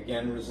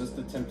 Again, resist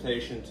the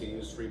temptation to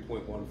use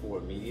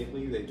 3.14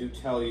 immediately. They do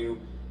tell you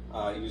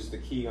use the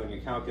key on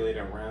your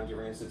calculator and round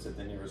your answer to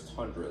the nearest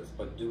hundredth,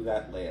 but do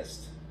that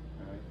last.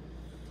 All right?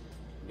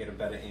 Get a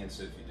better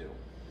answer if you do.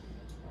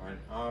 All right.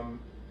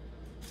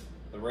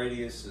 The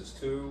radius is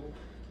 2.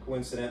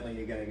 Coincidentally,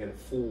 you're going to get a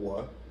 4,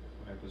 right,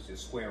 because you're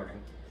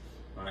squaring.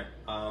 All right.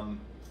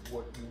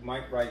 What you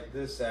might write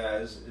this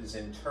as is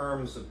in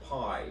terms of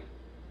pi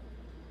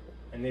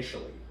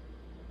initially,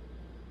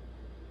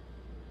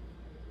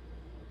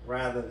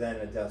 rather than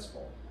a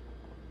decimal.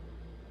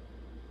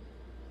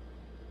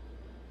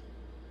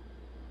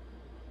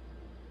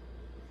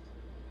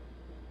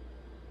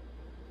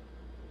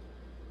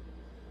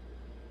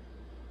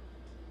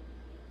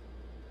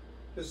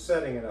 Just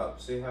setting it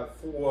up. So you have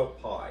 4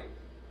 pi.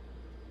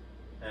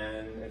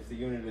 And if the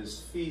unit is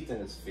feet,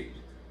 then it's feet.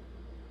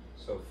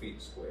 So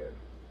feet squared.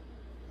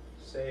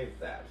 Save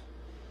that.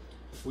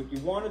 What you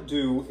want to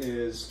do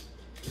is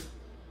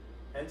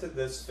enter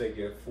this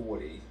figure,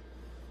 40,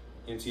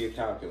 into your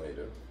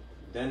calculator.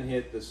 Then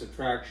hit the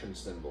subtraction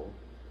symbol.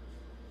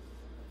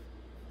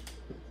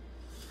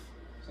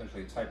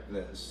 Essentially type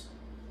this.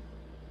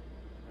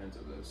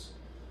 Enter this.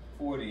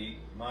 40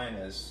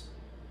 minus,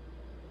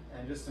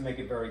 and just to make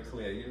it very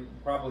clear, you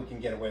probably can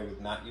get away with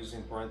not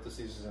using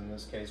parentheses in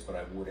this case, but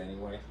I would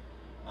anyway.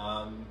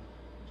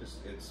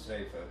 It's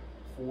safer.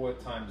 4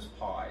 times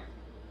pi.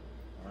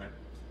 All right.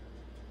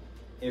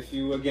 If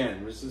you,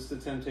 again, resist the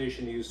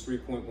temptation to use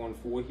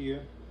 3.14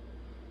 here,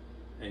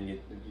 and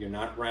you're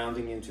not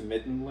rounding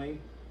intermittently,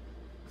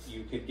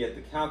 you could get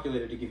the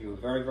calculator to give you a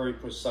very, very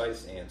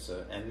precise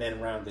answer, and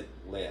then round it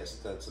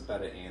last. That's a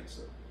better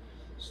answer.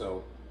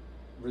 So,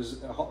 what's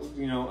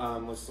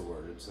the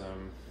word? It's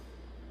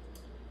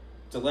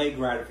delay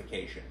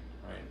gratification,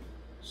 right?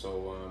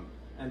 So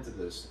enter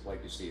this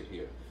like you see it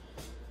here,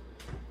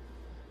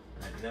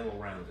 and then we'll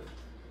round it.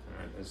 All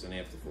right, as an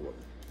afterthought.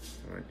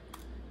 All right.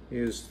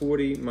 Here's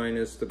 40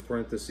 minus the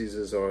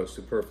parentheses are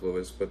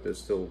superfluous, but they're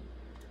still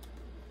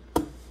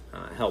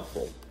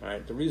helpful. All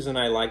right. The reason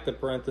I like the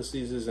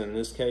parentheses in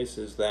this case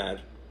is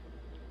that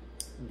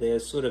they're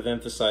sort of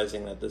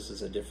emphasizing that this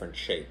is a different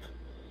shape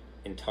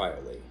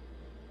entirely.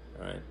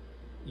 All right.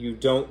 You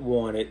don't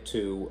want it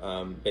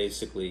to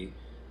basically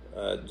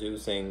do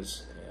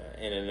things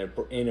in an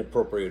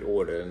inappropriate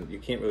order, and you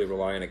can't really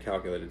rely on a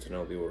calculator to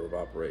know the order of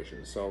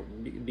operations. So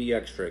be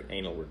extra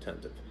anal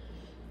retentive.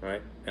 All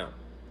right. Now,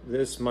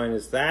 this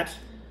minus that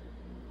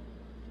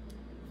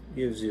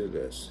gives you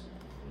this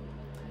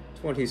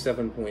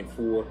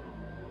 27.4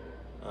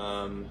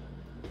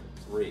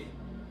 3.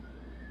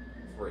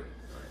 Right.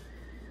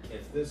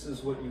 If this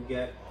is what you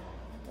get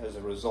as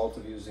a result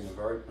of using a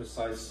very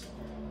precise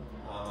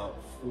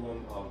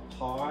form of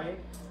pi,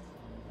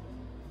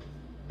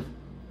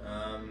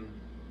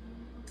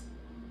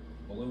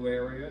 blue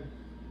area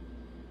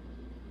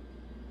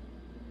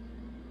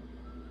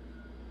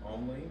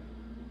only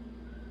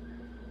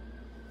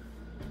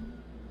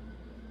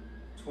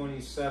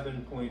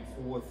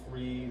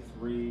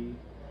 27.4336,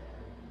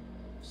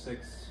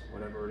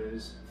 whatever it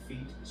is,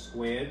 feet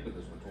squared,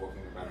 because we're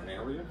talking about an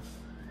area.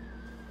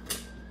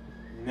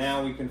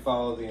 Now we can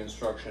follow the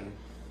instruction,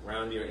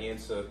 round your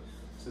answer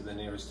to the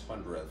nearest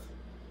hundredth.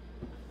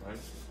 Right?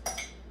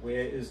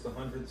 Where is the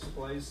hundredths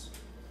place?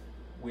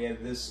 Where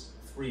this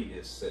 3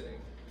 is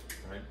sitting.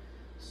 Right?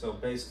 So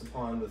based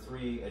upon the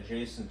 3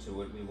 adjacent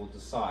to it, we will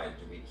decide,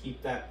 do we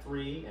keep that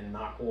 3 and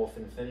knock off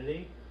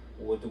infinity,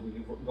 or do we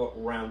go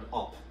round up?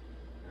 All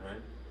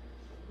right?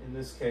 In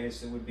this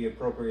case, it would be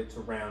appropriate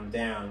to round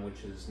down,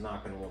 which is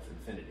knocking off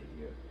infinity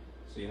here.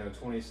 So you have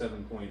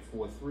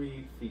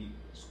 27.43 feet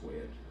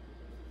squared.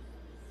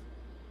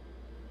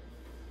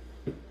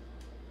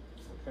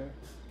 Okay.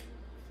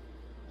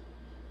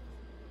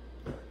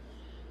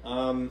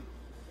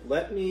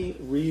 Let me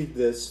read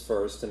this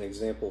first in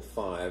example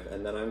 5,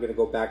 and then I'm going to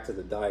go back to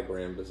the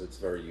diagram because it's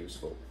very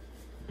useful.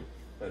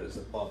 That is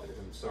above it.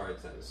 I'm sorry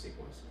it's out of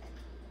sequence.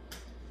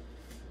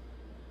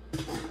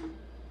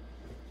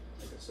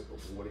 Take a sip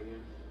of water here.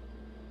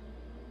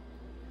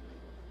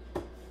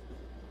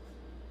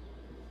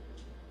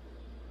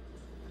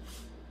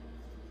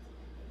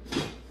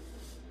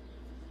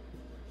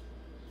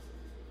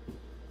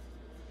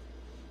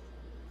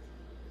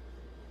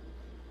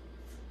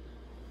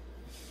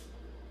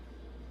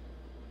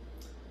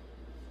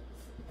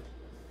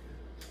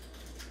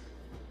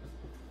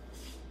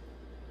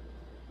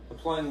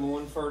 Applying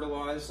lawn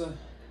fertilizer.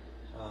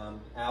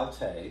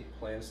 Alte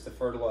plans to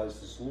fertilize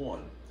his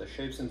lawn. The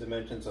shapes and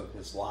dimensions of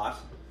his lot,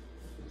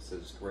 this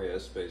is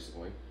grass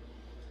basically,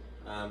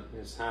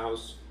 his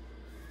house,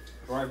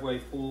 driveway,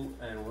 pool,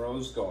 and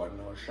rose garden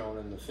are shown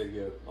in the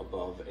figure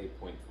above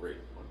 8.3 on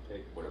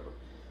page whatever.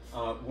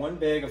 1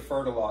 bag of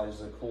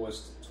fertilizer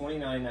costs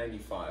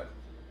 $29.95.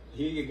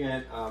 Here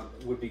again,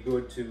 would be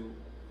good to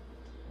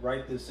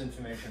write this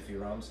information for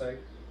your own sake,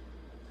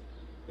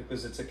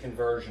 because it's a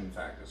conversion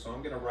factor. So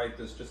I'm going to write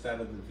this just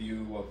out of the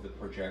view of the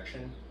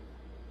projection.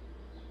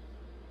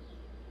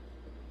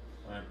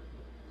 All right.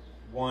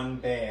 1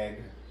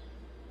 bag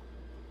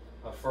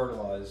of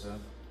fertilizer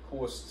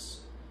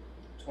costs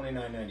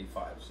 $29.95.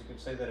 So you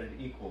could say that it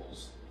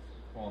equals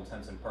for all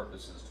intents and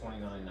purposes,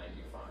 $29.95.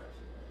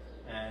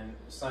 And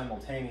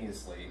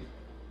simultaneously,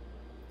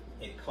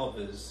 it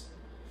covers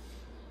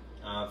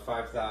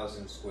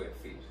 5,000 square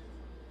feet.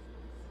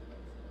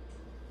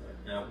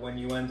 Now, when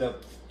you end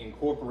up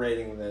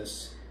incorporating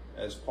this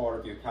as part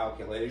of your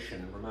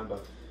calculation, remember,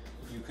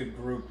 you could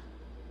group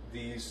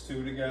these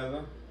two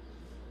together.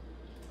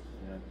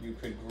 You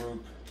could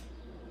group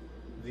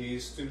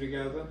these two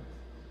together,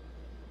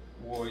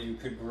 or you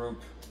could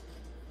group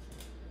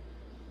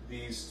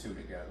these two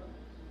together,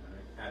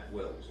 right, at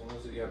will. As long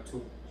as you have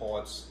two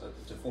parts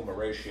to form a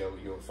ratio,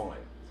 you're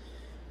fine.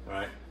 All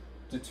right.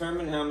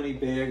 Determine how many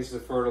bags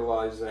of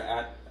fertilizer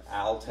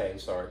Alte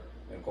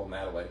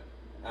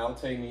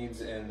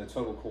needs and the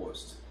total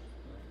cost.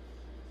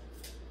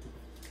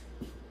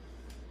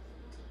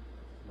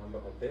 Number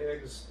of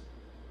bags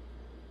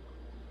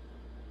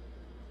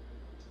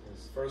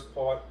is the first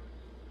part,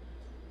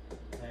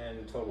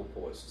 and total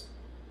cost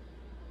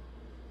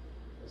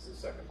is the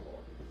second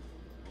part.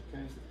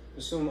 Okay.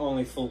 Assume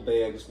only full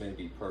bags may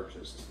be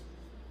purchased.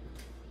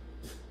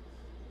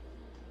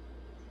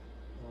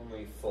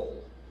 Only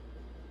full.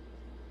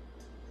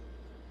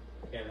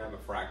 You can't have a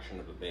fraction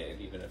of a bag,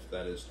 even if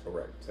that is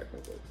correct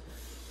technically.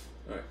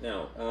 All right,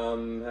 now,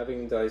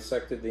 having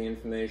dissected the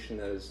information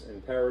that is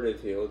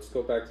imperative here, let's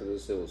go back to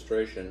this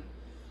illustration.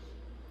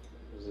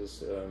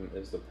 This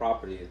is the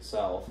property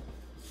itself.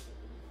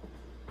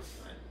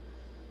 Right.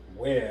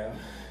 Where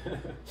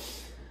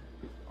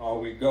are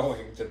we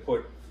going to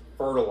put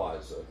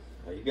fertilizer?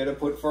 Are you going to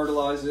put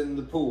fertilizer in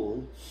the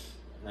pool?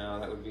 No,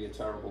 that would be a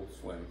terrible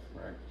swim,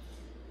 right?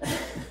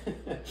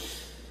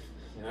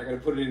 You're not going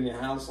to put it in your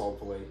house,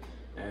 hopefully.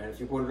 And if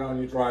you put it on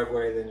your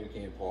driveway, then you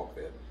can't park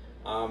there.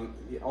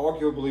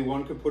 Arguably,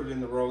 one could put it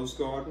in the rose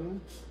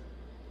garden.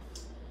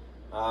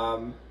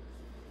 Let's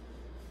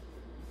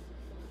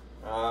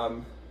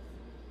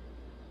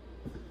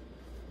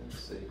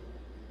see.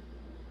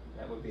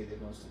 That would be the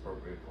most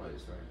appropriate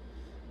place, right?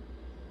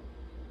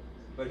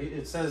 But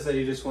it says that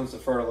he just wants to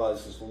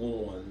fertilize his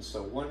lawn,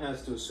 so one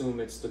has to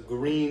assume it's the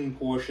green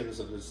portions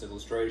of this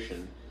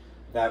illustration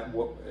that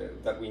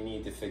we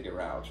need to figure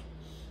out.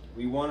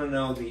 We want to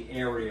know the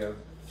area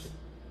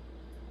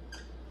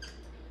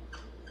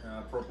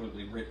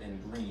appropriately written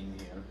in green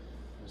here.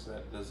 Is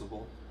that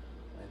visible?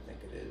 I think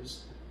it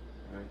is.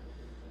 All right.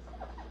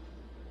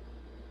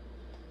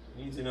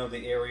 We need to know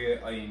the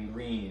area in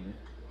green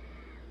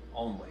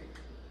only.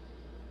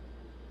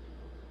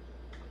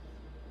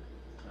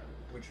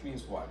 Which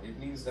means what? It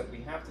means that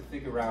we have to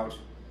figure out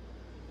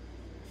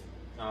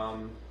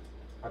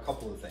a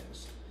couple of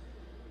things.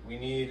 We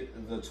need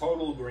the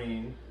total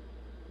green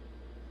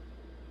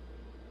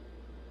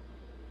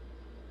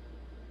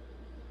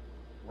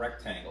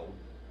rectangle,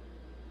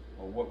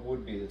 or what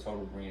would be the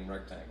total green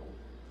rectangle.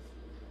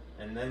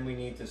 And then we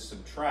need to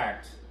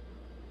subtract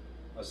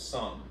a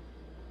sum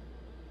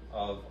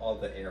of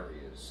other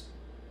areas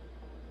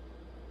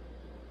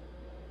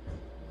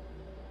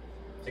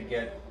to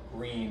get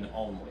green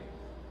only.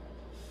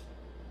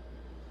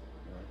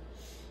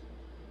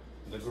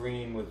 The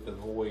green with the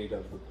void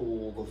of the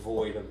pool, the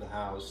void of the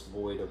house,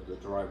 void of the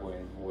driveway,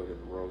 and void of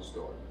the rose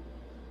garden.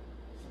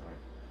 Right.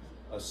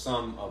 A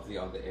sum of the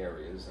other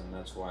areas, and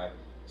that's why,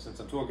 since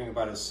I'm talking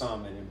about a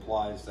sum, it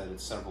implies that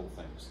it's several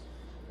things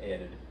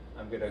added.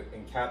 I'm going to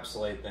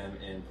encapsulate them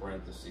in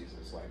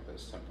parentheses like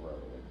this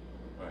temporarily.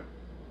 Right.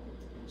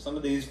 Some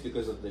of these,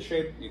 because of the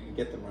shape, you can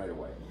get them right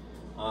away.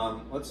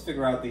 Let's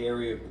figure out the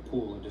area of the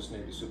pool and just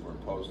maybe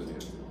superimpose it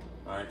here.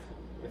 All right.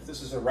 If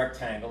this is a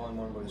rectangle, and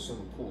one would assume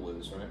a pool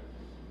is, right?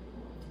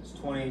 It's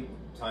 20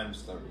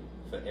 times 30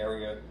 for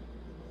area,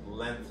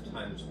 length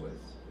times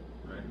width,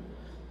 right?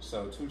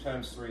 So 2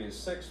 times 3 is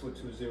 6,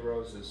 with 2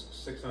 zeros is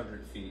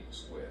 600 feet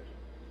squared.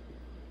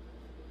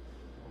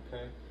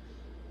 Okay.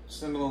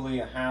 Similarly,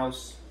 a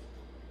house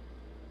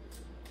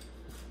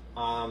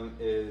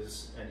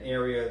is an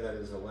area that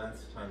is a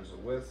length times a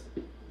width,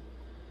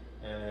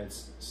 and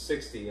it's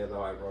 60,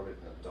 although I wrote it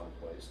in a dumb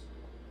place,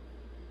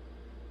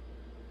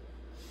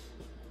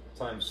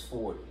 times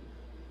 40.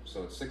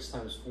 So it's 6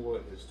 times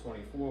 4 is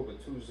 24,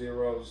 but 2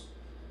 zeros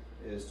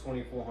is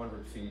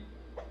 2,400 feet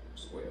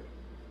squared.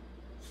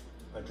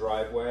 A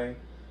driveway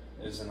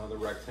is another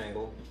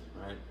rectangle,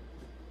 right?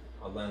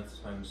 A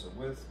length times a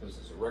width, because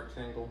it's a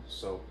rectangle.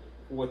 So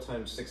 4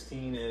 times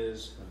 16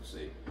 is, let's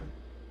see,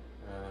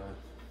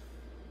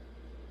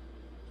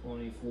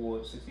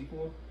 24,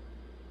 64?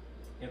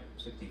 Yep,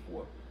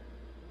 64.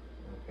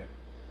 Okay.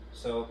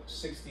 So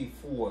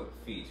 64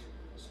 feet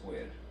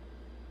squared.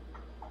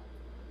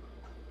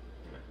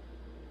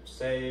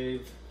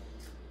 Save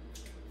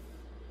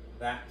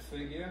that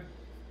figure,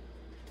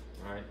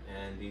 right,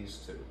 and these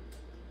two.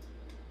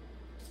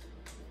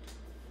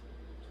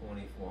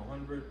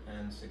 2,400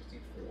 and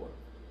 64.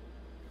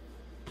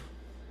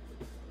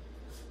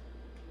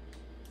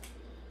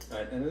 All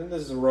right, and then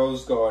there's the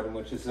rose garden,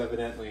 which is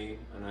evidently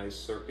a nice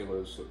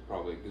circular, so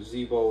probably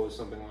gazebo or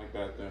something like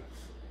that there.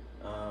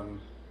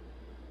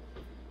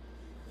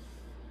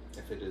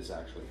 If it is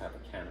actually have a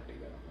canopy,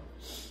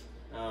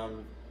 I don't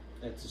know.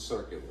 it's a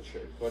circular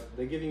shape, but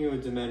they're giving you a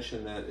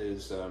dimension that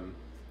is a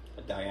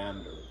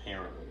diameter,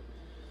 apparently.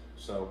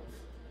 So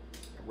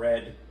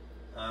red,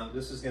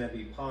 this is going to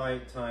be pi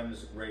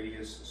times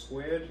radius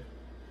squared.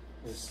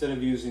 Instead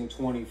of using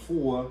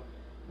 24,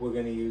 we're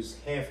going to use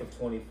half of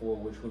 24,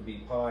 which would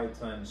be pi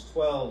times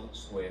 12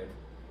 squared.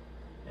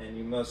 And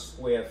you must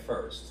square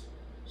first.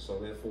 So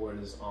therefore it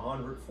is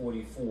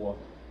 144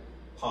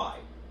 pi.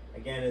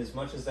 Again, as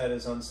much as that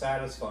is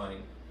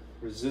unsatisfying,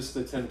 resist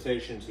the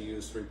temptation to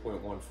use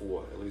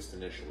 3.14, at least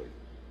initially.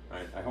 All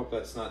right, I hope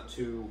that's not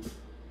too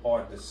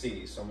hard to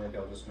see, so maybe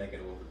I'll just make it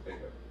a little bit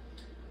bigger.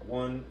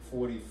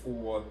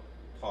 144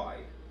 pi. All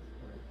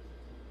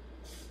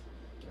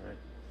right.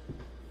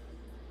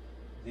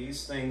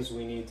 These things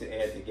we need to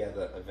add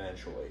together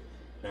eventually.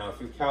 Now,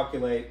 if you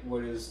calculate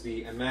what is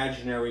the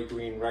imaginary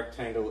green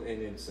rectangle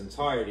in its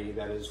entirety,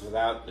 that is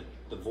without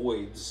the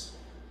voids,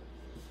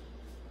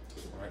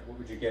 all right, what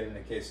would you get in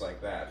a case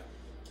like that?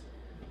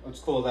 Let's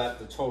call that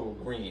the total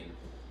green.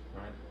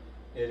 All right?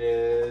 It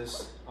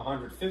is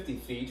 150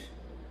 feet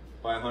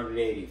by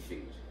 180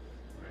 feet.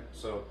 All right?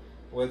 So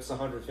what's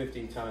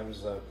 150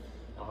 times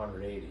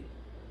 180?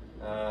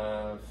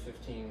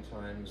 15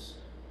 times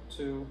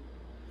 2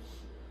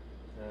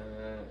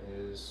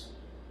 is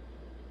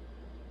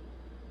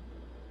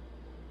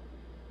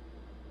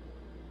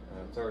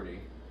 30.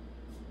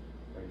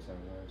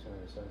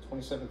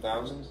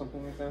 27,000,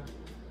 something like that.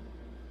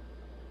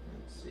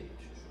 Let's see.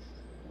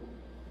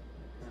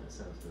 That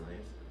sounds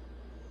nice.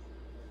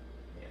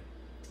 Yeah.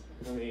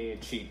 Let me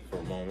cheat for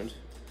a moment,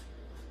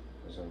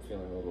 because I'm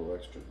feeling a little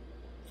extra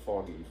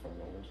foggy for a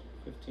moment.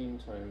 15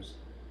 times,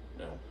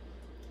 no.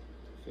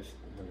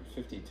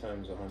 150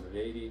 times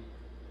 180.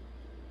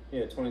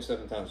 Yeah,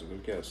 27,000,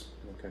 good guess.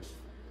 Okay.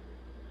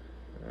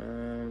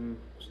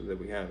 So there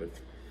we have it.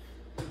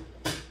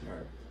 All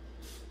right.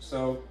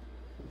 So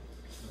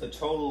the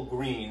total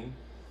green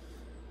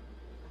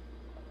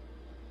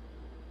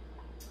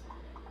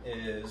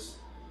is,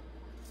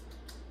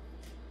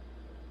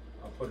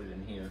 I'll put it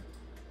in here,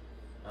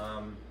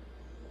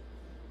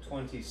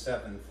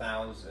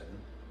 27,000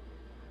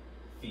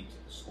 feet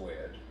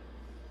squared.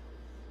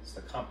 It's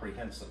the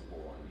comprehensible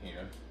one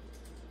here.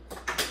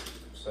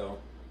 So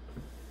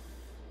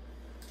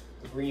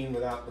the green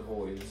without the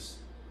voids,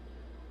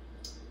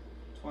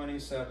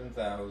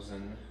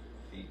 27,000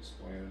 feet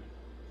squared.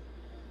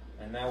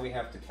 And now we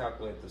have to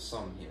calculate the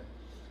sum here.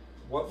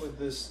 What would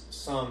this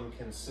sum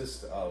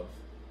consist of?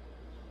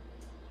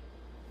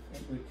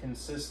 It would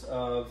consist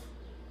of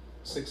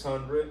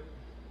 600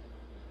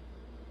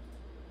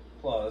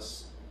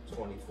 plus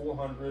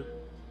 2,400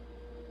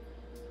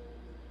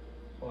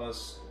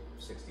 plus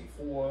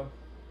 64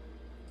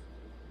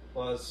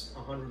 plus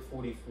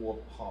 144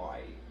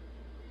 pi.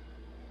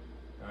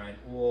 All right,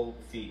 all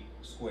feet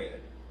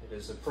squared. It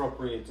is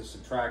appropriate to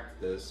subtract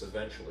this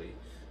eventually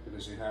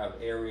because you have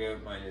area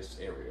minus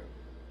area.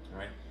 All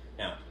right.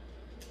 Now,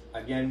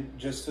 again,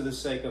 just for the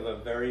sake of a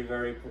very,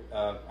 very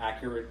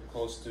accurate,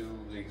 close to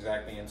the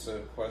exact answer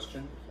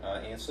question,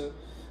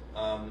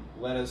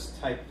 let us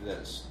type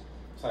this.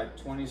 Type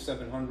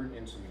 2,700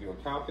 into your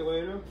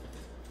calculator.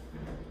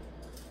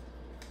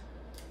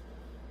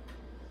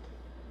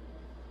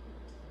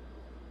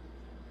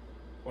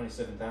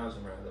 $27,000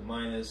 rather,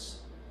 minus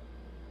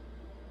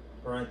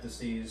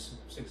parentheses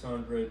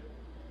 600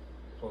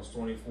 plus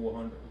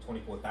 2,400,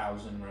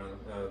 24,000 rather,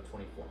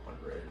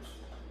 2,400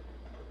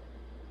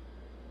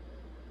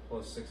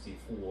 plus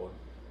 64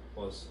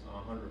 plus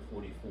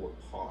 144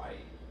 pi.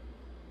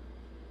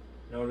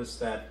 Notice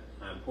that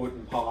I'm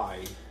putting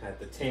pi at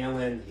the tail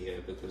end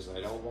here because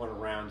I don't want to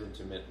round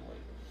intermittently.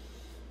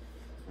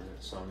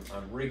 So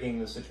I'm rigging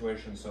the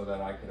situation so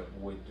that I can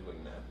avoid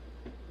doing that.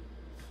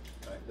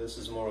 All right, this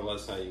is more or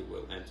less how you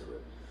will enter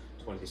it.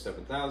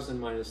 27,000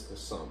 minus the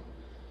sum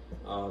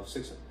of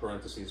 6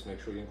 parentheses,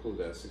 make sure you include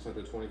that,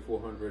 600,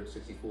 2,400,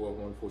 64,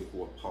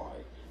 144 pi. All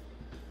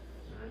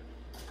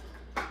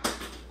right.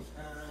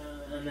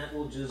 And that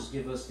will just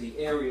give us the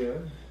area.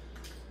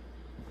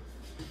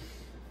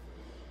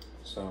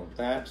 So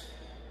that,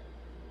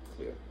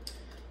 clear.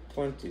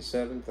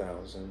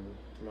 27,000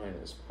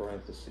 minus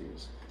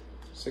parentheses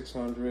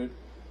 600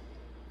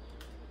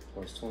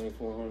 plus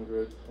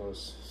 2,400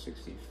 plus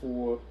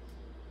 64.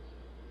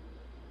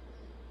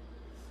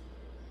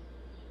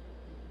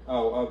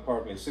 Oh,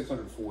 pardon me,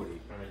 640.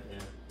 Right,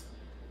 yeah.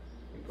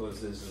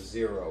 Because there's a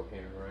 0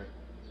 here, right?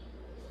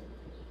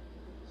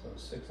 So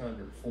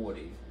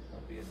 640.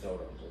 That'll be a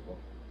dodo double.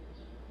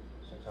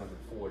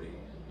 640.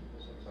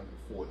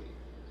 640.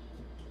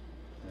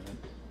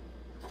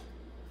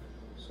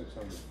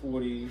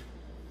 640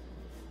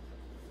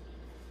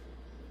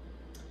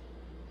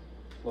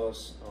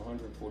 plus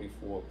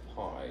 144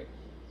 pi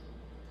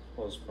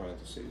close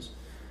parentheses.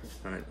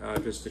 All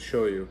right, just to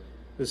show you,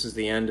 this is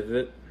the end of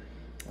it.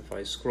 If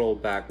I scroll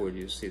backward,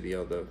 you see the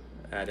other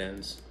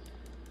add-ins,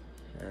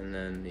 and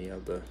then the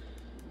other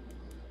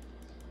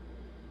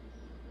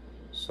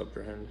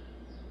subtrahend.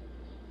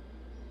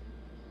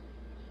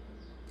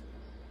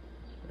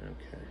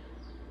 Okay.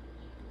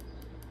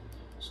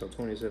 So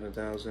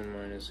 27,000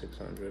 minus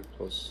 600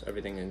 plus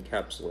everything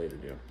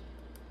encapsulated here.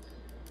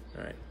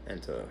 All right,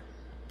 enter.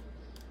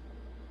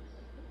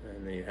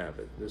 And there you have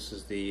it. This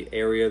is the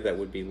area that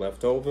would be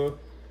left over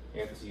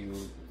after you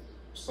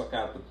suck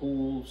out the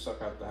pool,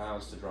 suck out the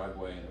house, the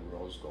driveway, and the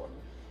rose garden.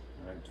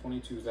 All right,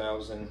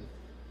 22,000.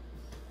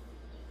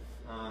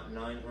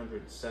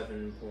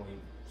 907.61,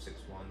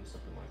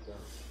 something like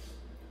that.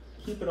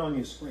 Keep it on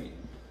your screen.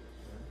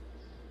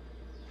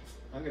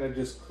 I'm gonna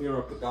just clear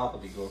up the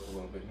gobbledygook a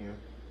little bit here.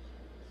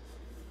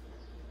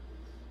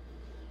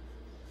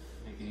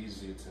 Make it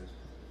easier to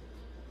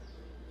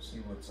see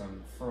what's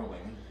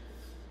unfurling.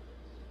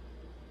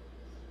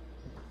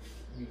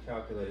 We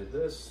calculated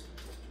this.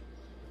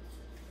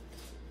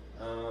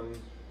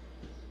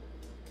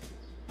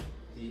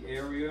 The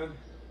area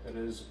that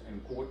is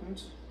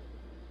important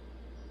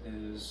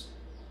is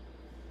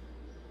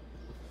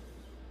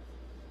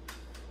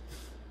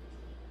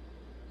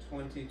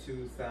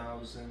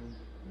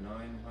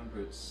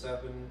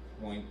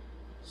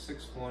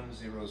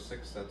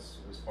 22,907.6106. That's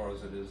as far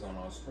as it is on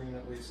our screen,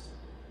 at least.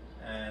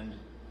 And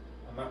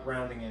I'm not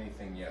rounding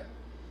anything yet.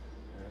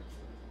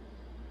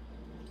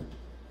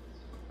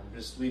 I'm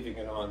just leaving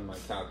it on my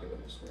calculator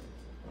screen.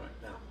 All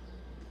right, now,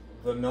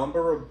 the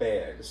number of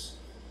bags,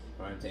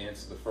 right, to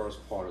answer the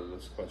first part of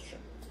this question,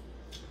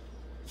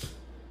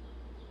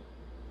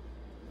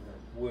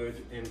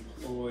 would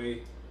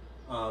employ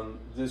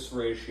this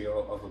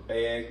ratio of a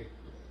bag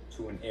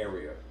to an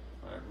area.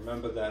 All right,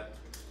 remember that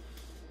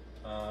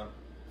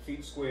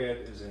feet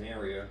squared is an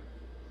area,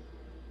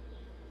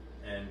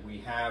 and we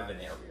have an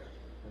area.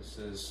 This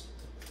is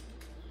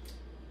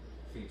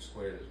feet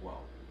squared as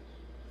well.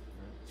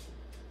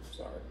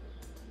 Sorry.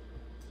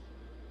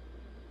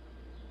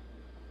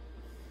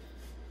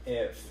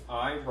 If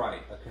I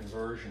write a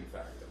conversion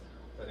factor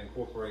that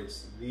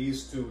incorporates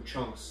these two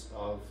chunks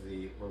of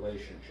the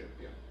relationship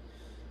here,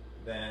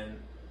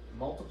 then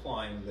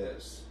multiplying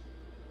this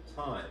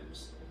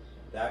times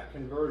that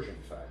conversion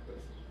factor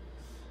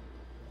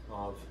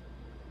of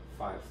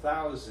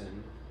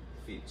 5,000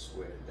 feet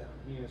squared down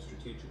here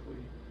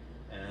strategically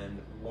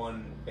and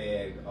one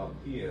bag up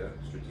here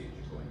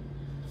strategically,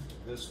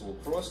 this will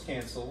cross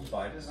cancel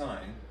by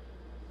design,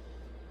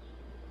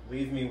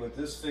 leave me with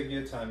this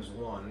figure times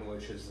 1,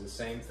 which is the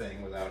same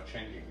thing without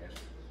changing it.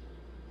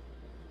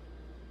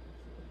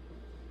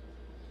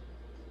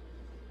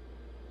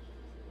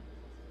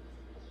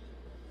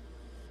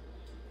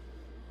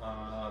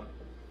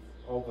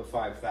 Over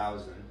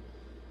 5,000,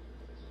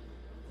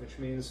 which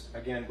means,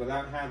 again,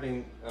 without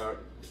having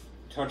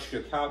touched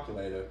your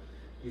calculator,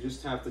 you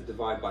just have to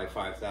divide by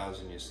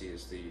 5,000, you see,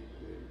 is the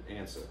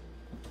answer.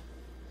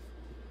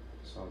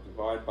 So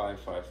divide by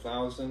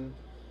 5,000,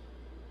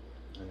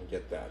 and you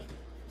get that.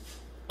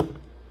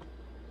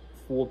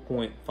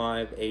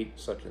 4.58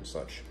 such and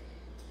such.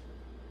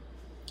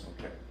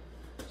 Okay,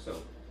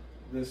 so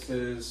this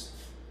is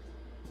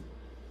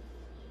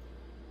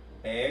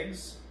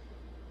bags.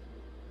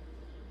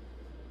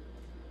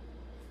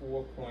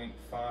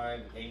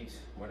 4.58,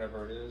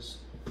 whatever it is,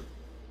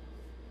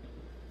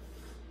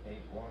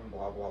 81,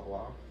 blah, blah,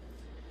 blah.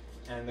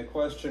 And the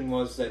question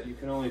was that you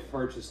can only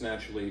purchase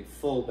naturally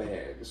full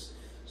bags.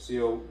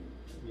 So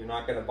you're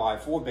not going to buy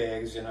 4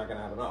 bags, you're not going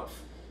to have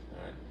enough.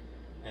 All right?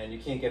 And you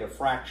can't get a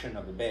fraction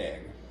of a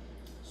bag.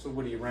 So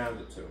what do you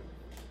round it to?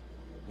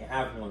 You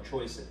have no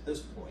choice at this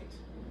point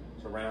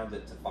to round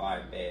it to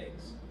 5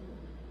 bags.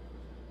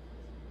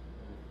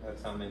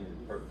 That's how many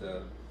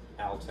the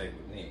Altair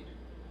would need.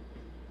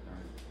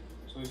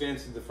 So we've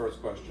answered the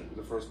first question,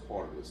 the first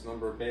part of this.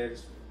 Number of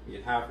bags,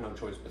 you'd have no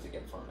choice but to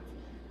get 5.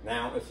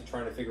 Now, if you're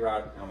trying to figure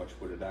out how much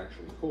would it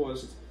actually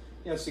cost,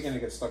 yes, you're going to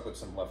get stuck with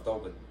some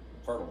leftover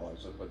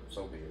fertilizer, but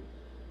so be it.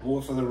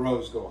 More for the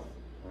rose garden.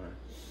 All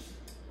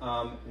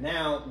right.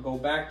 Now, go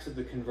back to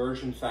the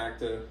conversion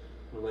factor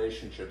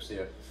relationships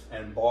here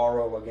and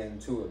borrow, again,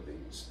 2 of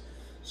these.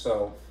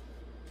 So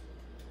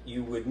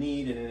you would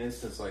need, in an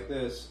instance like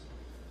this,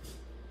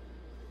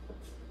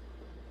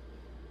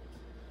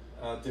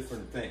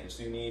 different things.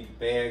 You need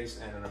bags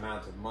and an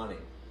amount of money.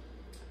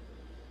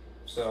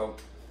 So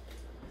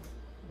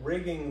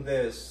rigging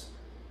this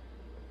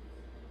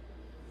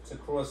to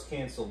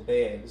cross-cancel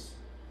bags,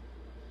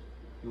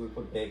 you would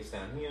put bags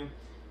down here,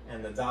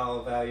 and the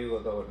dollar value,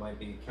 although it might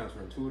be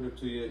counterintuitive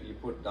to you, you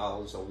put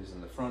dollars always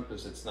in the front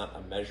because it's not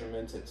a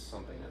measurement, it's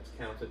something that's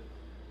counted.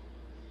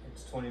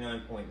 It's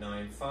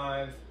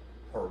 29.95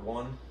 per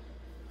 1.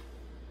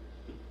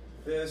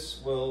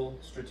 This will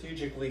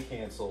strategically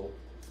cancel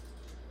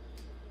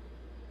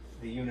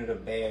the unit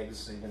of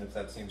bags, even if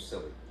that seems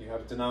silly. You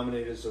have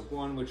denominators of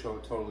 1, which are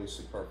totally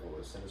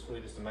superfluous, and it's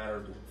really just a matter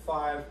of doing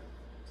 5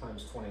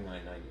 times 29.95.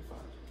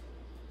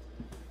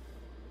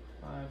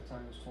 5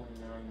 times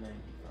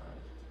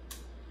 29.95,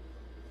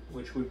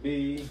 which would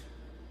be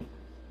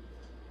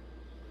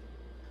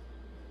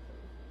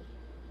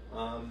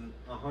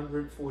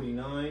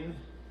 149.75.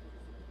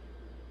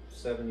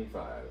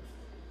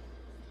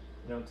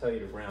 They don't tell you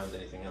to round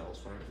anything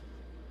else, right?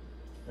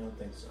 I don't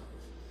think so.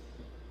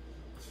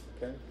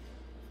 Okay.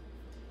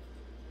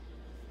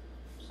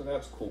 So So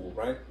that's cool,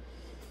 right?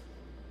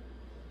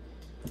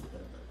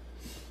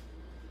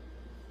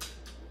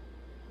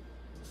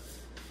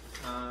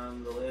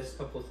 The last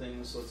couple of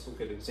things, let's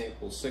look at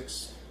example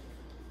 6.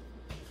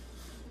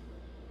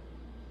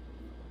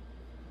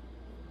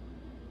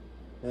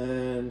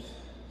 And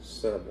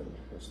 7,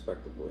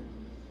 respectively.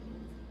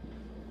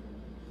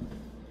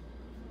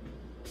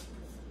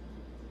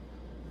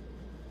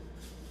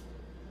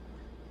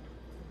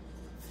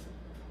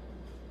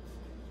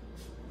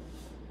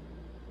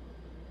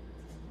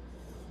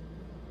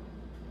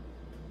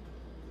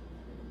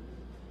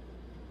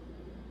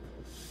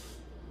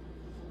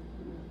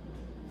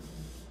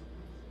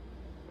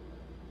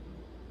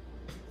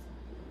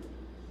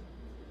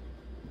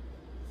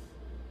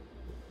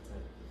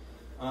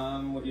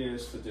 What you're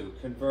asked to do,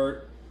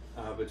 convert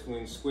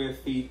between square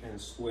feet and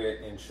square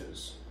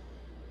inches.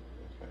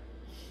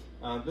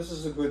 Okay. This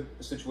is a good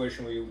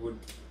situation where you would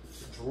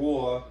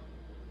draw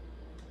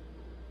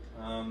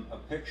a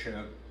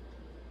picture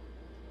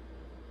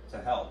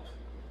to help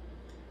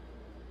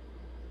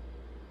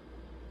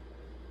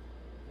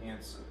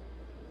answer.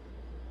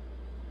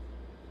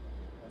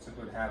 That's a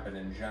good habit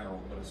in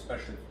general, but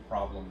especially for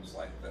problems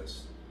like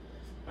this,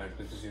 right?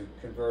 Because you're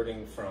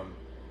converting from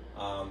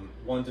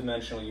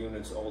one-dimensional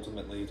units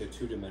ultimately to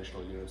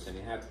two-dimensional units, and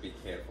you have to be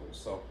careful.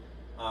 So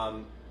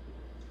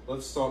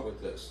let's start with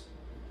this.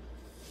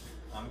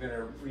 I'm going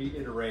to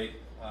reiterate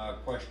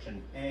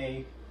question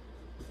A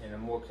in a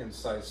more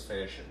concise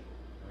fashion.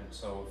 Right?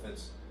 So if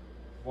it's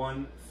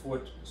 1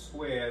 foot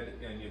squared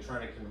and you're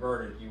trying to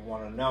convert it, you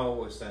want to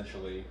know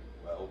essentially,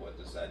 well, what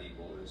does that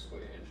equal in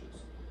square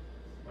inches?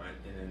 Right?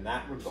 And in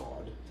that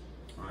regard,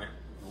 right,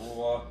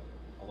 draw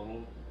a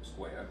little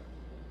square.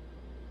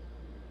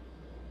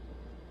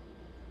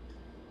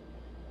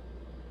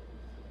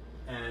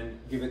 And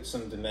give it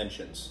some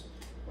dimensions,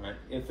 right?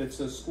 If it's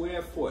a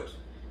square foot,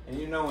 and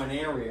you know an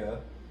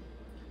area,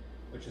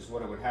 which is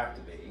what it would have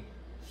to be,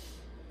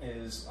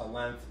 is a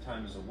length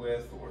times a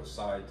width, or a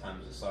side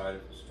times a side,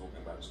 if it's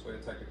talking about a square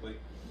technically,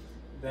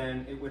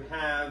 then it would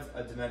have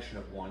a dimension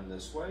of 1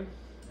 this way,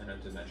 and a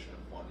dimension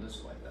of 1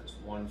 this way. That's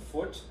 1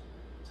 foot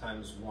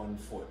times 1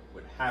 foot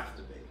would have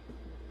to be,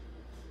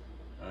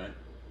 all right?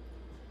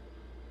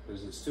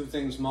 Because it's 2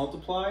 things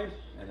multiplied,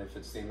 and if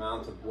it's the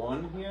amount of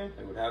 1 here,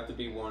 it would have to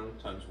be 1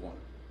 times 1.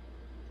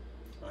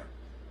 All right.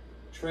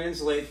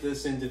 Translate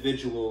this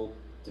individual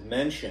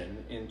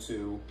dimension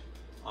into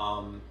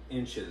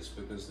inches,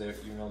 because there,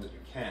 you know that you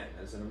can.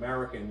 As an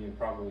American, you're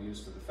probably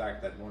used to the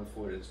fact that 1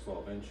 foot is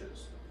 12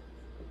 inches.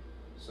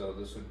 So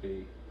this would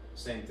be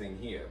same thing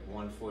here.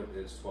 1 foot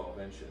is 12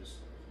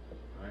 inches.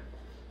 All right.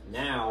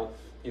 Now,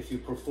 if you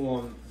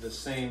perform the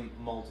same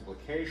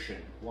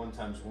multiplication, 1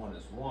 times 1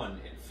 is 1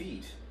 in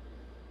feet,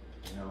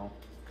 you know,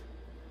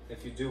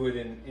 if you do it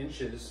in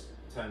inches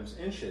times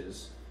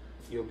inches,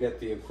 you'll get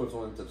the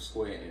equivalent of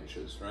square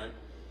inches, right?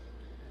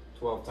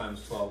 12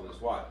 times 12 is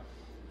what?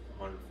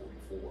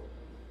 144.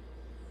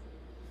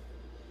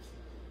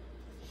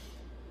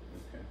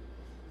 Okay.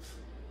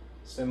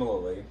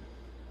 Similarly,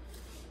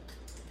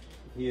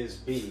 here's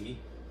B.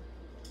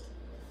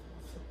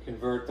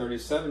 Convert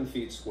 37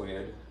 feet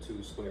squared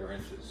to square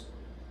inches.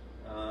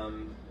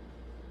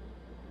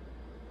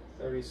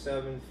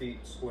 37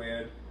 feet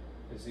squared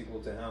is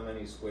equal to how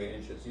many square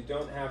inches? You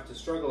don't have to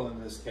struggle in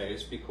this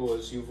case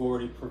because you've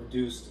already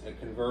produced a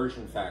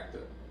conversion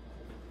factor.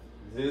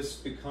 This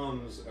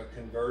becomes a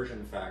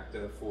conversion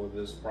factor for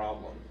this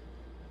problem.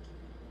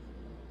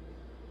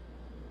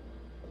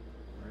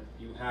 Right?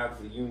 You have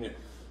the unit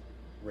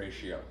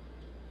ratio.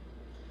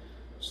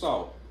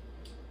 So,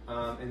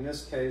 in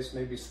this case,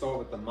 maybe start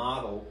with the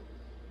model.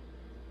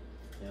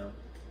 You know,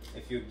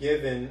 if you're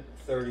given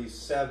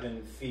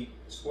 37 feet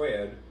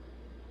squared,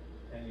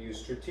 and you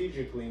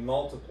strategically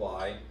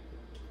multiply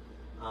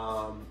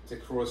to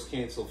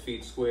cross-cancel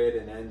feet squared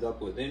and end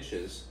up with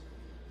inches,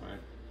 right?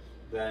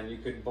 Then you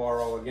could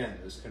borrow again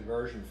this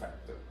conversion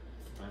factor,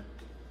 right?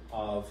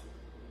 Of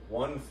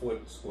 1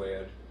 foot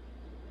squared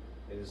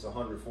is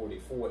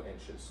 144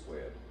 inches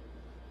squared.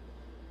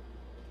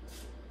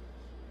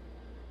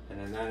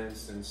 And in that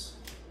instance,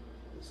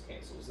 this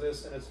cancels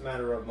this, and it's a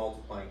matter of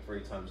multiplying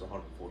 3 times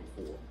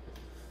 144.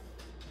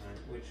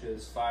 Which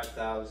is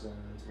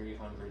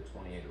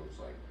 5,328, it looks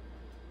like.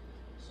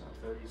 So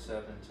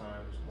 37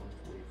 times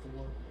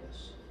 144,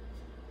 yes.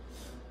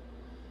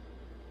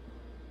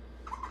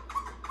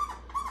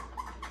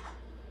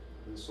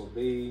 This will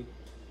be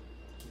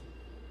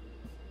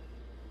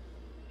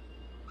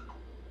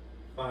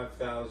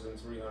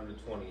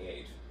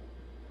 5,328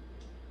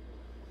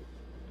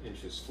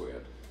 inches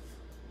squared.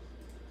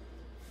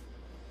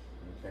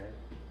 Okay,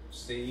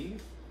 C.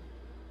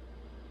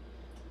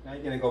 Now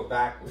you're going to go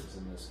backwards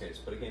in this case,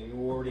 but again, you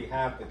already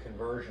have the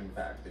conversion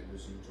factor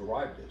because you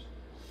derived it.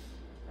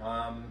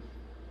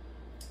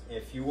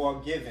 If you are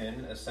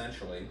given,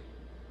 essentially,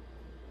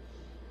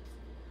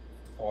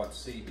 part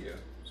C here,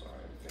 sorry,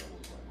 I'm going to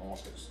lose my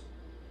markers,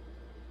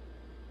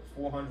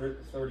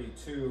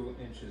 432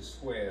 inches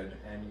squared,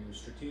 and you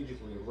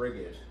strategically rig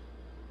it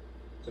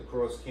to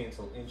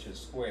cross-cancel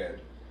inches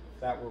squared,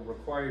 that will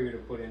require you to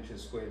put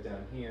inches squared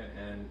down here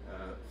and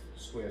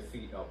square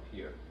feet up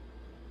here.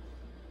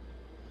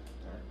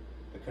 All right.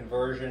 The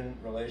conversion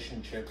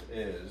relationship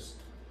is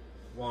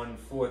 1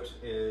 foot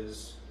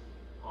is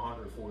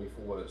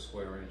 144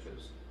 square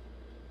inches.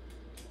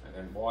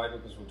 And why?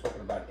 Because we're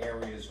talking about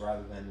areas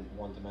rather than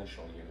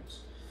one-dimensional units.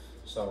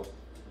 So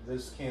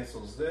this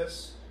cancels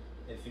this.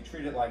 If you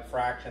treat it like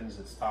fractions,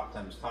 it's top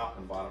times top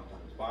and bottom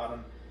times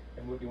bottom.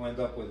 And what you end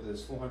up with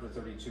is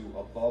 432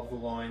 above the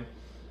line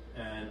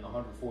and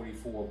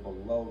 144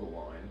 below the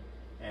line.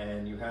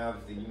 And you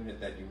have the unit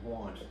that you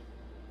want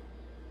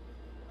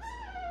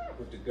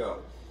good to go.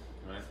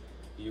 Right?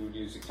 You would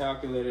use a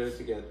calculator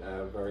to get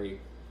a very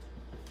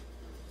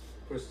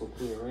crystal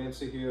clear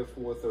answer here.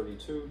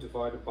 432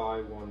 divided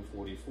by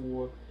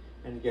 144,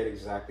 and you get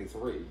exactly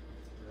 3. Right?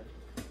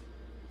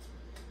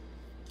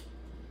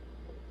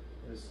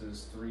 This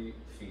is 3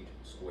 feet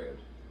squared.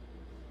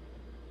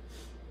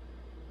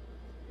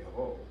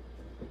 Yo.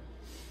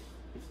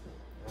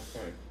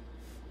 Okay.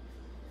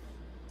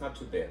 Not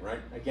too bad,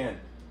 right? Again,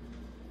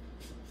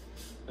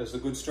 as a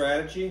good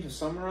strategy to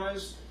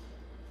summarize,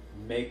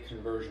 make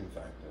conversion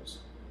factors,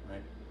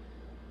 right?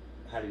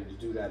 How do you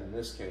do that in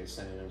this case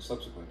and in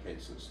subsequent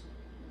cases?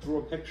 Draw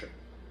a picture,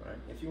 right?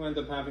 If you end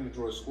up having to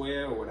draw a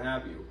square or what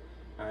have you,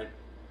 right,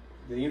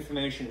 the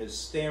information is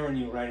staring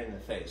you right in the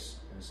face,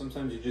 and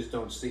sometimes you just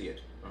don't see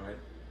it, all right?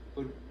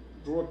 But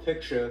draw a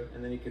picture,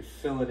 and then you can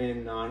fill it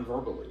in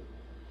non-verbally,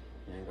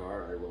 and go, all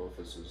right, well, if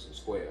this is a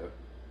square,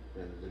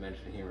 then the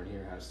dimension here and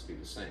here has to be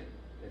the same.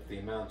 If the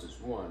amount is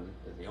 1,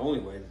 then the only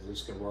way that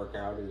this can work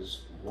out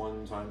is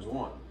 1 times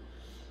 1.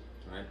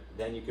 Right?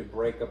 Then you could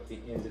break up the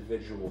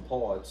individual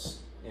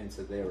parts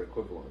into their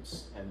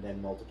equivalents and then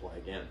multiply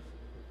again.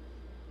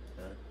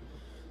 Right?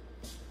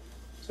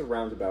 It's a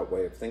roundabout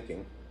way of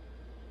thinking.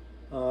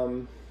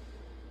 All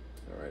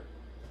right.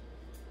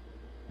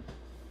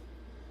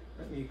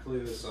 Let me clear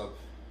this up,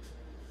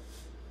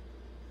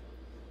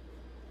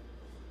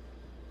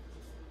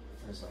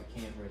 as I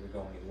can't really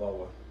go any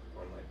lower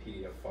on my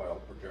PDF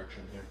file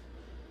projection here.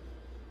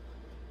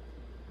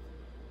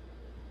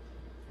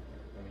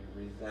 Let me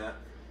read that.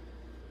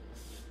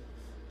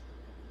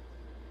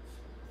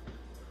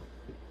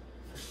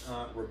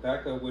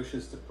 Rebecca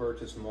wishes to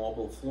purchase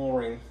marble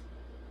flooring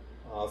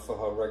for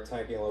her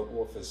rectangular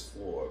office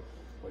floor,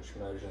 which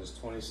measures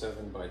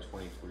 27 by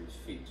 23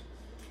 feet.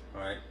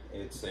 All right,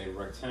 it's a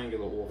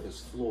rectangular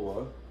office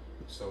floor,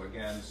 so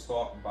again,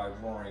 start by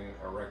drawing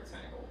a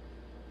rectangle.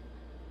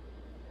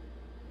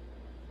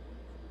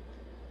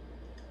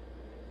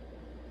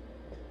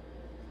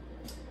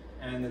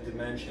 And the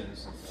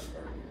dimensions of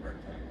the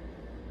rectangle.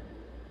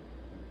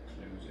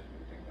 Close it.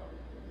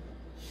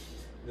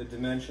 The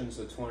dimensions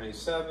are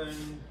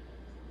 27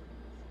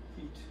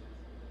 feet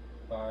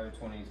by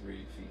 23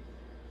 feet.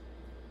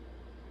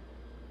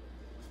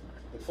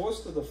 Right. The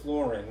cost of the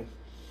flooring,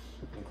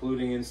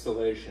 including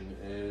installation,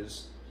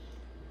 is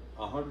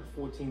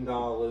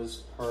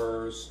 $114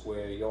 per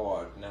square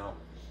yard. Now,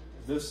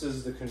 this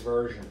is the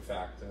conversion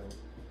factor.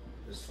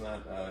 It's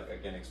not,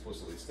 again,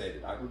 explicitly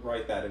stated. I would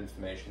write that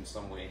information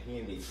somewhere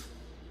handy.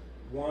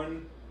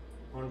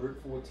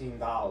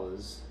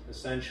 $114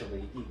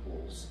 essentially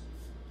equals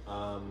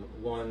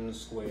 1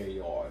 square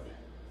yard.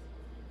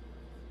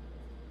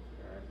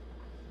 Right?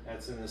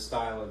 That's in the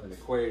style of an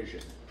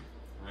equation.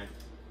 Right?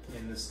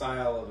 In the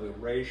style of a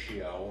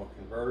ratio, a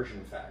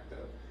conversion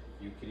factor,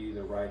 you could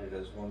either write it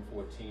as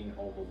 114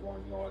 over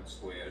 1 yard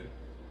squared,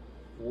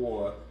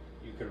 or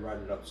you could write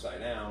it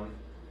upside down,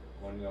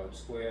 1 yard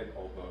squared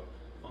over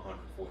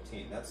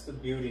 114. That's the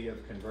beauty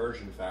of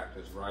conversion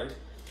factors, right?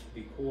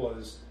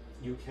 Because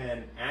you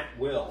can, at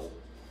will,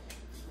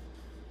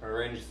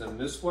 arrange them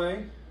this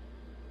way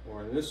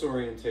or in this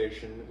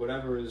orientation,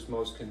 whatever is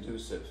most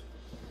conducive.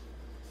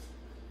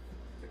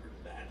 Get rid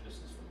of that. This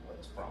is from the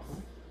last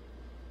problem.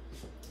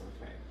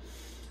 Okay.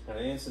 Now to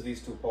answer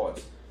these two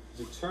parts,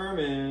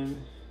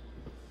 determine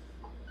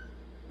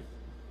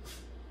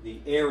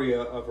the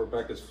area of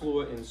Rebecca's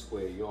floor in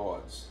square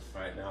yards.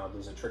 Right now,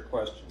 there's a trick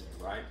question here,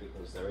 right?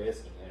 Because they're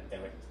asking you if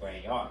they're in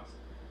square yards.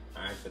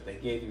 All right, but they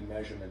gave you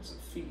measurements of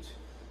feet.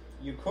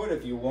 You could,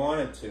 if you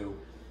wanted to,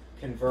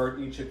 convert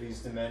each of these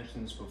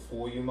dimensions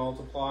before you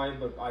multiply,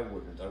 but I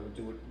wouldn't. I would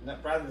do it,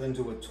 rather than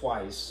do it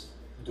twice,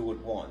 do it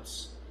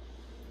once.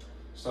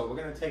 So we're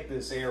going to take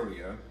this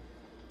area,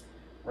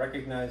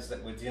 recognize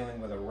that we're dealing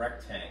with a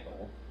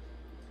rectangle,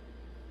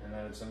 and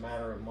that it's a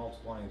matter of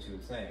multiplying two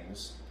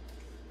things.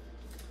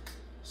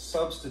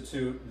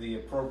 Substitute the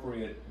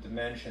appropriate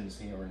dimensions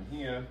here and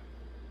here,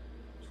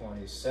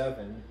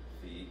 27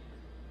 feet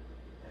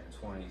and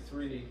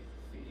 23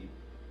 feet,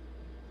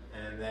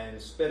 and then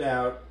spit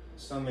out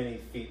so many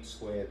feet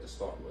squared to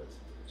start with.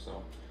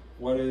 So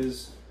what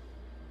is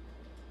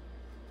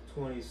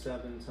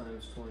 27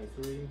 times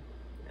 23? And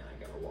I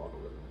got a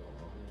logarithm going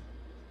on here.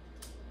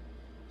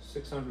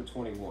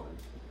 621.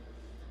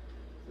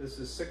 This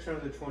is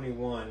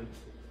 621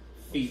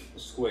 feet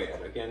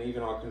squared. Again,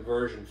 even our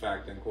conversion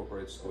factor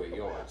incorporates square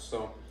yards.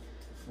 So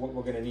what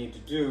we're going to need to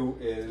do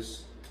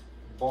is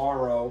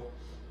borrow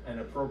an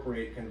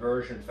appropriate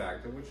conversion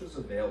factor, which is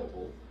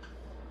available,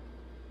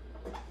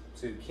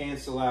 to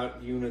cancel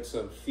out units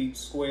of feet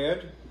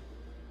squared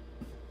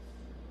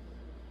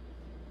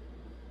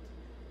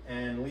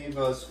and leave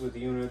us with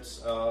units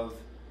of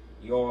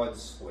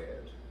yards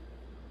squared,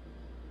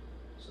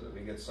 so that we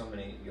get so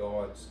many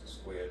yards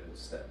squared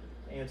instead.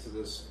 Answer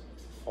this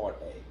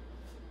part A.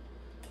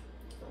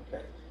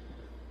 Okay.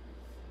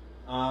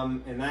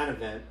 In that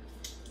event,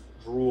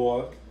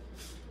 draw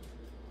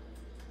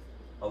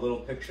a little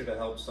picture to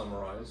help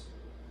summarize.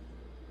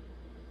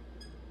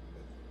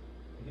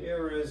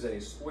 Here is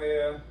a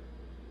square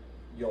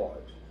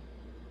yard.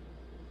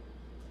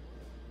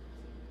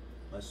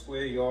 A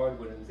square yard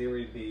would in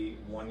theory be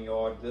 1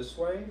 yard this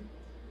way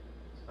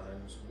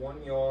times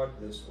 1 yard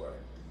this way.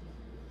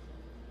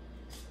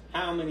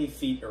 How many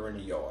feet are in a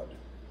yard?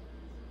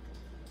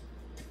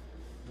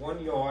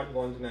 1 yard,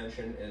 1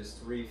 dimension, is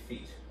 3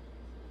 feet.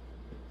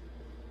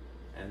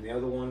 And the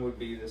other one would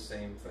be the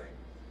same thing.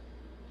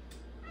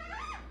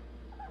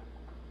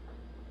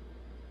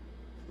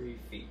 3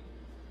 feet.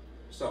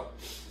 So,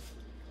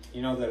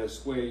 you know that a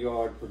square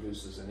yard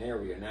produces an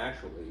area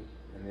naturally,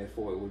 and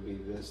therefore it would be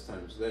this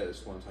times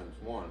this, 1 times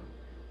 1.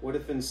 What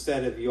if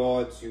instead of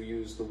yards you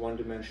use the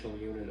one-dimensional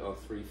unit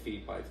of 3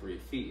 feet by 3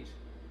 feet?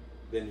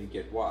 Then you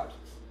get what?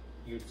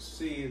 You'd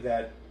see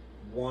that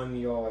 1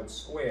 yard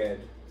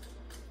squared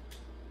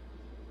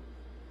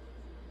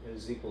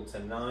is equal to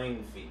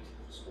 9 feet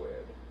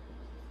squared.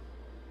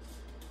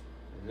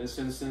 In this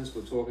instance,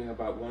 we're talking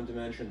about 1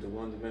 dimension to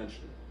 1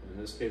 dimension. In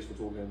this case, we're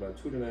talking about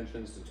 2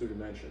 dimensions to 2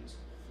 dimensions.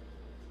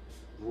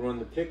 Run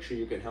the picture,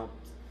 you can help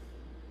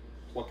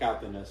pluck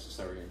out the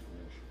necessary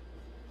information.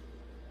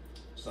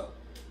 So,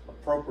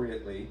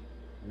 appropriately,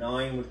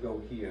 9 would go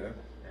here,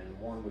 and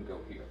 1 would go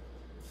here.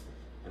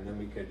 And then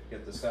we could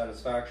get the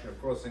satisfaction of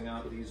crossing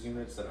out these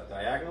units that are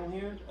diagonal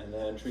here, and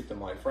then treat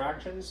them like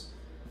fractions.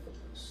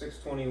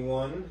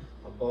 621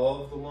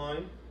 above the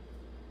line,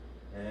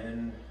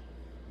 and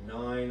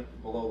 9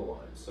 below the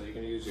line. So you're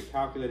going to use your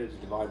calculator to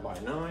divide by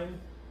 9,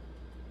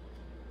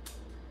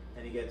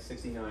 and you get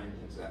 69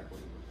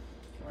 exactly.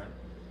 All right.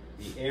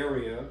 The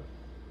area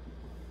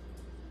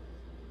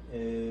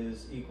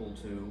is equal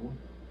to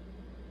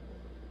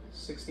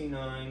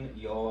 69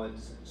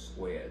 yards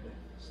squared.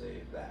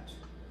 Save that,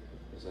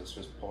 because that's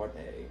just part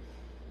A.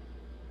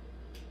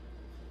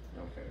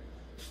 Okay.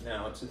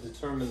 Now, to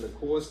determine the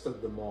cost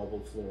of the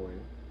marble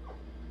flooring,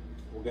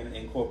 we're going to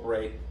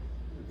incorporate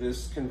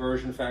this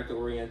conversion factor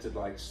oriented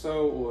like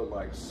so or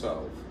like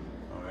so.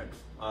 All right.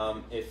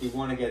 If we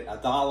want to get a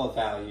dollar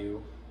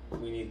value,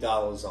 we need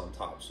dollars on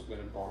top, so we're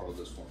going to borrow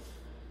this one.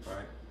 All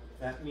right.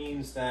 That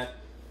means that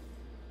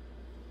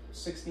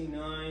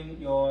 69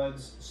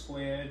 yards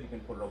squared, you can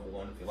put it over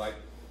 1 if you like,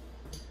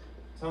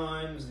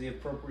 times the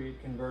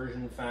appropriate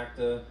conversion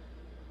factor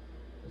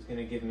is going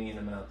to give me an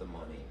amount of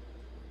money.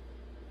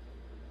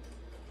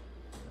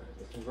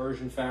 The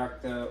conversion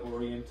factor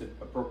oriented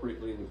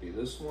appropriately would be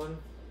this one,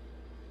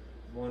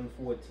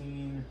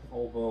 114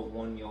 over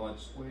 1 yard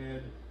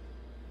squared,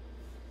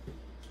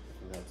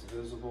 and that's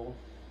visible.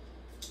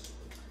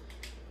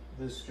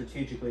 This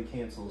strategically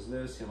cancels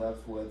this. You're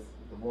left with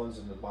the ones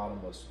in the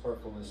bottom are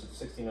superfluous. It's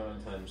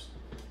 69 times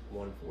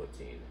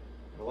 114.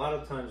 And a lot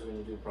of times when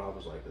you do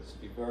problems like this,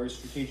 be very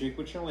strategic,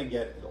 which you only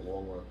get in the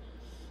long run.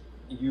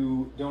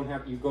 You go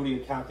to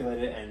your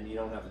calculator and you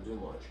don't have to do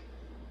much.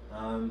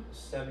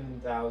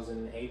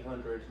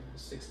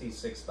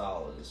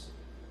 $7,866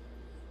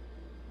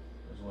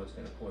 is what it's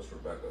going to cost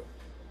Rebecca.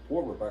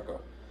 Poor Rebecca.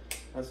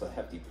 That's a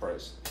hefty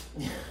price.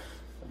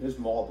 There's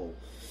marble.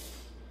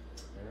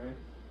 All right.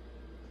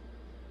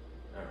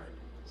 All right.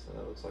 So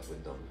that looks like we're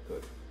done.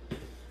 Good.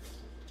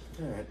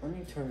 All right. Let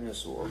me turn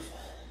this off,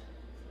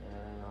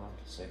 and I'll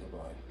say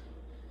goodbye.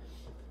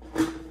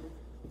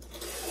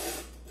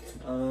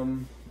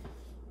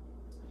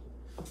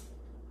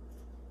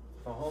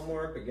 For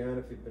homework, again,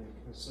 if you've been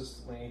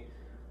consistently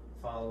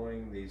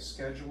following the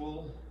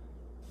schedule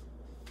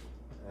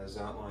as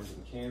outlined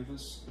in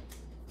Canvas,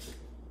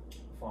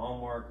 for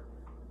homework,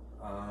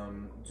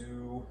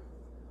 do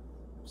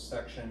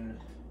section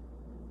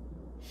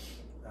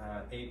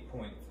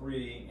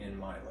 8.3 in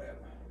MyLab.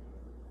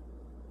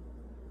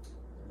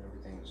 And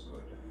everything is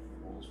good.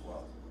 All is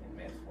well in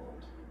Math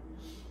World.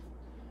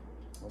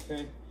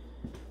 Okay?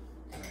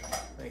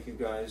 Thank you,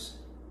 guys.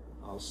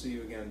 I'll see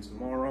you again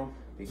tomorrow.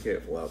 Be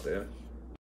careful out there.